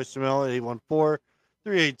us a voicemail at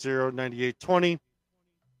 814-380-9820.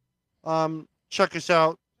 Check us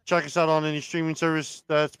out. Check us out on any streaming service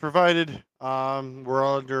that's provided. We're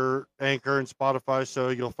under Anchor and Spotify, so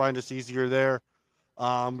you'll find us easier there.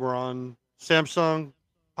 We're on Samsung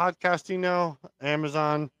podcasting now,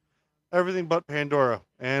 Amazon, everything but Pandora,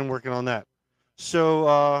 and working on that.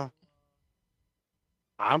 So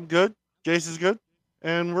I'm good. Jason's good.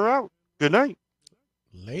 And we're out. Good night.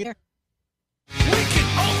 Later.